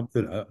differentiate?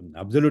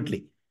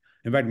 Absolutely.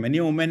 In fact, many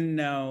women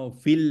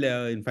feel,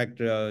 in fact,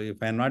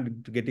 if I'm not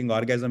getting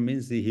orgasm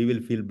means he will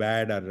feel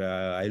bad, or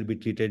I'll be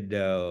treated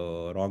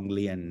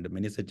wrongly, and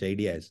many such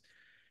ideas.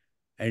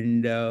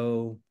 And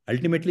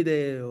ultimately,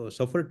 they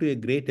suffer to a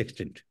great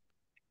extent.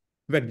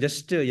 In fact,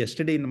 just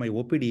yesterday in my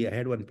OPD, I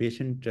had one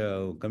patient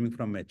coming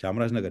from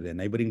Chamarajanagar, the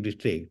neighboring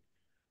district,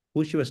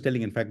 who she was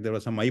telling, in fact, there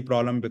was some eye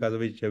problem because of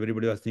which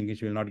everybody was thinking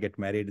she will not get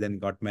married, then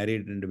got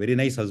married, and a very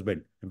nice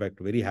husband. In fact,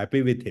 very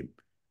happy with him.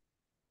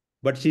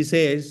 But she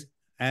says,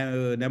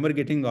 I'm never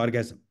getting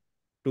orgasm.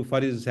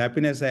 For his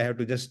happiness, I have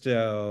to just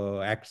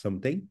act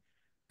something.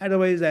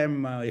 Otherwise,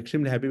 I'm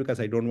extremely happy because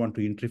I don't want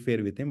to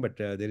interfere with him, but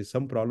there is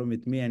some problem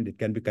with me and it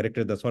can be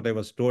corrected. That's what I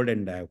was told,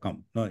 and I have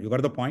come. No, you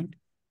got the point?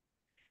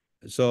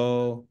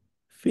 So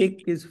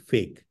fake is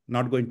fake,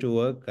 not going to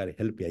work or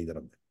help either of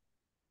them.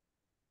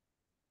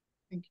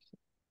 Thank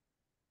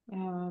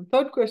you.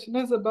 Third question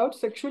is about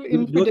sexual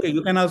infidelity.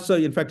 You can also,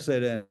 in fact,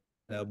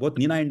 both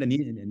Nina and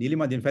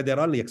Nilima, in fact, they're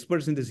all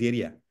experts in this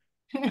area.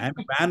 I'm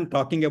a man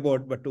talking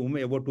about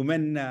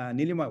women.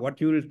 Nilima, what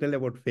you will tell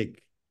about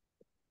fake,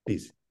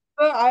 please?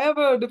 I have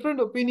a different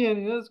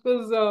opinion,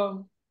 because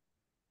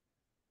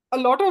a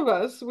lot of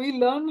us, we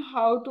learn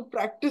how to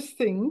practice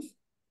things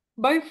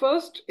by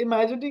first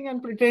imagining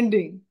and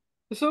pretending.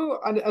 So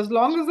as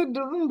long as it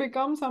doesn't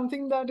become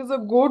something that is a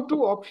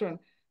go-to option,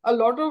 a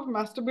lot of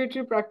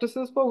masturbatory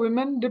practices for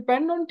women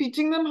depend on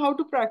teaching them how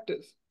to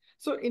practice.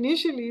 So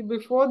initially,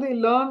 before they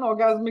learn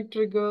orgasmic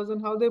triggers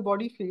and how their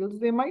body feels,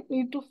 they might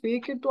need to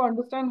fake it to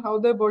understand how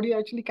their body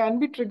actually can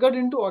be triggered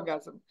into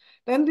orgasm.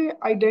 Then they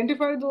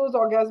identify those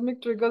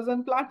orgasmic triggers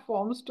and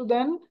platforms to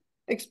then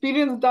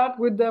experience that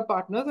with their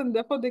partners, and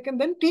therefore they can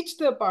then teach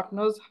their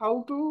partners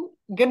how to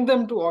get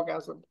them to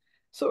orgasm.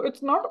 So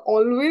it's not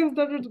always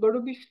that it's going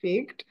to be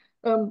faked.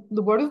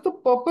 What is the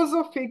purpose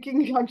of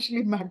faking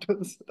actually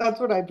matters. That's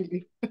what I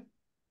believe.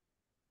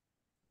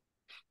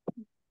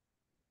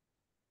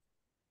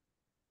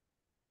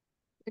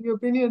 Any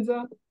opinions,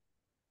 sir?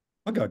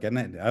 Okay.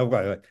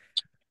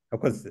 Of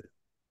course,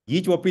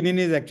 each opinion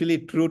is actually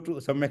true to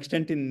some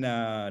extent in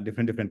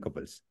different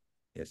couples.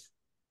 Yes.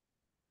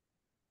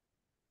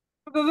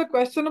 There's a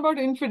question about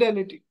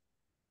infidelity.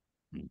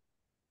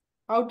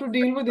 How to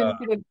deal with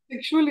infidelity,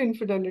 sexual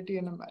infidelity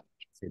in a marriage.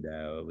 See,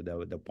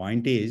 the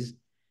point is,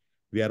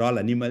 we are all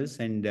animals,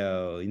 and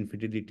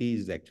infidelity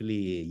is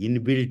actually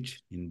inbuilt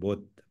in both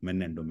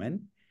men and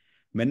women.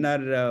 Men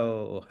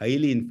are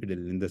highly infidel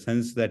in the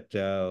sense that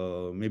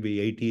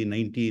maybe 80,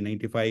 90,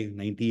 95,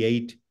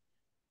 98.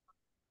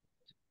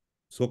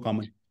 So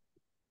common.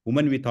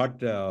 Women, we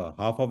thought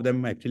half of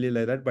them actually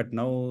like that, but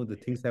now the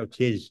things have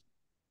changed,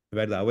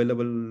 where the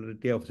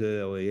availability of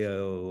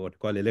what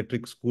call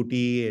electric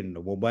scooty and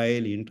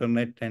mobile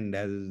internet and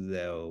has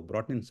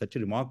brought in such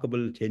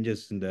remarkable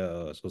changes in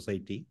the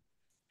society.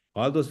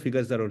 All those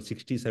figures are around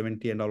 60,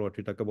 70 and all what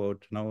we talk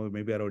about now,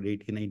 maybe around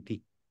 80,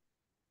 90.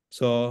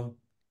 So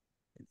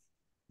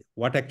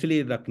what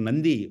actually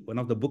Nandi, one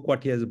of the book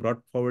what he has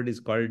brought forward is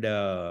called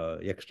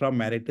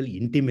extramarital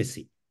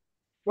intimacy.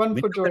 One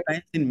for joy.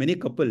 In many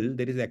couples,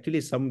 there is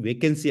actually some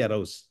vacancy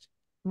aroused.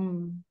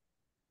 And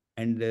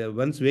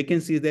once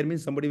vacancy is there,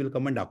 means somebody will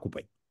come and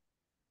occupy.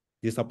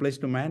 This applies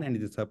to man and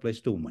this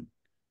applies to woman.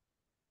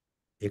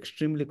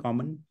 Extremely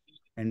common.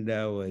 And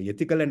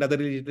ethical and other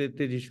related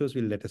issues,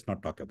 will let us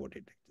not talk about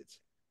it.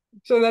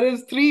 So there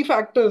is 3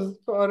 factors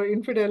for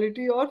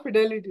infidelity or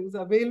fidelity: is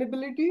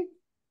availability,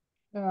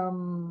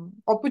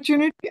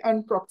 opportunity,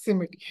 and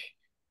proximity.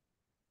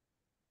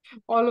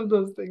 All of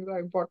those things are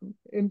important.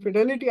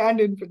 Infidelity and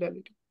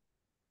infidelity.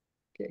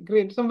 Okay,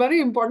 great. Some very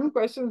important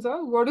questions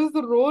are: what is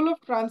the role of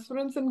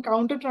transference and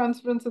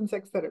counter-transference in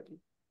sex therapy?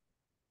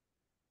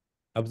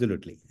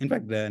 Absolutely. In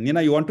fact,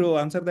 Nina, you want to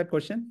answer that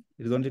question?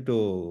 It is only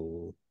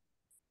to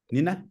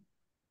Nina.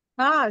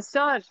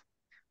 Sir.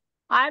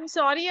 I'm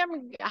sorry,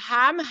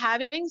 I'm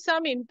having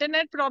some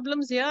internet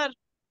problems here.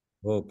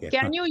 Okay.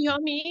 Can you hear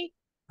me?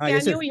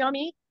 Yes, Can you hear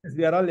me? Yes,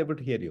 we are all able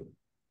to hear you.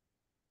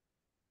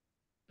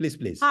 Please,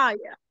 please. Sorry,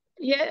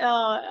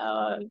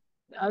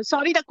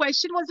 the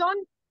question was on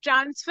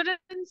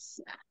transference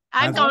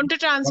and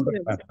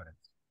counter-transference.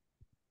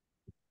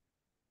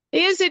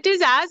 Yes, it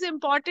is as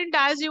important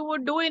as you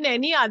would do in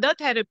any other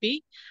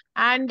therapy.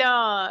 And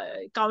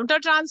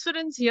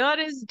counter-transference here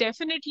is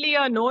definitely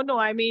a no-no.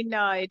 I mean,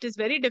 it is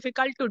very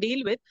difficult to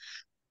deal with.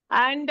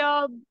 And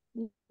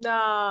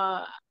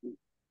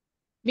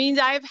means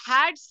I've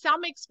had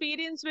some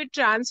experience with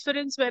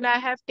transference when I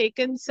have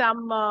taken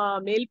some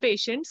male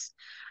patients,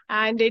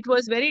 and it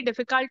was very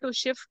difficult to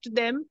shift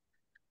them.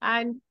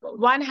 And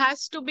one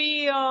has to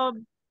be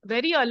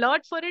very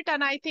alert for it.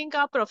 And I think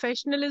our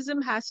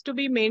professionalism has to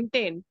be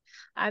maintained,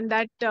 and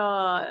that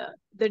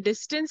the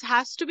distance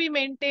has to be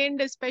maintained,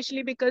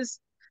 especially because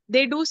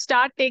they do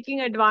start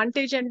taking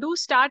advantage and do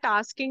start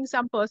asking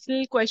some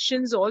personal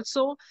questions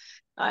also,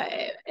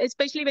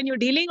 especially when you're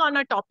dealing on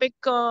a topic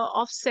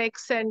of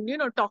sex and, you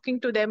know, talking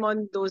to them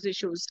on those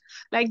issues.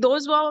 Like,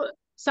 those were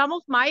some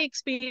of my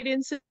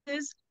experiences.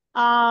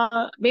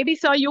 Maybe,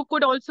 sir, you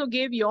could also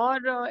give your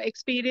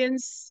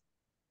experience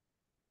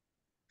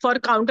for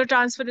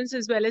counter-transference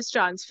as well as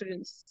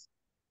transference.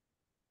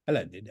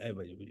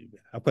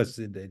 Of course,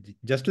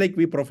 just like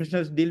we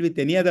professionals deal with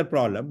any other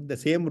problem, the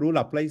same rule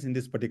applies in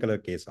this particular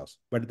case also.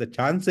 But the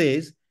chance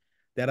is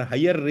there are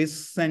higher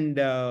risks and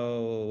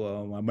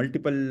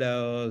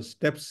multiple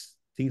steps,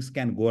 things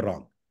can go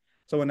wrong.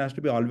 So one has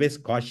to be always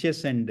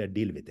cautious and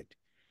deal with it.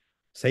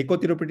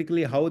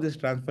 Psychotherapeutically, how this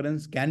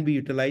transference can be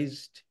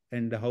utilized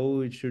and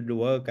how it should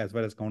work as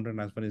far as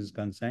counter-transference is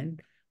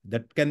concerned,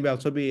 that can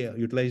also be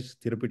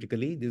utilized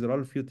therapeutically. These are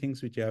all few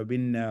things which have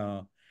been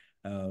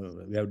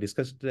we have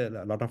discussed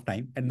a lot of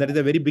time, and that is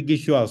a very big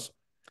issue also.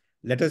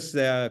 Let us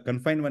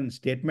confine one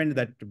statement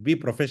that be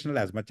professional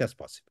as much as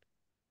possible.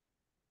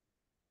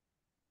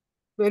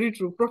 Very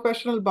true.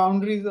 Professional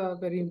boundaries are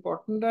very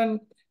important, and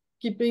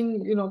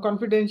keeping, you know,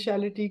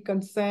 confidentiality,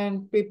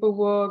 consent,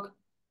 paperwork,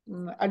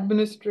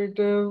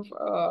 administrative,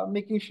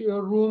 making sure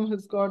your room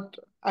has got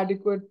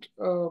adequate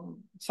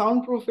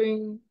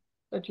soundproofing,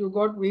 that you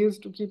got ways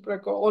to keep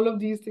record. All of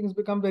these things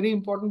become very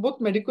important, both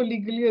medical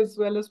legally as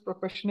well as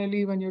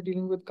professionally, when you're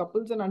dealing with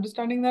couples, and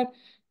understanding that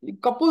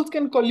couples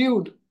can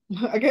collude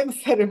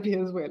against therapy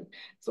as well.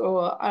 So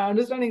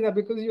understanding that,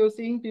 because you're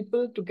seeing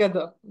people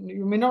together,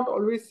 you may not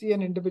always see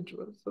an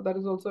individual. So that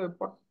is also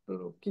important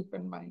to keep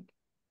in mind.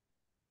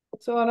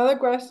 So another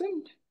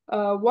question,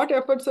 what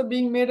efforts are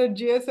being made at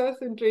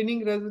GSS in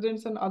training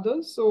residents and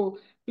others? So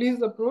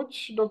please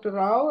approach Dr.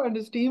 Rao and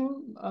his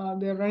team.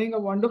 They're running a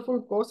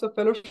wonderful course, a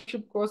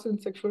fellowship course in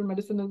sexual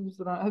medicine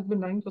has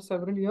been running for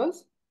several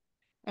years.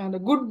 And a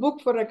good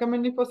book for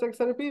recommending for sex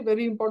therapy,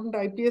 very important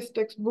IPS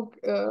textbook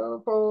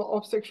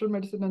of sexual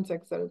medicine and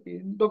sex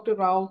therapy. Dr.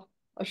 Rao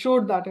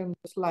showed that in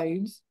the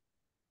slides.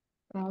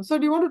 So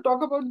do you want to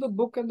talk about the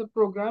book and the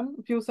program?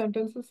 A few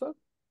sentences, sir?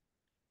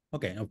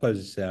 Okay, of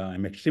course,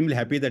 I'm extremely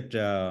happy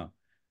that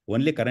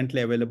only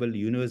currently available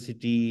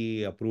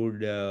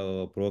university-approved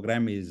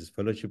program is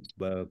fellowship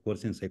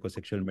course in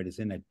psychosexual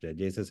medicine at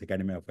JSS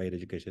Academy of Higher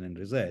Education and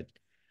Research,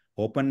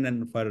 open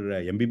and for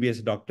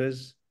MBBS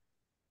doctors,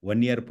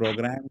 1 year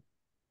program,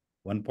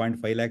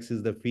 1.5 lakhs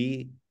is the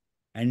fee,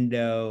 And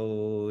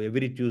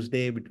every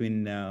Tuesday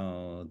between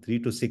 3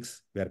 to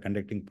 6, we are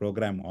conducting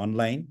program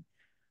online,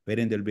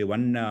 wherein there will be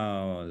one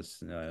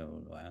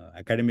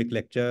academic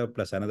lecture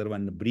plus another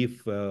one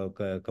brief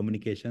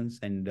communications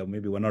and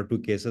maybe 1 or 2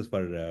 cases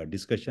for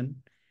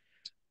discussion.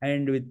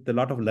 And with a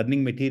lot of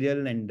learning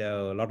material and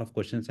a lot of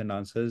questions and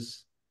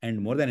answers. And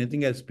more than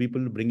anything else,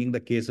 people bringing the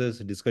cases,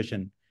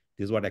 discussion.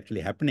 This is what actually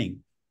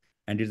happening.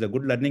 And it's a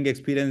good learning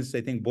experience,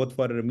 I think, both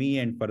for me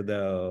and for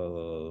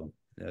the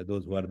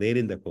those who are there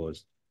in the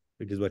course.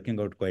 It is working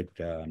out quite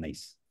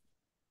nice.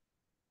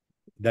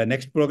 The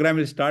next program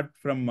will start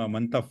from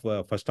month of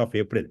 1st of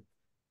April.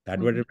 The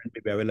advertisement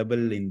will be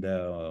available in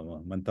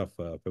the month of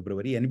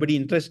February. Anybody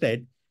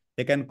interested,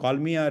 they can call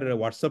me or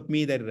WhatsApp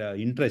me their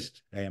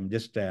interest. I am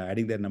just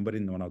adding their number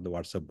in one of the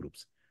WhatsApp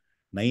groups.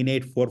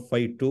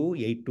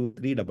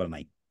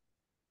 98452823999.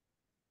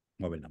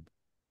 Mobile number.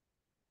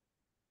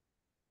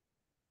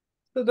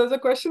 So there's a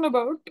question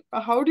about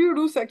how do you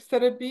do sex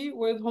therapy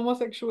with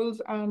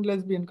homosexuals and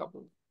lesbian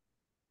couples?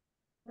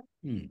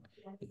 The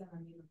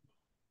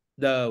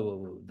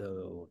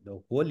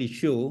whole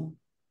issue,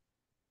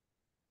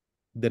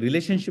 the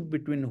relationship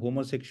between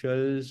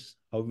homosexuals,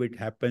 how it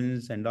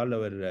happens, and all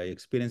our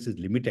experience is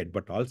limited,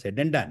 but all said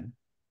and done,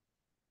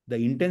 the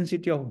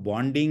intensity of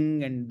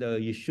bonding and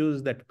the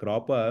issues that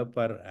crop up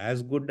are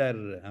as good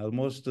or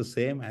almost the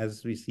same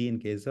as we see in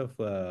case of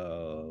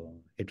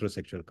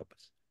heterosexual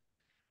couples.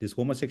 This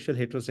homosexual,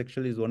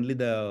 heterosexual is only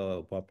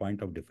the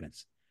point of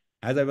difference.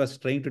 As I was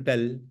trying to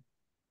tell,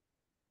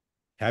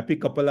 happy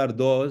couple are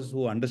those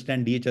who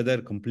understand each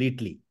other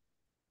completely.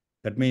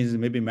 That means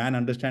maybe man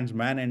understands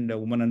man and a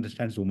woman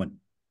understands woman.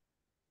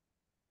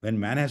 When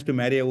man has to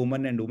marry a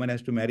woman and woman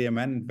has to marry a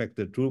man, in fact,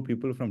 the two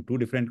people from two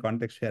different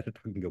contexts we are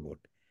talking about.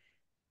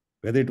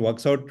 Whether it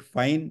works out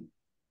fine,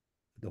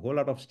 the whole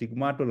lot of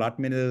stigma to lot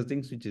many other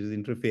things which is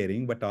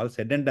interfering, but all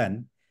said and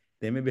done,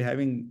 they may be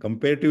having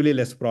comparatively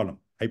less problem.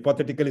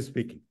 Hypothetically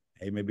speaking,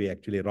 I may be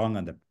actually wrong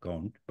on that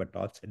count, but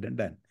all said and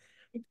done.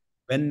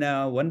 When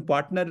one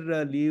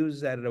partner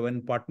leaves or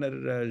one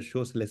partner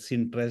shows less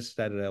interest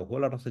or a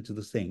whole lot of such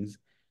things,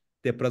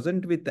 they're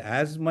present with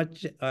as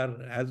much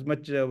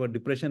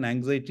depression,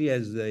 anxiety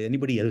as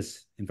anybody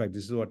else. In fact,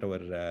 this is what our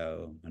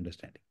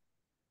understanding.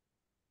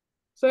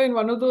 So in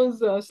one of those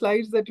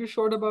slides that you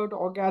showed about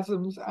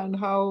orgasms and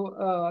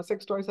how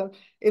sex toys have,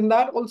 in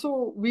that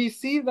also we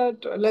see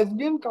that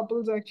lesbian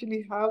couples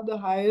actually have the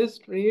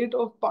highest rate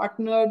of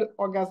partnered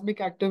orgasmic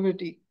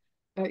activity,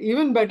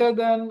 even better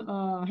than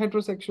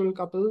heterosexual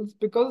couples,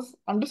 because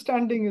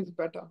understanding is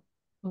better.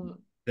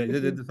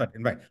 That's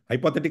right.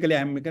 Hypothetically,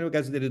 I'm making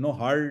because there is no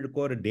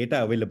hardcore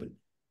data available,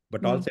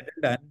 but all said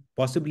and done,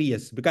 possibly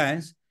yes,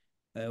 because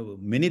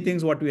many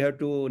things what we have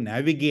to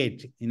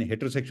navigate in a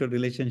heterosexual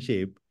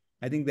relationship,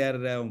 I think they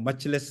are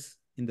much less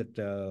in that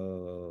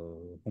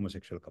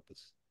homosexual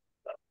couples.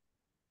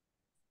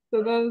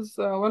 So there's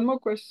one more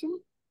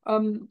question.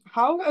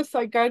 How, as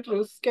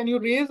psychiatrists, can you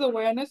raise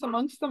awareness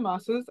amongst the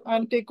masses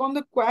and take on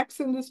the quacks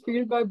in this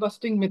field by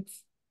busting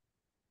myths?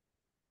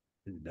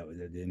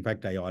 In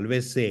fact, I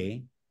always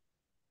say,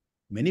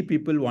 many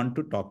people want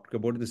to talk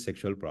about the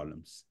sexual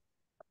problems.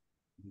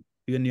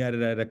 When you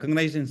are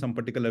recognized in some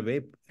particular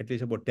way, at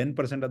least about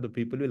 10% of the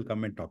people will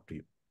come and talk to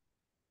you.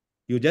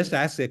 You just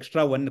ask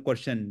extra one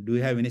question, do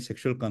you have any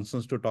sexual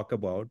concerns to talk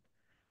about?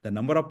 The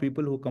number of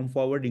people who come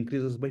forward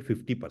increases by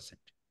 50%.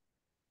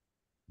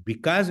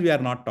 Because we are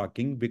not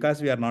talking,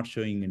 because we are not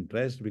showing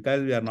interest,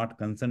 because we are not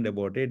concerned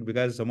about it,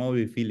 because somehow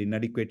we feel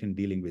inadequate in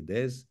dealing with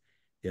this,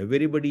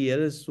 everybody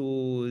else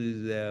who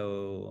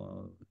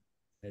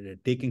is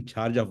taking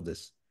charge of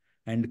this.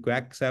 And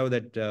quacks have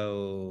that,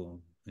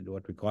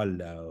 what we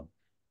call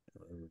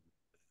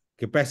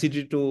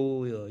capacity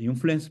to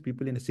influence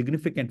people in a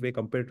significant way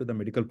compared to the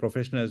medical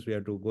professionals. We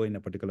have to go in a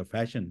particular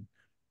fashion.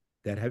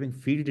 They are having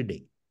field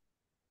day.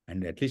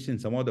 And at least in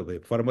some of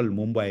the formal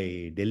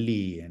Mumbai,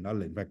 Delhi and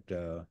all, in fact,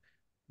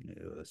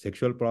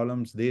 sexual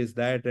problems, this,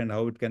 that, and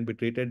how it can be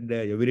treated,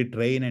 every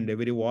train and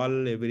every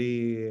wall,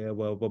 every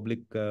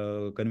public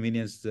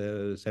convenience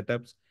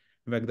setups.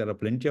 In fact, there are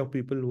plenty of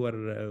people who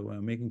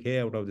are making hay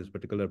out of this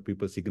particular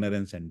people's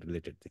ignorance and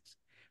related things.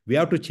 We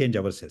have to change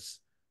ourselves.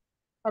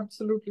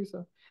 Absolutely,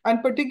 sir.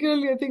 And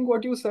particularly, I think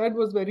what you said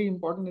was very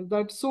important, is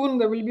that soon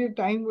there will be a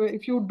time where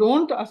if you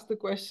don't ask the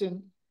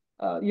question,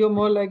 you're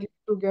more likely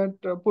to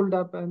get pulled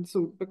up and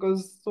sued,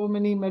 because so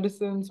many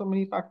medicines, so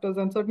many factors,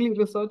 and certainly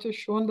research has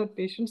shown that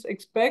patients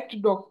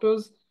expect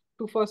doctors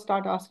to first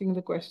start asking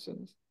the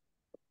questions.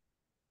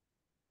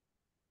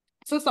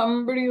 So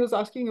somebody was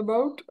asking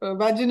about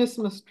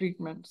vaginismus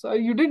treatment. So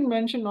you did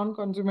mention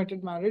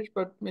non-consummated marriage,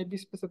 but maybe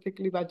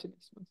specifically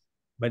vaginismus.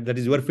 But that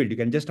is your field. You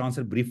can just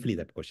answer briefly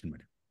that question,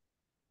 madam.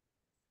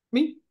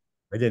 Me?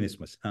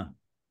 Vaginismus.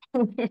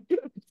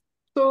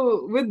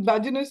 So with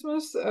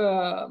vaginismus,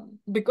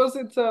 because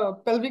it's a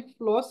pelvic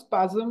floor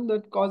spasm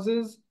that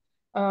causes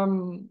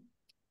and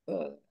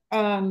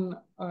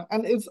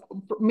is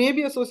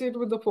maybe associated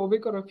with the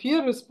phobic or a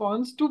fear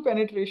response to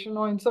penetration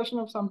or insertion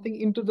of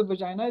something into the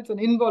vagina. It's an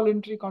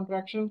involuntary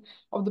contraction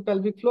of the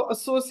pelvic floor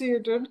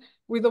associated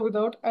with or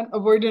without an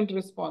avoidant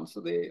response.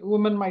 So the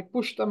woman might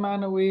push the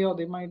man away, or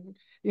they might,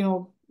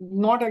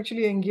 not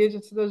actually engage.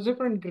 There's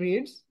different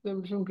grades. There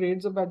are different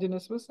grades of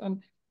vaginismus,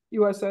 and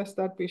you assess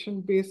that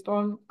patient based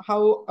on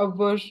how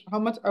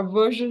much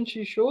aversion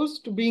she shows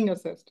to being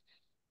assessed.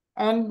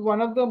 And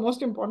one of the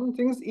most important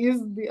things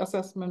is the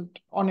assessment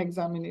on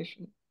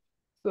examination.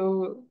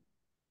 So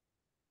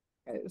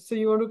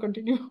you want to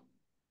continue?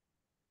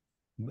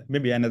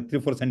 Maybe another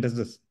 3-4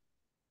 sentences.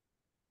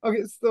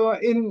 Okay, so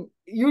in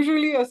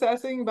usually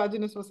assessing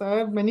vaginismus, I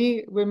have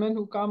many women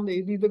who come,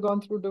 they've either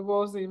gone through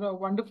divorce,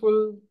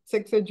 wonderful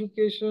sex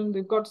education,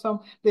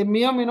 they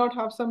may or may not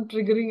have some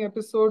triggering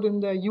episode in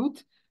their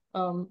youth.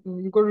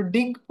 You've got to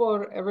dig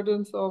for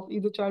evidence of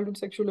either childhood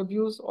sexual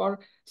abuse or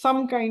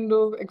some kind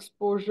of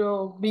exposure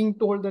of being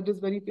told that is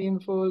very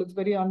painful, it's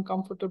very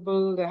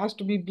uncomfortable, there has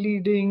to be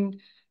bleeding,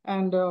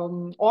 and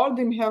or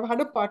they may have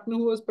had a partner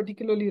who was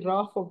particularly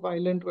rough or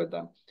violent with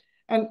them.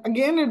 And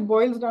again, it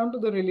boils down to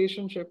the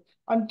relationship.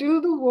 Until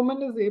the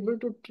woman is able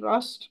to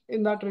trust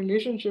in that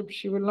relationship,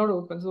 she will not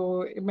open.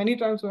 So many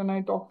times when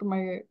I talk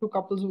to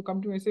couples who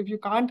come to me, I say, if you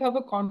can't have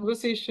a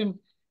conversation,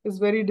 it's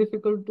very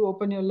difficult to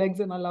open your legs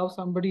and allow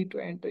somebody to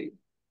enter you.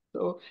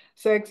 So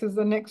sex is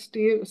the next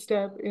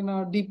step in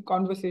a deep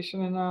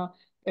conversation, in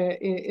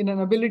an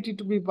ability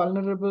to be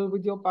vulnerable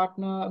with your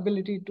partner,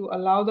 ability to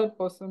allow that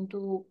person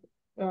to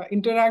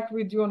interact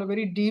with you on a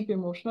very deep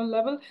emotional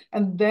level,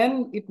 and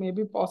then it may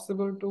be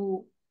possible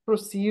to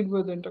proceed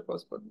with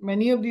intercourse. But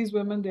many of these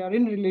women, they are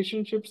in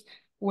relationships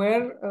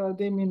where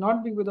they may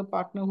not be with a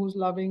partner who's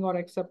loving or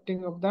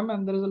accepting of them,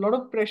 and there is a lot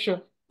of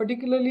pressure,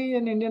 particularly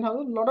in Indian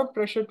households, a lot of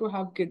pressure to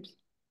have kids.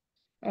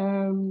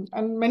 And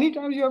many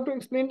times you have to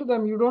explain to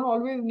them, you don't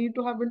always need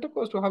to have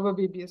intercourse to have a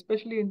baby,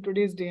 especially in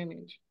today's day and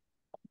age.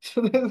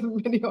 So there's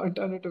many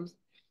alternatives.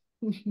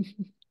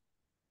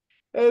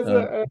 As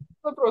a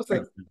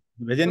process.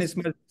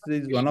 Vaginismus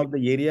is one of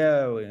the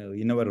area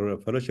in our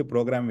fellowship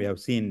program. We have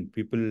seen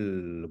people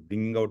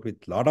bringing out with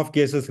a lot of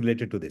cases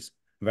related to this.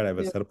 But I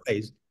was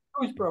surprised.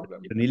 Huge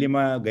problem.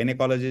 Nilima,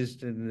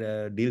 gynecologist,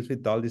 deals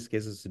with all these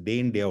cases day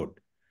in, day out.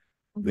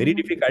 Very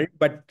difficult,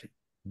 but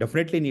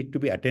definitely need to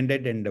be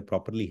attended and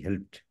properly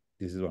helped.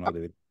 This is one of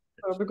the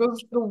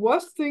because the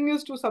worst thing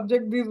is to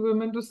subject these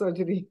women to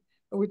surgery,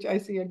 which I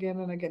see again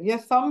and again.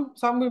 Yes,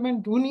 some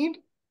women do need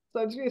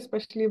surgery,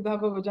 especially if they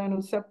have a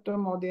vaginal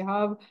septum or they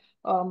have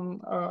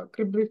a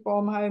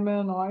cribriform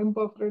hymen or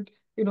imperforate,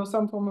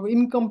 some form of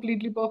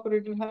incompletely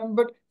perforated hymen.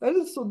 But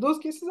those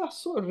cases are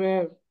so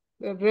rare.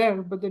 They're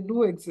rare, but they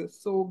do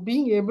exist. So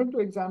being able to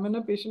examine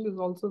a patient is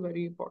also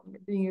very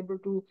important. Being able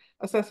to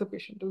assess a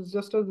patient is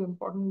just as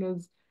important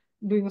as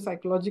doing a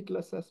psychological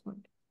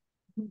assessment.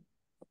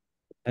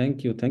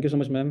 Thank you. Thank you so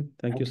much, ma'am.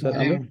 Thank you, sir.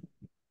 Amit,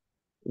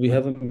 we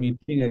have a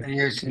meeting actually.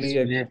 Yes,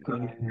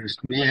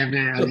 we have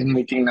a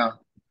meeting now.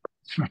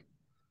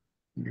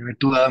 We have a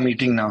 2-hour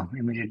meeting now,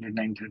 immediately at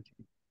 9:30.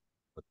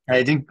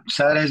 I think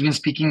sir has been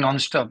speaking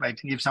non-stop. I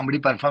think if somebody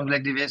performs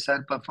like the way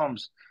sir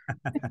performs,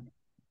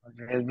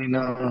 there will be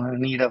no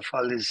need of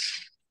all these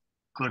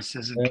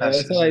courses and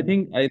classes. So I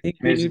think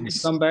we need to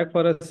come back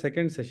for a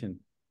second session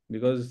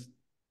because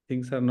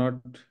things are not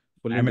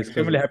fully I'm discussed.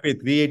 extremely happy.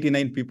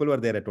 389 people were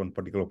there at one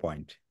particular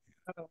point.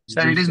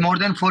 Sir, it is more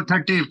than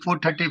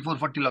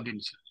 440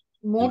 logins.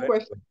 More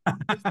questions.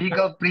 Peak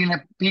of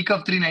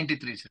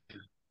 393, sir.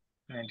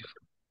 94.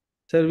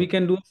 Sir, we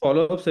can do a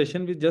follow-up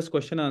session with just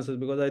question answers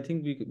because I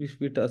think if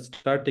we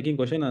start taking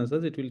question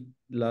answers, it will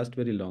last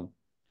very long.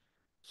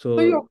 So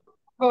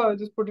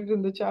just put it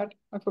in the chat.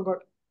 I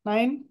forgot.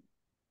 9.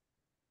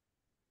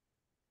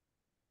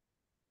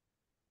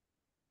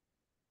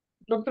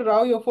 Dr.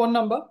 Rao, your phone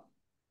number?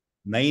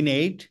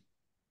 98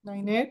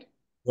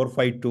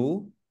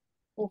 452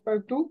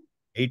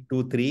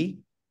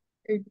 823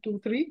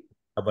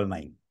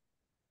 99.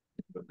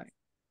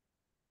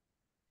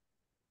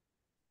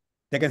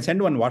 They can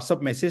send one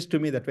WhatsApp message to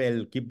me. That way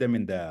I'll keep them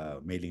in the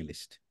mailing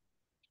list.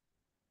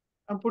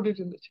 I'll put it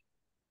in the chat.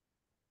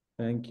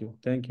 Thank you.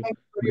 Thank you.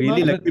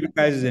 Really lucky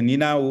because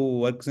Nina, who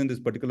works in this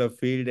particular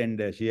field,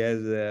 and she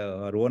has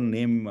her own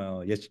name,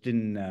 just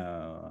in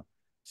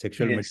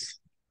sexual medicine,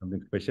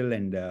 something special.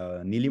 And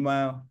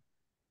Nilima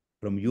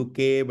from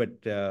UK,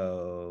 but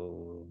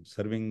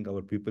serving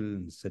our people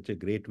in such a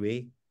great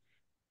way.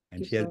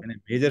 And she has been a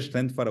major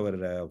strength for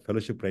our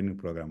fellowship training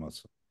program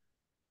also.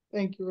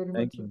 Thank you very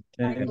much.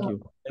 Thank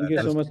you. Thank you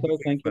so much, sir.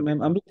 Thank you, ma'am.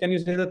 Amrit, can you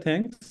say the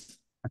thanks?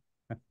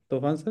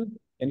 Tufan sir,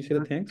 can you say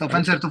the thanks?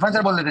 Tufan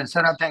sir बोल देते हैं.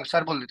 Sir, आप thanks.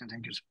 Sir बोल देते हैं.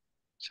 Thank you, sir.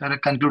 Sir,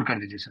 conclude कर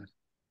दीजिए, sir.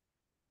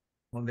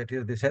 Well,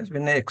 this has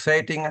been an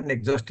exciting and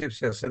exhaustive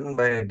session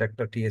by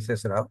Dr.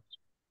 T.S.S. Rao.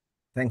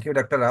 Thank you,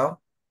 Dr. Rao.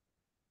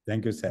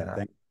 Thank you, sir.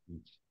 Thank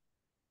you.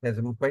 It's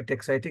quite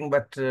exciting,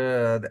 but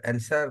the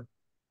answer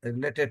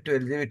related to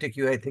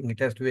LGBTQ, I think it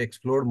has to be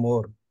explored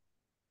more.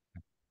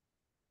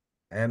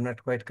 I am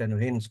not quite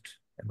convinced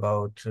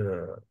about,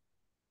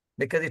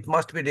 because it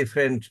must be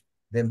different.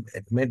 Then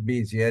it may be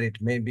easier,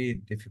 it may be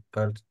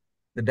difficult.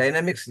 The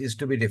dynamics is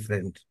to be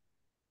different.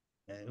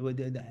 I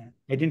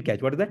didn't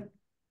catch. What is that?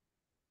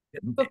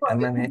 So I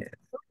mean,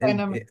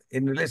 dynamic.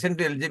 in relation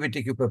to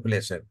LGBTQ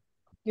population.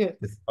 Yes.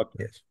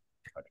 Yes.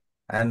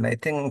 And I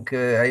think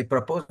I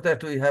propose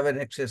that we have a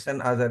next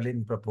session as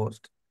Arlene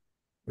proposed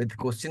with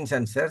questions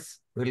answers.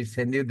 We'll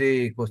send you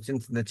the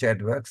questions in the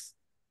chat box,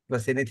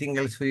 plus anything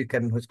else which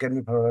can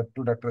be provided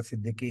to Dr.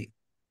 Siddiqui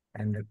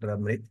and Dr.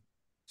 Amrit.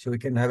 So we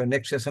can have a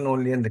next session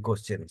only on the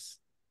questions.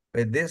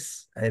 With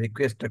this, I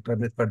request Dr.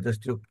 Amrit Pardesh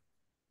to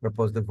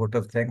propose the vote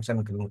of thanks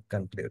and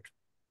conclude.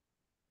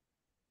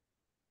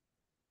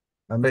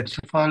 Amrit.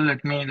 First of all,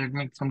 let me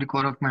from the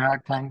core of my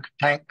heart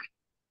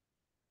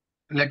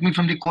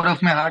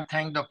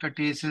thank Dr.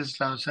 T.S.S.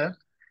 Rao sir.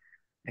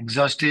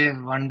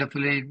 Exhaustive,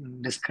 wonderfully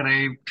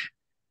described,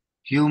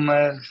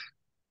 humor,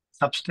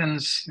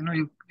 substance.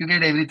 You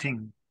get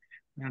everything.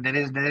 There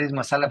is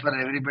masala for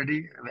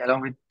everybody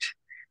along with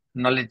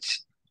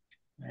knowledge.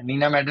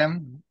 Nina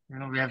madam,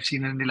 we have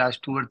seen her in the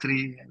last 2 or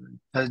 3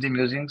 Thursday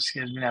musings. She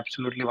has been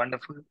absolutely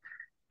wonderful.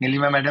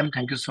 Nilima madam,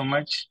 thank you so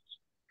much.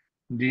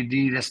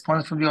 The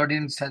response from the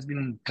audience has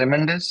been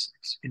tremendous.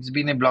 It's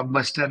been a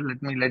blockbuster.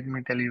 Let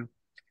me tell you.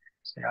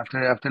 So after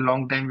a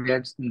long time, we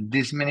had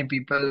this many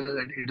people.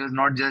 It was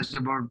not just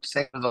about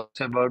sex; it was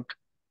also about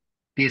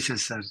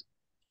TSS, sir.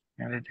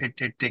 And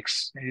it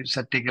takes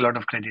take a lot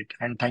of credit.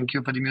 And thank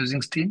you for the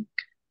musings team.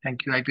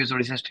 Thank you, IPS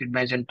Odisha Street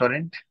Match and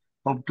Torrent.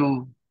 Hope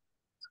to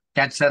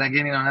catch sir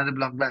again in another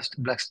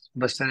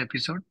blockbuster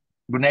episode.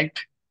 Good night.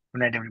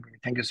 Good night, everybody.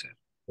 Thank you, sir.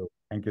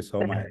 Thank you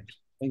so much.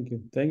 Thank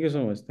you. Thank you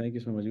so much. Thank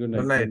you so much. Good night.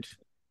 Good night.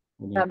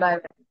 Good night. Bye-bye.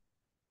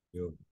 You.